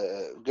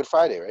Good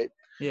Friday, right?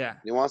 Yeah.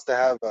 He wants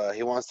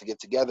to get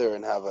together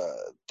and have a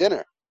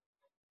dinner.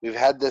 We've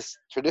had this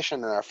tradition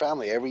in our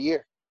family every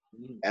year,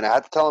 and I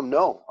had to tell him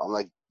no. I'm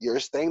like, you're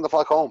staying the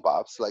fuck home,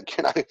 pops. Like,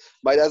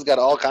 my dad's got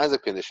all kinds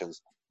of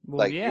conditions. Well,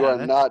 Like, yeah, you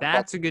are not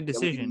that's a good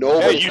decision. no- Yeah,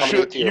 Nobody's you coming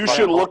should into your you fucking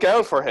should home. look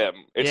out for him.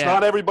 It's Yeah.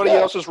 not everybody Yeah.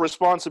 else's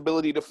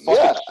responsibility to fucking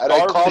Yeah, and I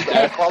starve called to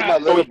death my so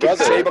little he can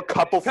brother. save a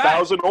couple Pat,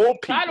 thousand old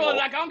Pat was people.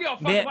 like, I don't give a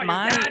fuck Man,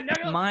 about your dad,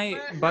 nigga.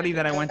 my buddy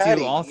that I went Patty,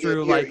 to all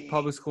through like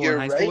public school and you're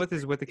high school right. with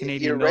is with the You're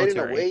Canadian right in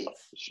a military. way.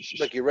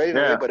 Look, you're right in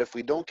a Yeah. way, but if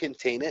we don't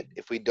contain it,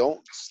 if we don't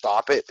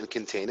stop it and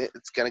contain it,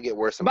 it's gonna get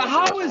worse and But worse.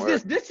 and how worse is and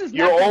worse. this? This is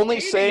You're not only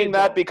containing saying it,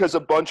 that though. because a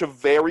bunch of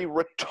very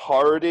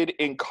retarded,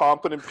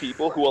 incompetent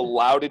people who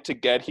allowed it to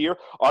get here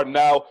are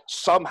now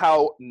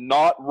somehow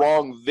not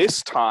wrong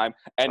this time,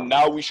 and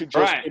now we should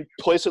just Right.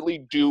 implicitly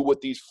do what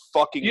these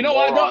fucking You know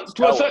what? No, morons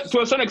tell us.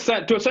 to a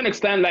certain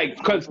extent, like,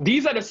 because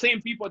these are the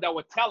same people that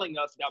were telling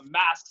us that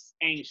masks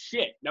ain't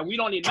shit, that we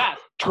don't need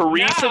masks.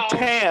 Teresa Now-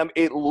 Tam,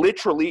 it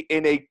literally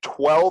in a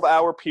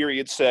 12-hour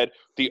period said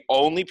the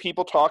only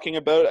people talking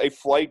about a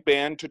flight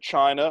ban to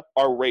China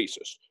are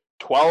racist.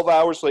 12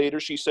 hours later,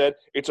 she said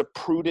it's a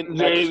prudent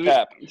next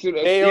step.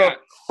 They Yeah. are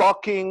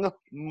fucking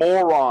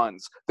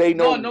morons. They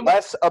know No,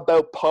 less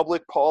about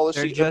public policy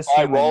They're and just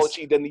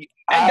virology than the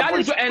And that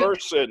average is- and-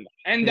 person.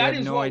 And They that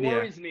have is no what idea.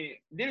 worries me.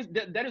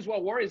 That is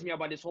what worries me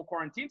about this whole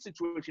quarantine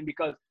situation,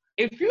 because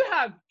if you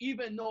have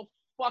even no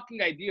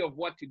fucking idea of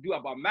what to do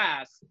about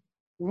masks,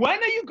 when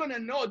are you gonna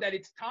know that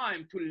it's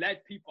time to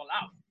let people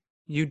out?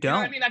 You You know what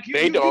I don't. mean? Like,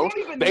 They don't.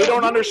 even They know- you don't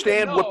even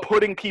understand what know.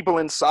 putting people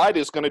inside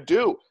is going to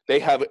do. They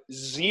have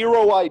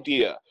zero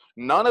idea.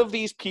 None of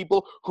these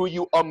people who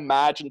you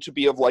imagine to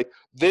be of like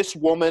this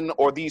woman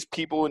or these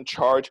people in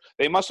charge,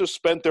 they must have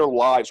spent their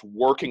lives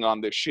working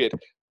on this shit.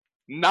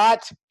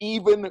 Not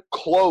even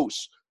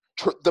close.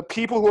 The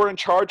people who are in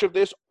charge of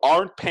this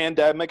aren't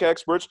pandemic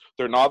experts.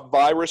 They're not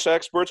virus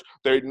experts.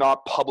 They're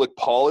not public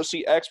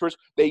policy experts.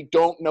 They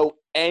don't know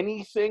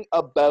anything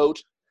about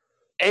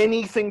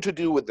anything to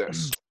do with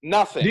this.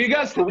 Nothing. Do you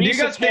guys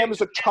Teresa Tam think?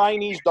 is a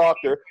Chinese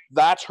doctor.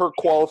 That's her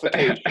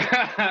qualification.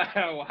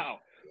 Wow.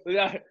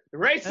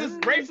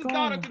 Racist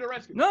daughter to the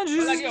rescue. No,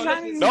 just Like, yo,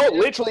 Chinese. No,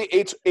 literally,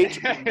 it's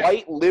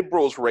white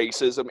liberals'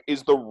 racism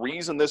is the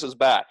reason this is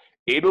bad.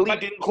 Italy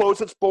didn't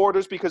close its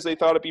borders because they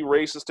thought it'd be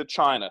racist to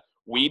China.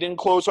 We didn't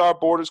close our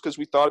borders because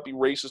we thought it'd be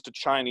racist to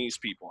Chinese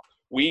people.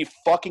 We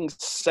fucking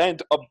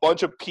sent a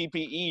bunch of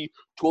PPE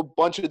to a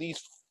bunch of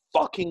these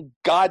fucking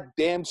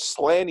goddamn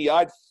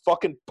slanty-eyed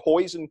fucking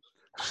poison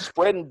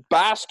spreading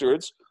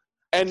bastards.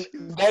 And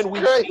then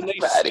Christ, and they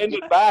Patty. send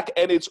it back,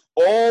 and it's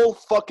all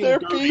fucking They're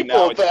dirty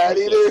now. people, It's Patty.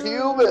 useless. They're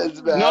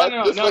humans, man.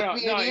 No, Just no, like no,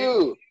 me no, and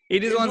you. He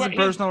just It's wants what the he-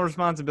 personal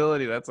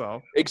responsibility. That's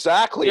all.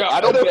 Exactly. Yeah, I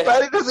And don't then get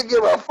Patty doesn't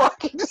give a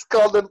fuck. He just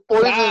called them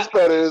poison Pat-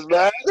 spreaders,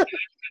 man.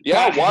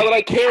 Yeah, why would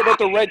I care about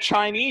the red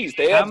Chinese?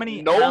 They How have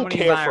many no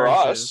care for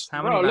viruses? us.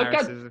 How Bro, many look at-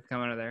 viruses have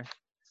come out of there?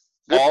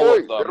 Good All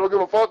point. of them. They don't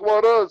give a fuck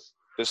about us.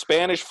 The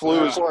Spanish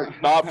flu is Yeah.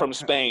 not from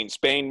Spain.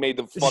 Spain made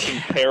the fucking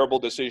terrible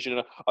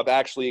decision of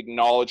actually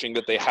acknowledging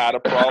that they had a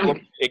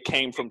problem. It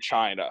came from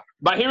China.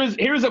 But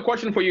here's a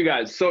question for you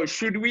guys. So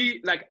should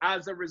we, like,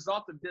 as a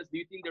result of this, do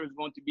you think there is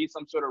going to be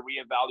some sort of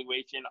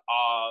reevaluation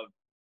of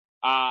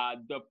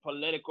the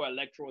political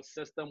electoral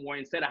system, where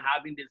instead of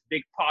having this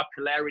big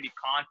popularity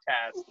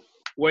contest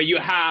where you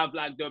have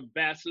like the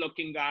best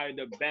looking guy,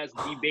 the best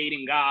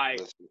debating guy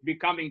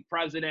becoming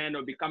president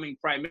or becoming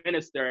prime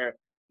minister,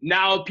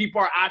 now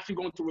people are actually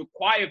going to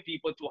require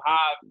people to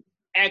have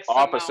X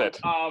Opposite.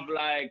 amount of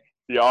like.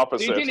 The So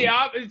opposite. you think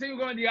you think we're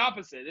going the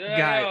opposite?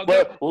 Guy,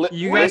 okay. But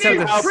You We guys have need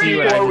to see what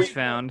freedom. I just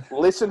found.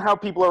 Listen how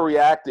people are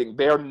reacting.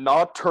 They are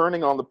not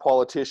turning on the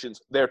politicians.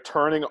 They're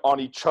turning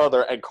on each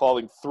other and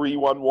calling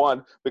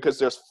 311 because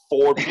there's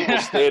 4 people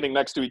standing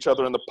next to each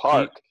other in the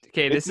park.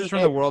 Okay, this It's is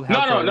from the World No,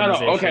 Health no, no,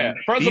 no. Organization. Okay,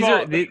 first These of all-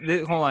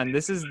 are, hold on.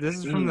 This is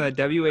from the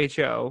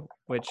WHO,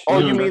 which. Oh,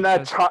 you mean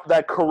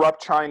that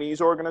corrupt Chinese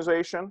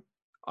organization?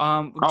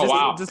 Oh, Just,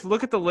 wow. just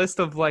look at the list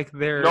of like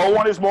their. No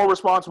one is more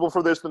responsible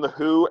for this than the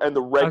WHO and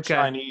the Red Okay.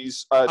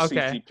 Chinese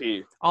Okay.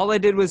 CCP. All I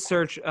did was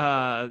search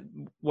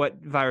what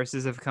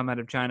viruses have come out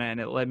of China, and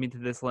it led me to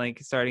this link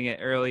starting at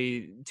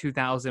early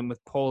 2000 with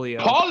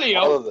polio. All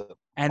Polio. of them.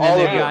 And then all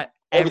they of them. got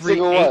Every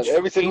single one,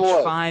 every single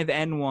one.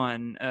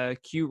 H5N1,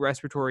 acute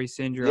respiratory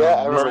syndrome.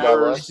 Yeah, I remember that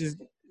one. This is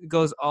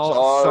goes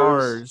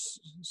all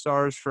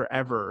SARS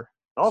forever.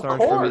 Of SARS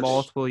for course.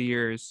 multiple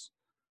years.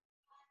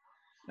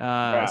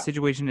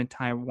 Situation in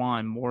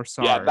Taiwan, more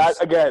SARS. Yeah, that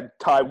again,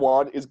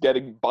 Taiwan is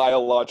getting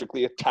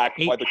biologically attacked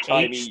by the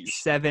Chinese.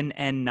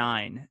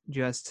 H7N9,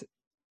 just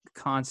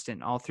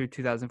constant all through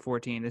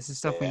 2014. This is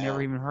stuff we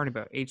never even heard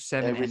about.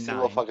 H7N9. Every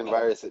single fucking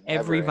virus.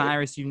 Every ever,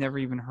 virus you've never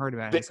even heard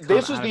about. This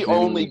is the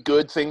only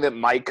good thing that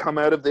might come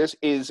out of this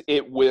is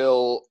it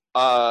will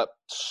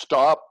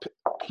stop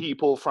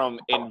people from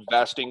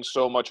investing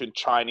so much in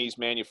Chinese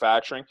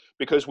manufacturing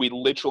because we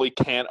literally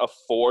can't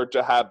afford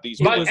to have these.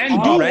 It was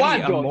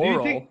already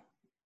immoral.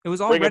 It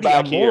was already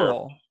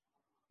immoral.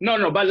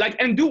 No, but like,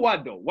 and do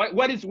what though?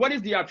 What is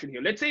the option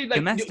here? Let's say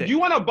like, do you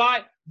want to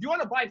buy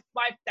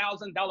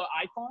 $5,000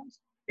 iPhones?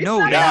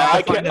 No,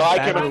 I can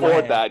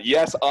afford that.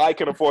 Yes, I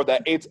can afford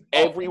that. It's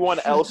everyone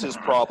else's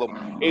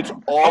problem. It's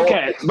all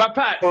okay. But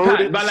Pat,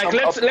 but like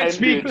let's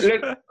speak.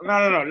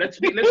 No. Let's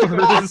speak.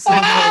 Let's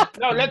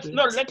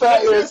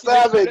Pat, you're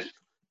savage.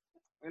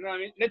 You know what I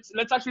mean?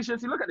 Let's actually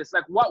seriously look at this.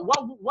 Like, what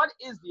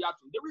is the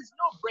option? There is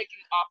no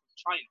breaking off of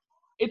China.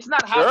 It's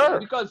not happening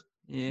because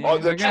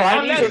the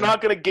Chinese are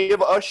not going to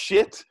give a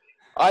shit.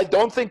 I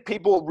don't think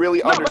people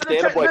really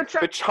understand it. Like,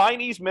 the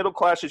Chinese middle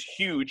class is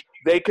huge.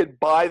 They could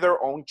buy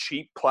their own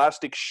cheap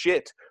plastic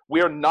shit. We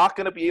are not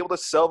going to be able to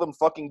sell them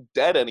fucking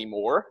dead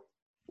anymore.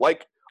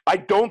 Like, I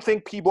don't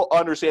think people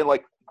understand,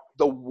 like,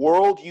 the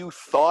world you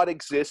thought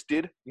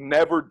existed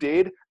never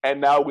did, and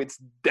now it's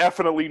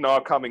definitely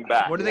not coming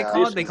back. What do they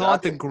call it? They call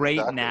it the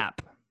Great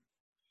Nap.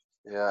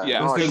 Yeah.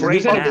 It was the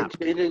Great Nap.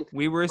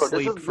 We were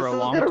asleep for a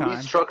long time.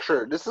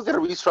 This is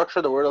going to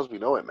restructure the world as we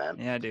know it, man.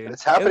 Yeah, dude.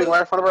 It's happening right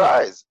in front of our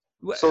eyes.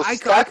 So I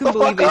couldn't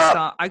believe they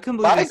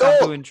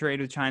stopped doing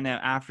trade with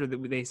China after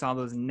they saw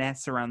those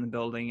nets around the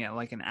building at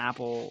like an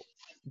Apple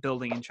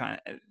building in China.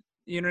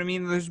 You know what I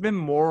mean? There's been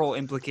moral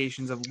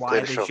implications of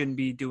why they shouldn't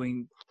be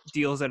doing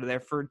deals out of there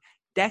for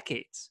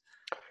decades.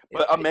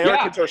 But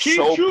Americans are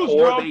so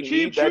poor, they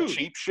need that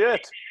cheap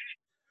shit.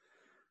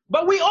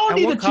 But we all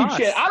need the cheap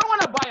shit. I don't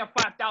want to buy a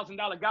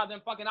 $5,000 goddamn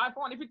fucking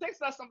iPhone. If it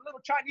takes us some little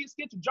Chinese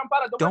kid to jump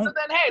out of the window,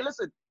 then hey,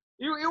 listen.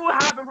 It will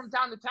happen from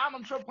time to time.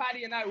 I'm sure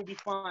Patty and I will be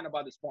fine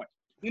about this point.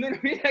 You know what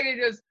I mean? Like, it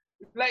just,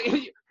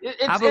 like,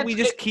 how about we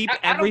just keep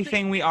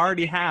everything we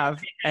already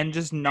have and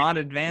just not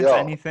advance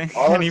anything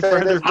any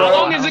further? How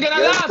long is it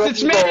gonna last?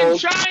 It's made in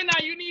China.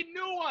 You need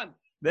new one.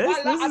 This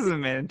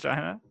isn't made in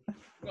China.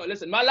 No,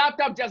 listen, my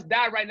laptop just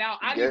died right now.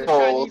 I need the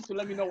Chinese to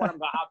let me know what I'm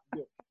gonna have to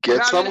do.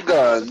 Get some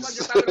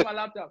guns.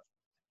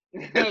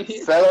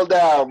 Settle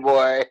down,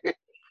 boy.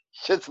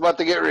 Shit's about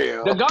to get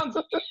real.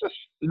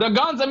 The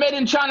guns are made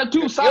in China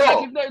too. So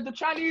like if the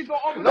Chinese go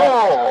over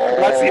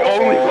that's the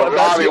only one.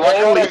 That's the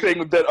only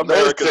thing that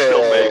America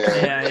still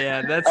makes.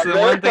 Yeah, that's the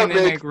one thing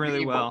they make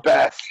really well.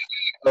 Best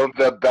of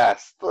the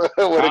best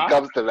when it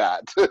comes to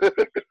that.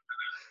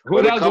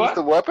 When it comes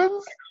to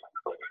weapons,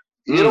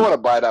 you don't want to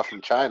buy that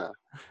from China.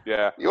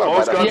 Yeah,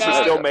 most guns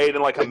are still made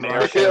in like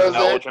America,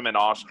 Belgium, and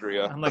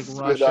Austria. And like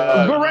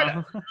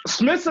Russia.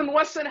 Smith &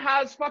 Wesson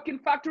has fucking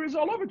factories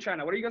all over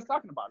China. What are you guys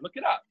talking about? Look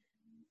it up.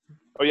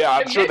 Oh yeah,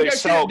 I'm sure they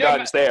sell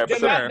guns there.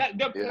 But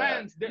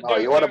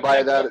you want to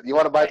buy that? You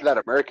want to buy that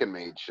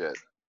American-made shit?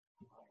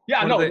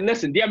 Yeah, no.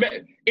 Listen,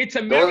 it's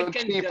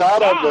American design.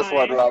 Thought on this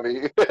one,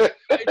 Robbie.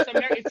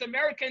 It's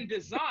American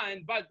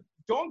design, but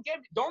don't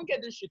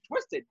get this shit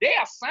twisted. They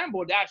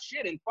assemble that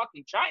shit in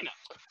fucking China.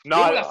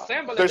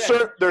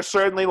 There's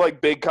certainly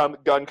like big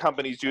gun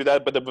companies do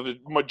that, but the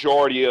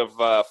majority of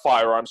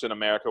firearms in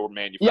America were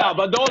manufactured. Yeah,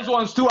 but those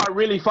ones too are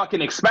really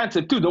fucking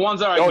expensive too. The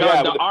ones that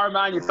are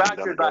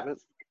manufactured by.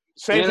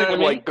 Same thing with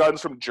like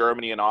guns from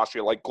Germany and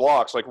Austria, like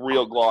Glocks, like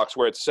real Glocks,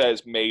 where it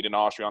says "Made in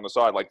Austria" on the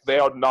side. Like they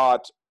are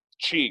not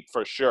cheap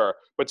for sure,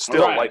 but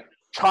still, like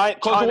China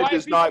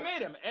does not.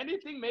 Made them.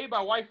 Anything made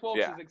by white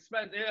folks is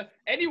expensive.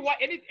 Anytime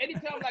like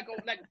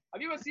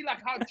have you ever seen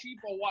like how cheap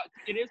or what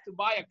it is to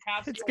buy a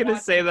Casio? It's gonna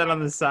say that on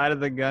the side of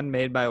the gun,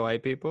 made by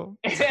white people.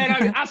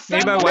 And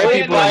made by white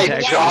people in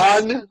Texas.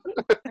 John. You know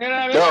what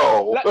I mean?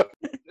 No.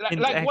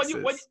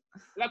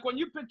 Like when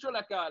you picture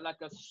like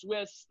a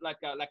Swiss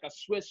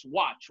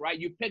watch, right?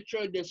 You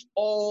picture this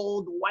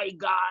old white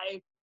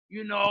guy,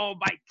 you know,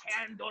 by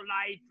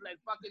candlelight, like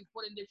fucking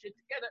putting this shit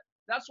together.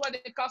 That's why they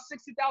cost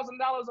 $60,000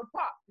 a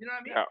pop. You know what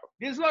I mean? Yeah.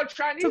 These little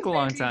Chinese took a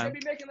long time. They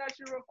be making that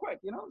shit real quick,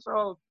 you know.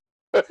 So,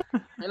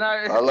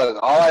 look,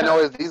 all I know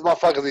is these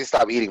motherfuckers need to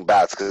stop eating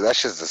bats because that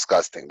shit's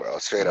disgusting, bro.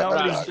 Straight up.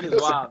 That shit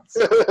is wild.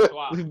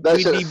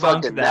 That shit is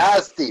fucking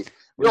nasty.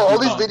 You know, all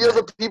these videos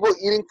of people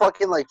eating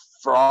fucking like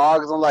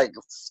frogs and like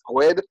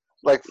squid.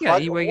 Like,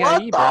 what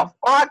the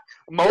fuck?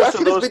 Most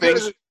of those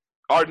things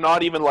are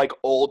not even like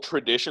old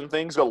tradition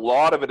things. A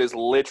lot of it is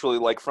literally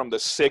like from the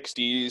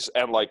 60s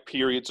and like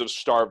periods of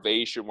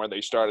starvation where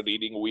they started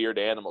eating weird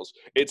animals.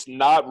 It's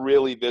not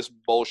really this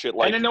bullshit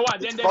like. And then what?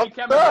 Then they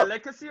became a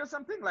delicacy or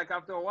something? Like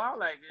after a while,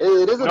 like.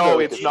 It is a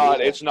delicacy.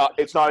 It's not.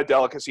 It's not a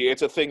delicacy.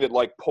 It's a thing that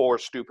like poor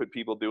stupid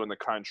people do in the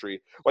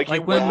country. Like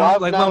when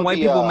white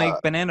people make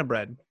banana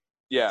bread.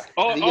 Yeah.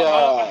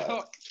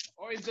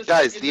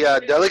 Guys,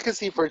 the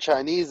delicacy for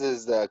Chinese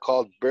is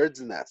called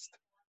bird's nest.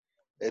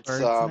 It's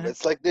Bird's nest?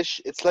 it's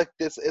like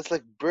this. It's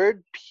like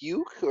bird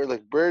puke or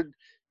like bird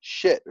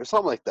shit or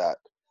something like that.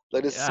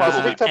 Like this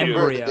specific type of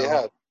bird that they embryo.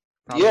 have.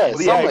 Probably. Yeah, Yeah,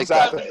 something like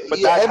exactly. that. But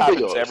Yeah, that happens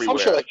embryos, some everywhere.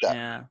 shit like that.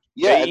 Yeah.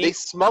 Yeah, They and they eat-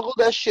 smuggle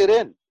that shit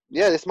in.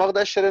 Yeah, they smuggle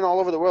that shit in all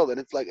over the world, and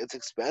it's like it's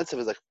expensive.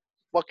 It's like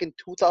fucking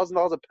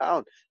 $2,000 a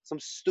pound. Some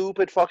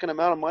stupid fucking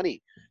amount of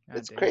money.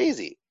 It's Goddamn.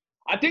 crazy.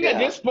 I think at Yeah.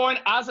 this point,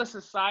 as a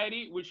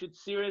society, we should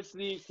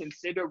seriously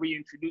consider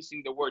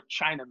reintroducing the word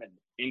Chinaman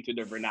into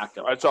the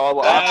vernacular. That's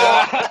all.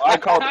 I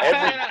called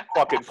every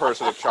fucking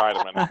person a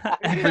Chinaman.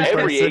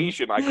 Every person.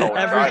 Asian I call a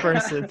Every Chinaman.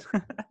 person.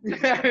 You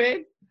know what I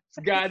mean?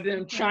 It's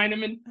goddamn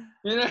Chinaman.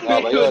 You know No,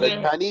 what but I yo,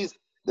 mean?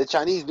 the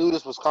Chinese knew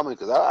this was coming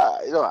because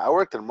I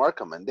worked in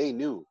Markham and they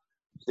knew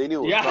it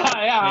was Yeah,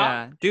 coming.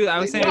 Yeah, dude, I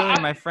was saying Yeah,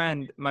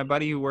 earlier, my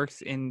buddy who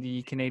works in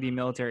the Canadian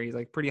military, he's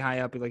like pretty high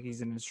up, like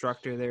he's an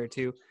instructor there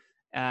too.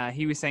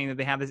 He was saying that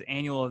they have this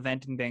annual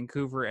event in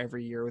Vancouver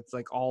every year. It's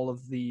like all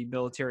of the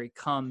military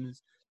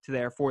comes to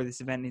there for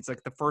this event. And it's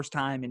like the first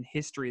time in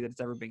history that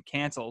it's ever been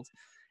canceled.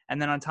 And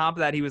then on top of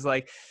that, he was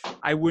like,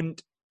 I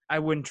wouldn't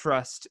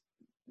trust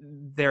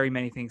very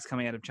many things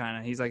coming out of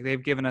China. He's like,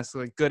 they've given us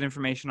like good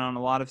information on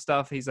a lot of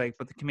stuff. He's like,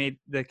 but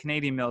the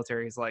Canadian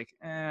military is like,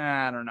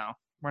 I don't know.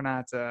 We're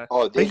not.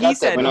 Oh, they but got he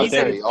said the he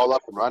said- military all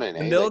up and running. the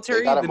eh? Like, military,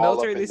 they got 'em all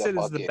up in they said is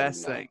the fucking,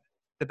 best thing.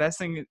 The best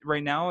thing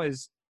right now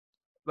is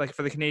like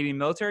for the Canadian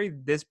military,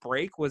 this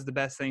break was the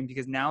best thing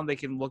because now they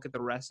can look at the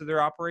rest of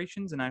their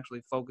operations and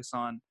actually focus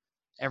on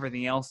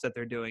everything else that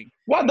they're doing.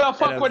 What the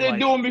fuck of, were they like-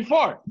 doing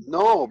before?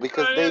 No,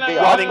 because they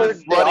Running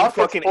offered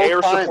fucking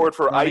air full-time. support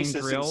for Running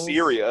ISIS drills. in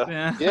Syria.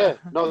 Yeah. Yeah,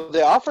 no,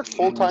 they offered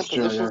full-time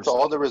Sure, positions yes. to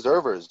all the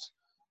reservers.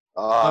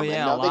 Oh, yeah, and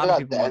a now lot of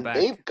people went back.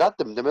 they've got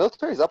them. The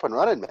military's up and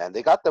running, man.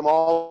 They got them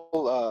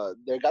all.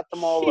 They got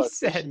them all He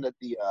stationed at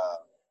the.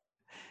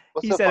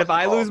 What's He that said, if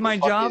fucking I called? lose The my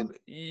fucking- job,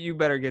 you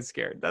better get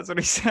scared. That's what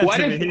he said What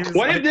to me. He if was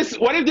what like,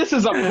 if this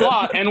is a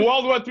plot and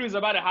World War III is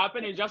about to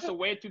happen? It's just a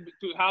way to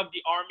have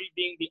the army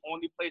being the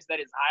only place that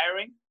is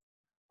hiring,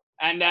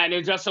 and then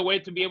it's just a way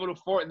to be able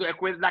to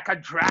with like a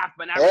draft,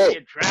 but not really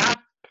a draft.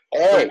 You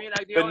know what I Hey, mean?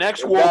 Like The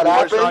next If World that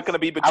War is not happens, going to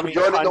be I'm between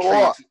joining the war.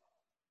 countries.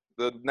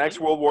 The next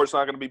World War is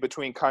not going to be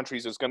between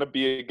countries. It's going to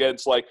be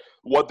against like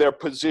what they're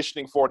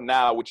positioning for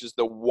now, which is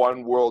the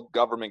one world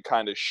government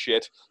kind of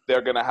shit.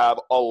 They're going to have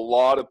a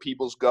lot of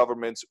people's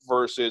governments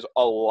versus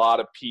a lot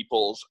of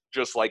people's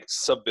just like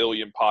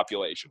civilian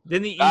population.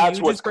 didn't the EU That's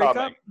just what's break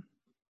coming. up?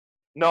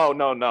 No.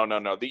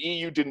 The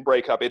EU didn't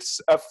break up. It's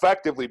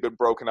effectively been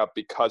broken up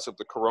because of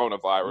the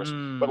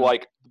coronavirus. But Mm,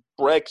 like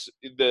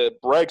the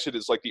Brexit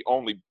is like the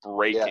only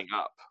breaking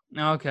up.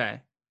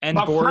 okay. And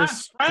But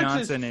Boris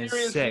France is Johnson is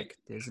seriously- sick,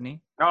 isn't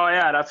he? Oh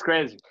yeah, that's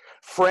crazy.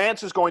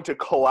 France is going to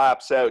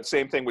collapse out.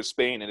 Same thing with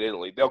Spain and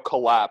Italy. They'll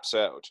collapse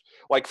out.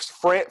 Like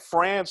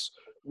France,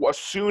 as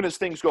soon as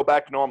things go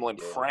back to normal in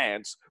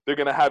France, they're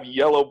going to have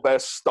yellow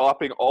vests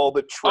stopping all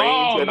the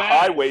trains and man.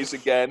 highways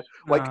again.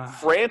 Like Ah.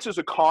 France's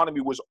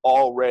economy was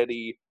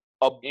already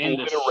In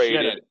the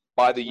obliterated shit.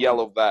 by the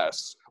yellow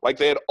vests. Like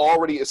they had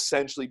already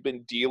essentially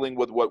been dealing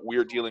with what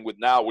we're dealing with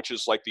now, which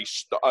is like the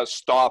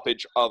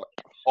stoppage of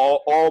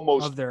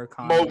almost Of their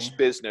economy. most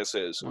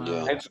businesses. Wow.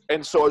 Yeah.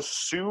 And so as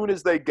soon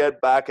as they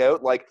get back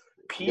out, like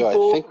Yo, I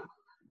people think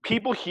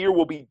people here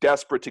will be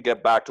desperate to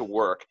get back to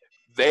work.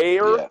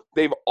 Yeah.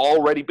 They've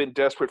already been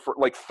desperate for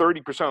like 30%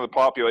 of the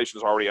population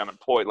is already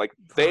unemployed. Like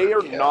they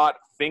are Yeah. not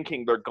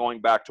thinking they're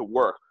going back to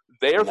work.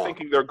 They are No.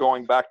 thinking they're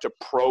going back to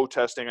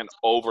protesting and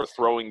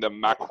overthrowing the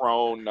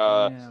Macron.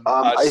 Yeah.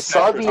 I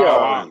saw centrist the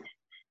government.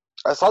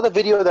 I saw the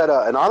video that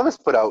Anonymous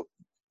put out.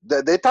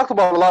 They talked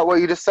about a lot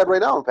what you just said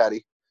right now,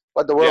 Patty.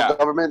 But the world Yeah.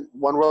 government,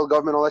 one world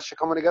government, all that shit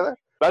coming together.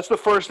 That's the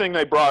first thing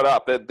they brought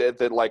up.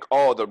 That like,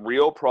 oh, the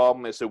real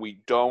problem is that we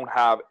don't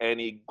have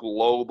any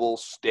global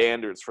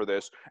standards for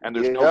this, and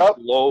there's no Yep.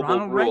 global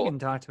Ronald rule. Reagan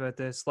talked about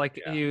this. Like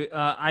Yeah. you,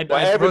 I Well,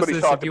 posted everybody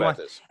this talked if you about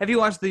watch. this. Have you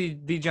watched the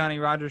Johnny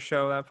Rogers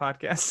show, that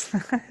podcast?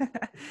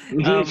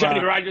 Johnny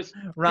Rogers.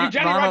 Ron- The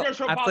Johnny Ronald- Rogers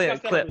show I played a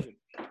podcast clip. television.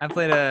 I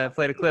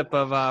played a clip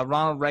of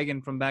Ronald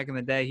Reagan from back in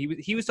the day.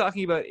 He was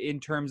talking about in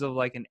terms of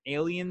like an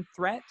alien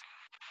threat,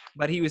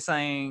 but he was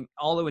saying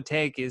all it would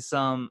take is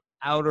some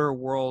outer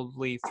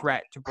worldly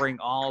threat to bring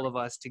all of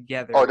us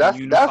together Oh, and that's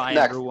unify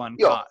next. under one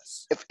Yo,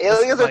 cause. If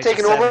aliens are like the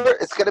taking over,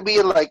 70s. it's gonna be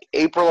in like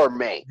April or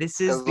May. This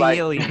is 'Cause, the like,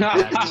 alien, This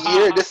is Patty. the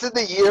year. This is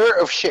the year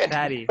of shit.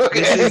 Patty, Okay.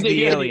 this is the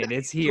The alien. alien.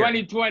 It's here.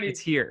 2020. It's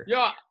here.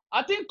 Yo,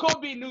 I think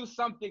Kobe knew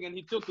something and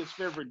he took his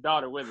favorite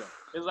daughter with him.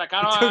 It's like, I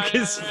He don't took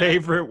his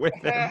favorite with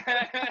him.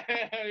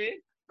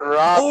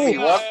 Robbie,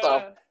 Oh. what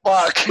the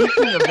fuck?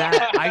 Speaking of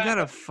that, I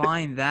gotta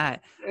find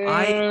that.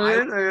 I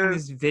seen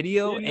this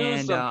video He knew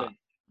and something.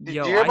 Did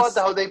yo, you hear I about s-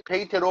 how they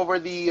painted over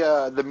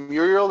the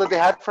mural that they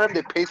had for him?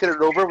 They painted it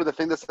over with a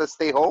thing that says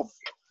 "Stay home."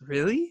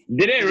 really?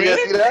 Did it Did you guys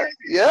see really? that?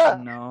 Yeah.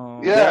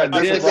 No. Yeah, Yeah,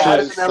 this yeah, is what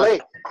happened yeah. in LA.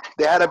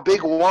 They had a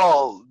big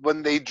wall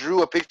when they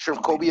drew a picture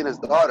of Kobe and his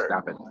daughter,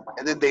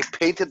 and then they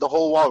painted the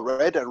whole wall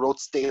red and wrote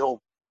 "Stay home."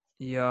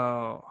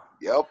 Yo.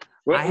 Yep.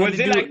 I had Was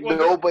to it do like it. was it-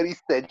 Nobody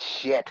said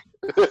shit.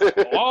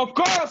 Oh, of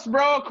course,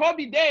 bro.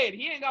 Kobe dead.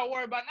 He ain't got to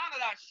worry about none of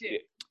that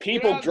shit. People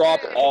You know what I'm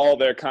drop saying? all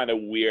their kind of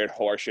weird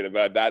horseshit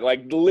about that.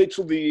 Like,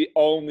 literally the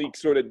only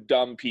sort of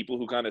dumb people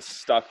who kind of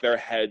stuck their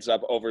heads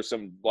up over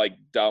some, like,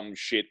 dumb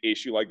shit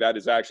issue like that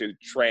is actually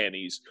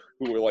trannies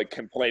who were, like,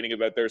 complaining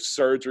about their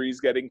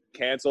surgeries getting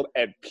canceled,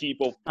 and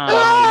people Oh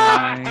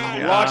my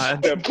flushed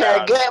God. them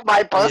Can't down. get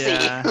my pussy.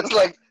 Yeah. It's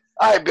like,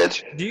 all right,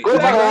 bitch. Do you, Go to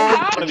do you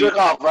guys- my home, jerk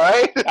off, all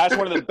right? That's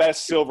one of the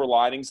best silver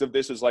linings of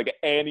this is, like,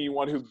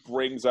 anyone who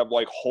brings up,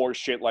 like, horse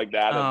shit like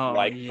that and, Oh,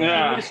 like,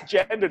 yeah. you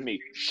misgendered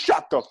me.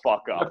 Shut the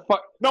fuck The up.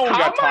 fuck- No one How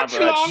got time much for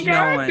that longer shit.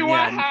 No one- do I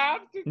yeah,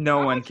 have to? no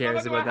how one much cares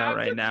longer do I about that have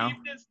right to now.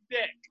 Keep this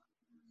dick?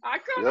 I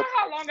don't Yep. know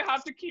how long I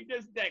have to keep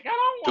this dick. I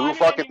don't Too want it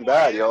fucking anymore,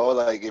 bad, man. yo.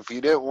 Like, if you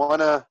didn't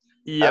want to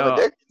have a Yo,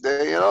 dick,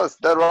 then, you know, it's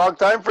the wrong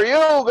time for you,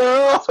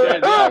 girl.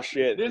 Oh,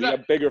 shit. There's We a-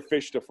 got bigger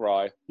fish to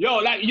fry. Yo,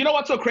 like, you know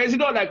what's so crazy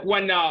though? Like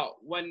when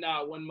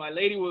my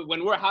lady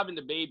when we're having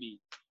the baby,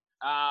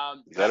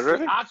 Is that we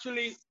already?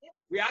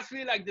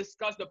 actually like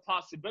discussed the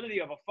possibility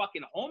of a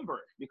fucking home birth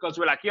because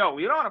we're like, yo,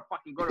 we don't want to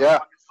fucking go to Yeah. a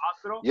fucking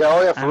hospital. Yeah,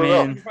 oh yeah, for I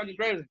real. mean- It's fucking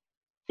crazy.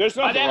 There's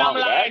But nothing then wrong I'm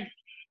with like, that.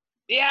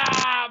 yeah,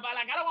 but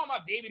like I don't want my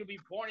baby to be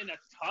born in a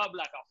tub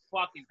like a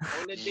fucking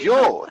toilet. baby.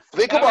 Yo,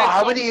 think That about makes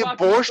how no many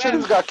fucking abortions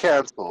sense. got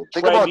canceled.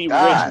 Think about Trendy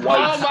that. rich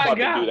whites Oh my fucking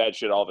God. do that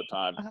shit all the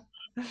time.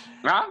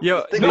 Huh?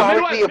 yo, Think No, about how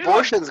midwife- many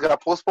abortions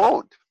got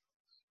postponed.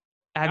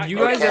 have you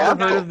Okay, guys ever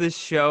Campbell. heard of this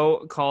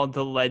show called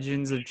The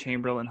Legends of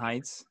Chamberlain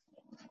Heights?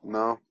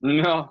 No.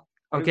 No.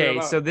 What is it Okay,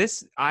 about?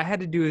 so I had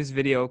to do this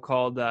video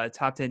called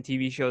Top 10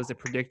 TV Shows That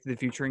Predicted the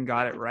Future and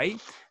Got It Right.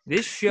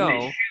 This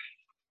show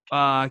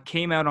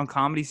came out on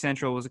Comedy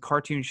Central. It was a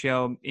cartoon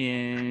show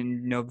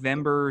in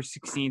November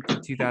 16th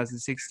of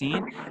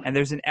 2016. And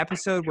there's an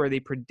episode where they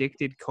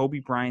predicted Kobe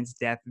Bryant's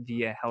death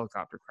via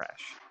helicopter crash.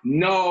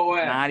 No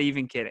way. Not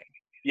even kidding.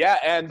 Yeah,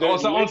 and they're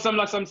Also on some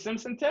like some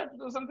Simpson tip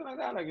or something like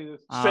that. Like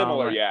it's just,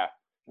 similar, right. yeah.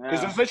 Because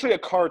yeah. there's literally a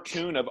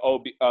cartoon of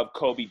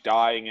Kobe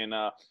dying in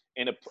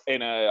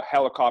a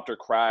helicopter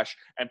crash,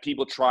 and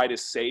people try to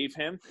save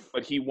him,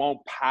 but he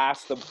won't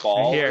pass the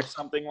ball Here. or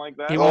something like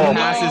that. He won't Oh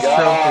pass my his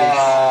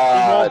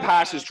God. He won't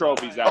pass his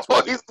trophies. That's Oh,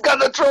 what. he's got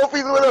the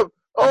trophies with him.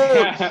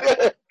 Oh,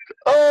 shit.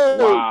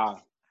 Oh, Wow.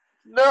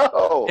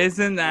 no.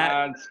 Isn't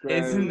that That's crazy.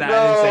 isn't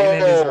that insane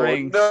that his No,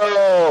 rings?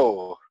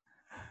 No.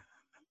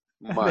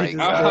 They My just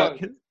God.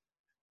 did-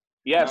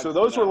 Yeah, That's so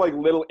those were nuts. like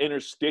little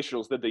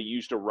interstitials that they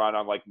used to run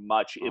on like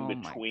much in Oh my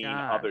between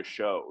God. other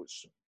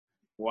shows.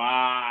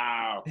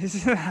 Wow.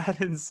 Isn't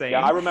that insane?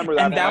 Yeah, I remember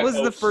that. And that like, was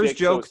the first 06,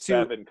 joke too.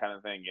 07 kind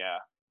of thing. Yeah.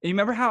 You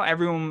remember how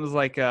everyone was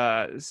like,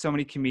 so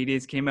many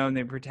comedians came out and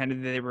they pretended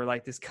that they were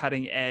like this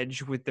cutting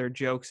edge with their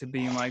jokes of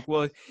being like,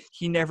 well,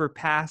 he never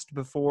passed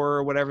before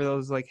or whatever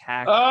those like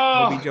hack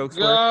Kobe jokes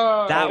were.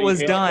 God. That Tony was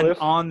done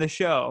Hinchcliffe? on the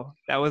show.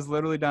 That was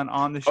literally done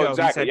on the show.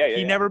 exactly. He said Yeah, yeah,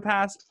 he yeah. never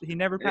passed. He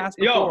never passed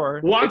Yo, before.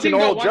 one It's thing an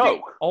though, old one thing,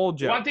 joke. Old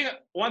joke.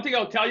 one thing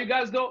I'll tell you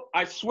guys though,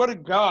 I swear to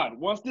God,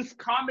 once this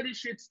comedy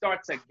shit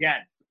starts again,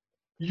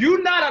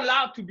 you're not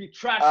allowed to be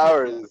trash.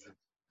 Hours.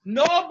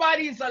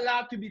 Nobody's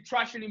allowed to be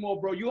trash anymore,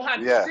 bro. You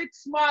had Yeah.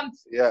 6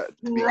 months Yeah,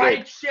 to to be write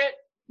good. shit.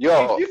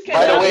 Yo, If you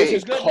by the cannot way, this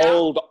is good now,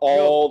 cold.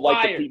 All you're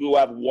like the fired. people who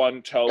have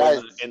one toe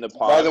guys, in the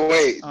by the pond.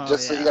 way, Oh,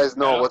 just so yeah. you guys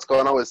know Yeah. what's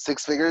going on with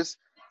Six Figures.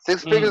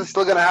 Six Figures is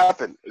still gonna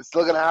happen. It's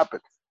still gonna happen.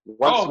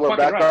 Once Oh, we're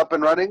fucking back right. up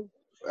and running,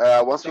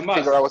 once we It's a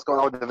figure must. out what's going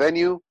on with the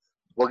venue,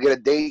 we'll get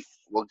a date.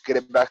 We'll get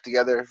it back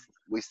together.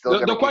 We still The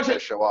gonna keep question-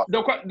 that show off.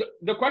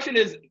 The question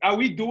is, are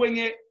we doing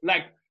it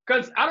like?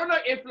 Because I don't know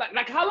if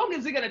like how long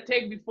is it gonna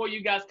take before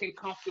you guys can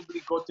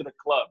comfortably go to the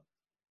club?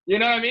 You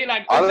know what I mean?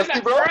 Like, is it, Honestly,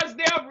 like bro, first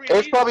day of release,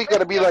 It's probably gonna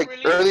first be day of like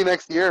release? early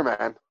next year,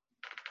 man.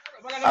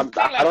 But like, I'm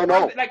saying, I don't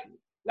know.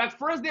 Like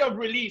first day of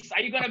release,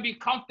 are you gonna be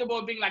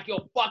comfortable being like, yo,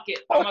 fuck it,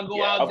 I'm gonna go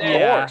Yeah, out Of there?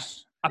 Yeah.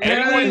 course.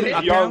 Apparently, Anyone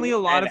who's apparently young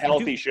a lot and of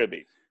healthy should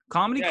be.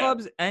 comedy Yeah.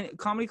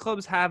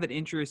 clubs have an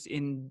interest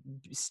in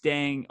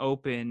staying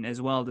open as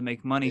well to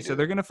make money. They So do.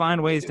 they're gonna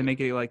find ways do. to make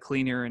it like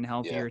cleaner and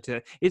healthier.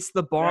 It's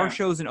the bar Yeah.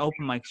 shows and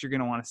open mics you're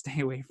gonna want to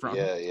stay away from.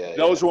 Yeah.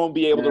 Those won't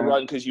be able to Yeah.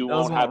 run because you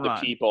Those won't have won't the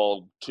run.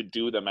 people to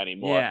do them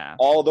anymore. Yeah.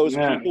 All those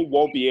Yeah. people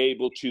won't be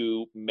able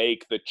to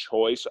make the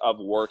choice of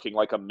working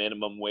like a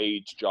minimum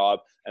wage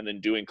job and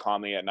then doing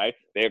comedy at night.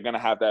 They're gonna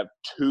have to have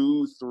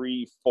 2,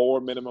 3,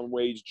 4 minimum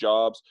wage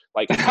jobs.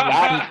 Like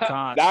that.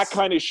 Costs. That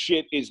kind of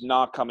shit is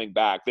not coming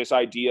back. This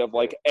idea of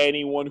like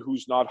anyone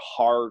who's not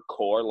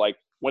hardcore, like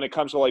when it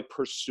comes to like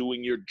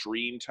pursuing your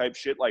dream type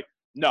shit, like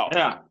no,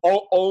 Yeah.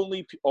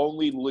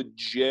 only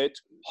legit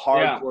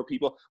hardcore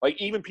people,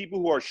 like even people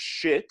who are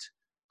shit,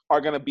 are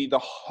gonna be the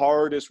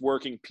hardest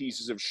working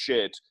pieces of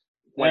shit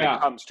when Yeah.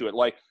 it comes to it.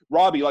 Like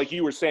Robbie, like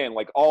you were saying,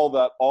 like all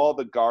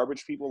the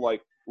garbage people,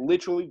 like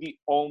literally the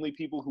only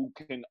people who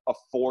can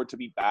afford to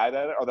be bad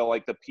at it are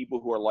the people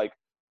who are like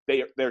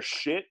they're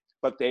shit,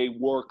 but they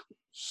work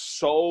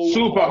so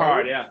Super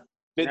hard, yeah.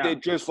 that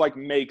it just like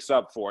makes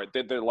up for it.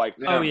 That they're like,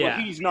 Oh, well,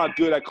 yeah. he's not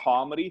good at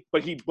comedy,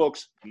 but he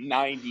books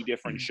 90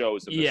 different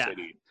shows in the Yeah.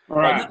 city.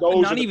 Right.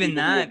 Those Not are the even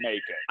people who will that. make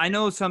it. I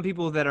know some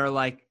people that are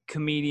like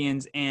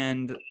comedians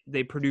and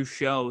they produce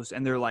shows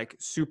and they're like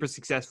super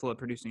successful at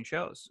producing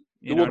shows.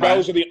 You know Well, what I mean?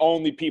 those are the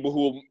only people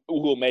who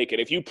will make it.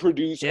 If you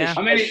produce Yeah. a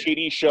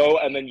shitty show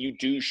and then you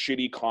do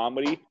shitty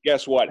comedy,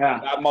 guess what? Yeah.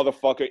 That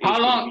motherfucker is How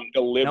going to long- be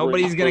delivering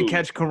Nobody's gonna food.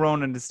 catch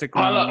Corona to stick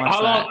How around long? and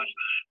watch that.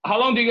 How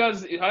long do you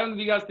guys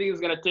think it's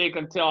gonna take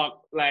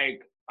until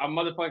like a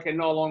motherfucker can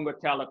no longer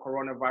tell a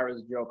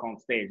coronavirus joke on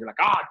stage? You're like,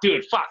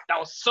 dude, fuck, that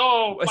was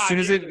so. As soon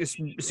as it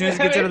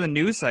gets out of the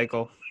news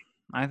cycle,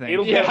 I think.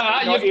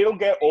 It'll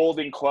get old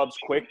in clubs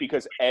quick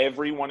because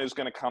everyone is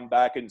going to come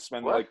back and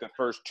spend like the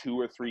first 2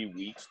 or 3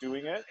 weeks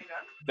doing it.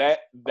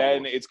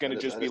 Then it's going to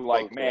just be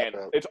like, man,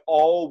 it's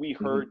all we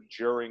heard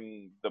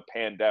during the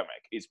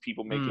pandemic is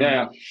people making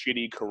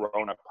shitty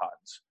Corona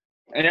puns.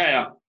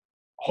 Yeah.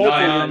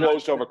 Hopefully it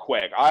blows over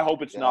quick. I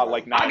hope it's not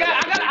like 9/11.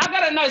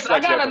 I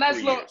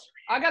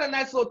got a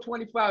nice little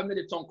 25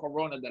 minutes on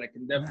Corona that I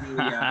can definitely, you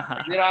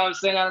know what I'm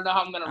saying? I don't know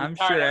how I'm gonna. I'm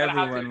retire. sure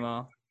everyone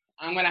will.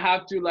 I'm gonna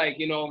have to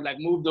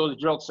move those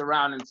jokes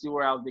around and see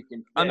where else they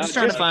can. I'm just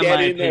trying to find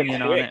my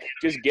opinion on it.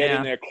 Just get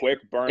in there quick,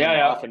 burn it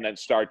off, and then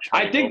start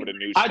turning over to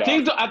new stuff.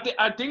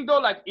 I think though,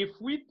 like if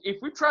we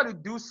try to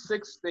do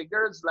 6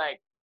 figures,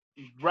 like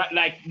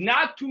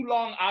not too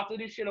long after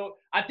this shit,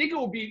 I think it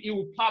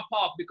will pop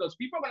off because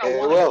people are gonna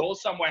want to go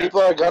somewhere.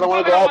 People are gonna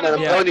want to go out, man.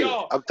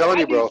 I'm telling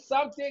you, bro.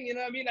 Something, you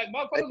know what I mean? Like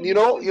motherfuckers. You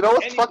know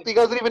what's fucked? You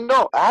guys don't even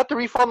know. I had to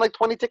refund like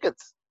 20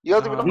 tickets. You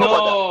guys even know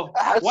about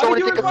that. I had so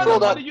many tickets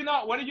sold out.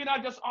 Why did you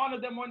not just honor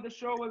them when the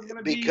show was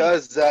gonna be?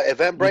 Because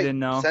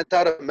Eventbrite sent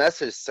out a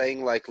message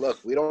saying like, look,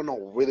 we don't know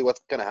really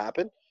what's gonna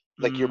happen.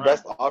 Like your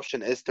best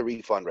option is to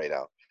refund right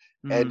now,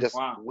 and just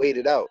wait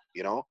it out.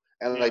 You know.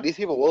 And like these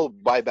people will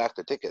buy back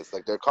the tickets,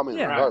 like they're coming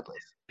regardless.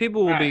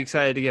 People will be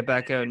excited to get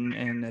back out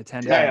and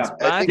attend.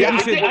 I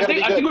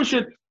think we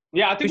should.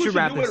 Yeah, I think we should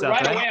wrap do this it up,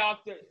 right right? away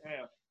after.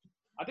 Yeah.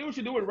 I think we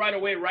should do it right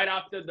away, right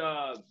after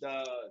the.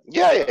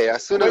 Yeah.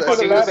 As soon as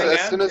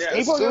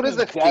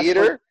the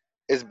theater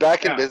is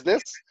back in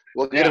business,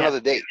 we'll get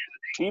another date.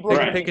 People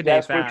are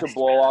desperate to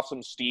blow off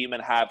some steam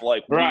and have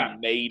like we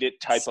made it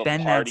type of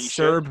party. Spend that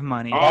CERB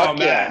money. Oh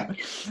man,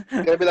 it's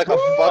gonna be like a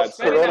fuck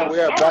Corona. We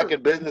are back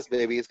in business,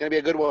 baby. It's gonna be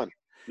a good one.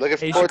 Look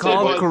at you should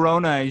call up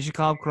Corona. You should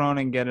call up Corona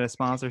and get a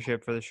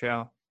sponsorship for the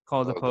show.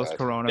 Call it the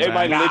post-Corona. They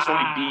might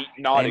literally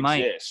not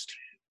exist.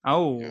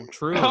 Oh,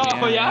 true.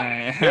 Oh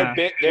yeah.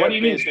 Their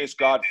business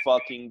got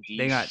fucking destroyed.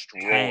 They got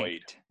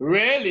tanked.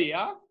 Really?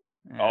 Huh?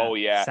 Oh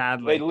yeah,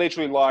 sadly, they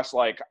literally lost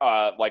like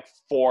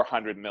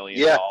 $400 million.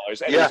 And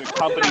it was a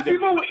company that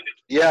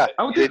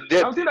they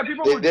did.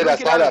 They did. I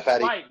saw that,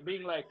 Patty.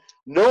 Being like,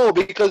 no,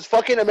 because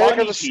fucking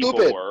Americans are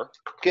stupid.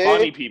 Okay?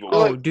 Funny people.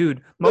 Oh,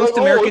 dude, most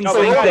Americans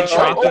think that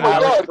chocolate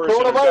milk.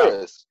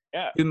 Coronavirus.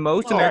 Yeah. Dude,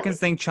 most Americans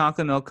think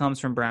chocolate milk comes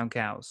from brown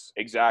cows.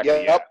 Exactly.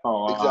 Yep.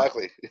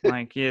 Exactly.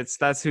 Like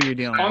that's who you're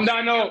dealing with. On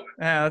that note.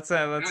 Yeah, let's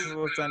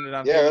end it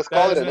up. Yeah, let's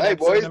call it a night,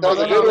 boys. That was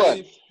a good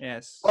one.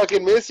 Yes.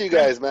 Fucking miss you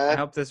guys, man. I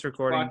hope this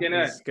recording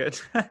is good.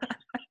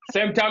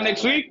 Same time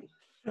next week.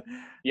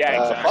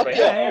 Yeah, exactly.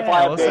 If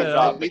I have days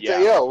off,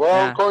 we're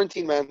on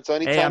quarantine, man. So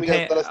anytime you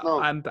guys let us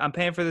know. I'm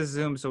paying for this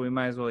Zoom, so we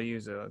might as well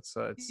use it. Let's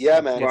man.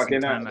 get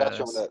some time I got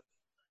you on that.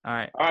 All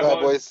right. All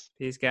right, boys.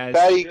 Peace, guys.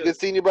 Fatty, good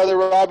seeing you, brother.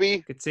 Robbie.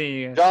 Good seeing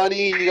you.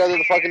 Johnny, you guys are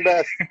the fucking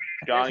best.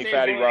 Johnny,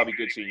 Fatty, Robbie,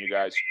 good seeing you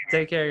guys.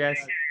 Take care, guys.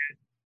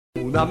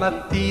 Una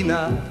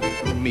mattina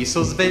mi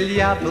sono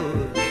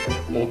svegliato,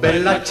 oh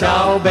bella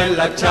ciao,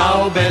 bella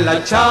ciao,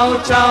 bella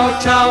ciao, ciao,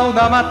 ciao.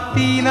 Una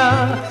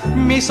mattina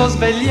mi sono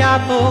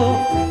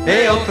svegliato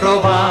e ho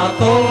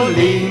trovato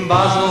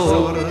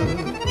l'invasor.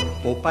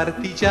 Oh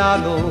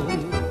partigiano,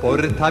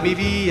 portami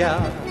via,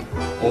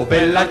 oh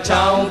bella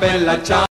ciao, ciao.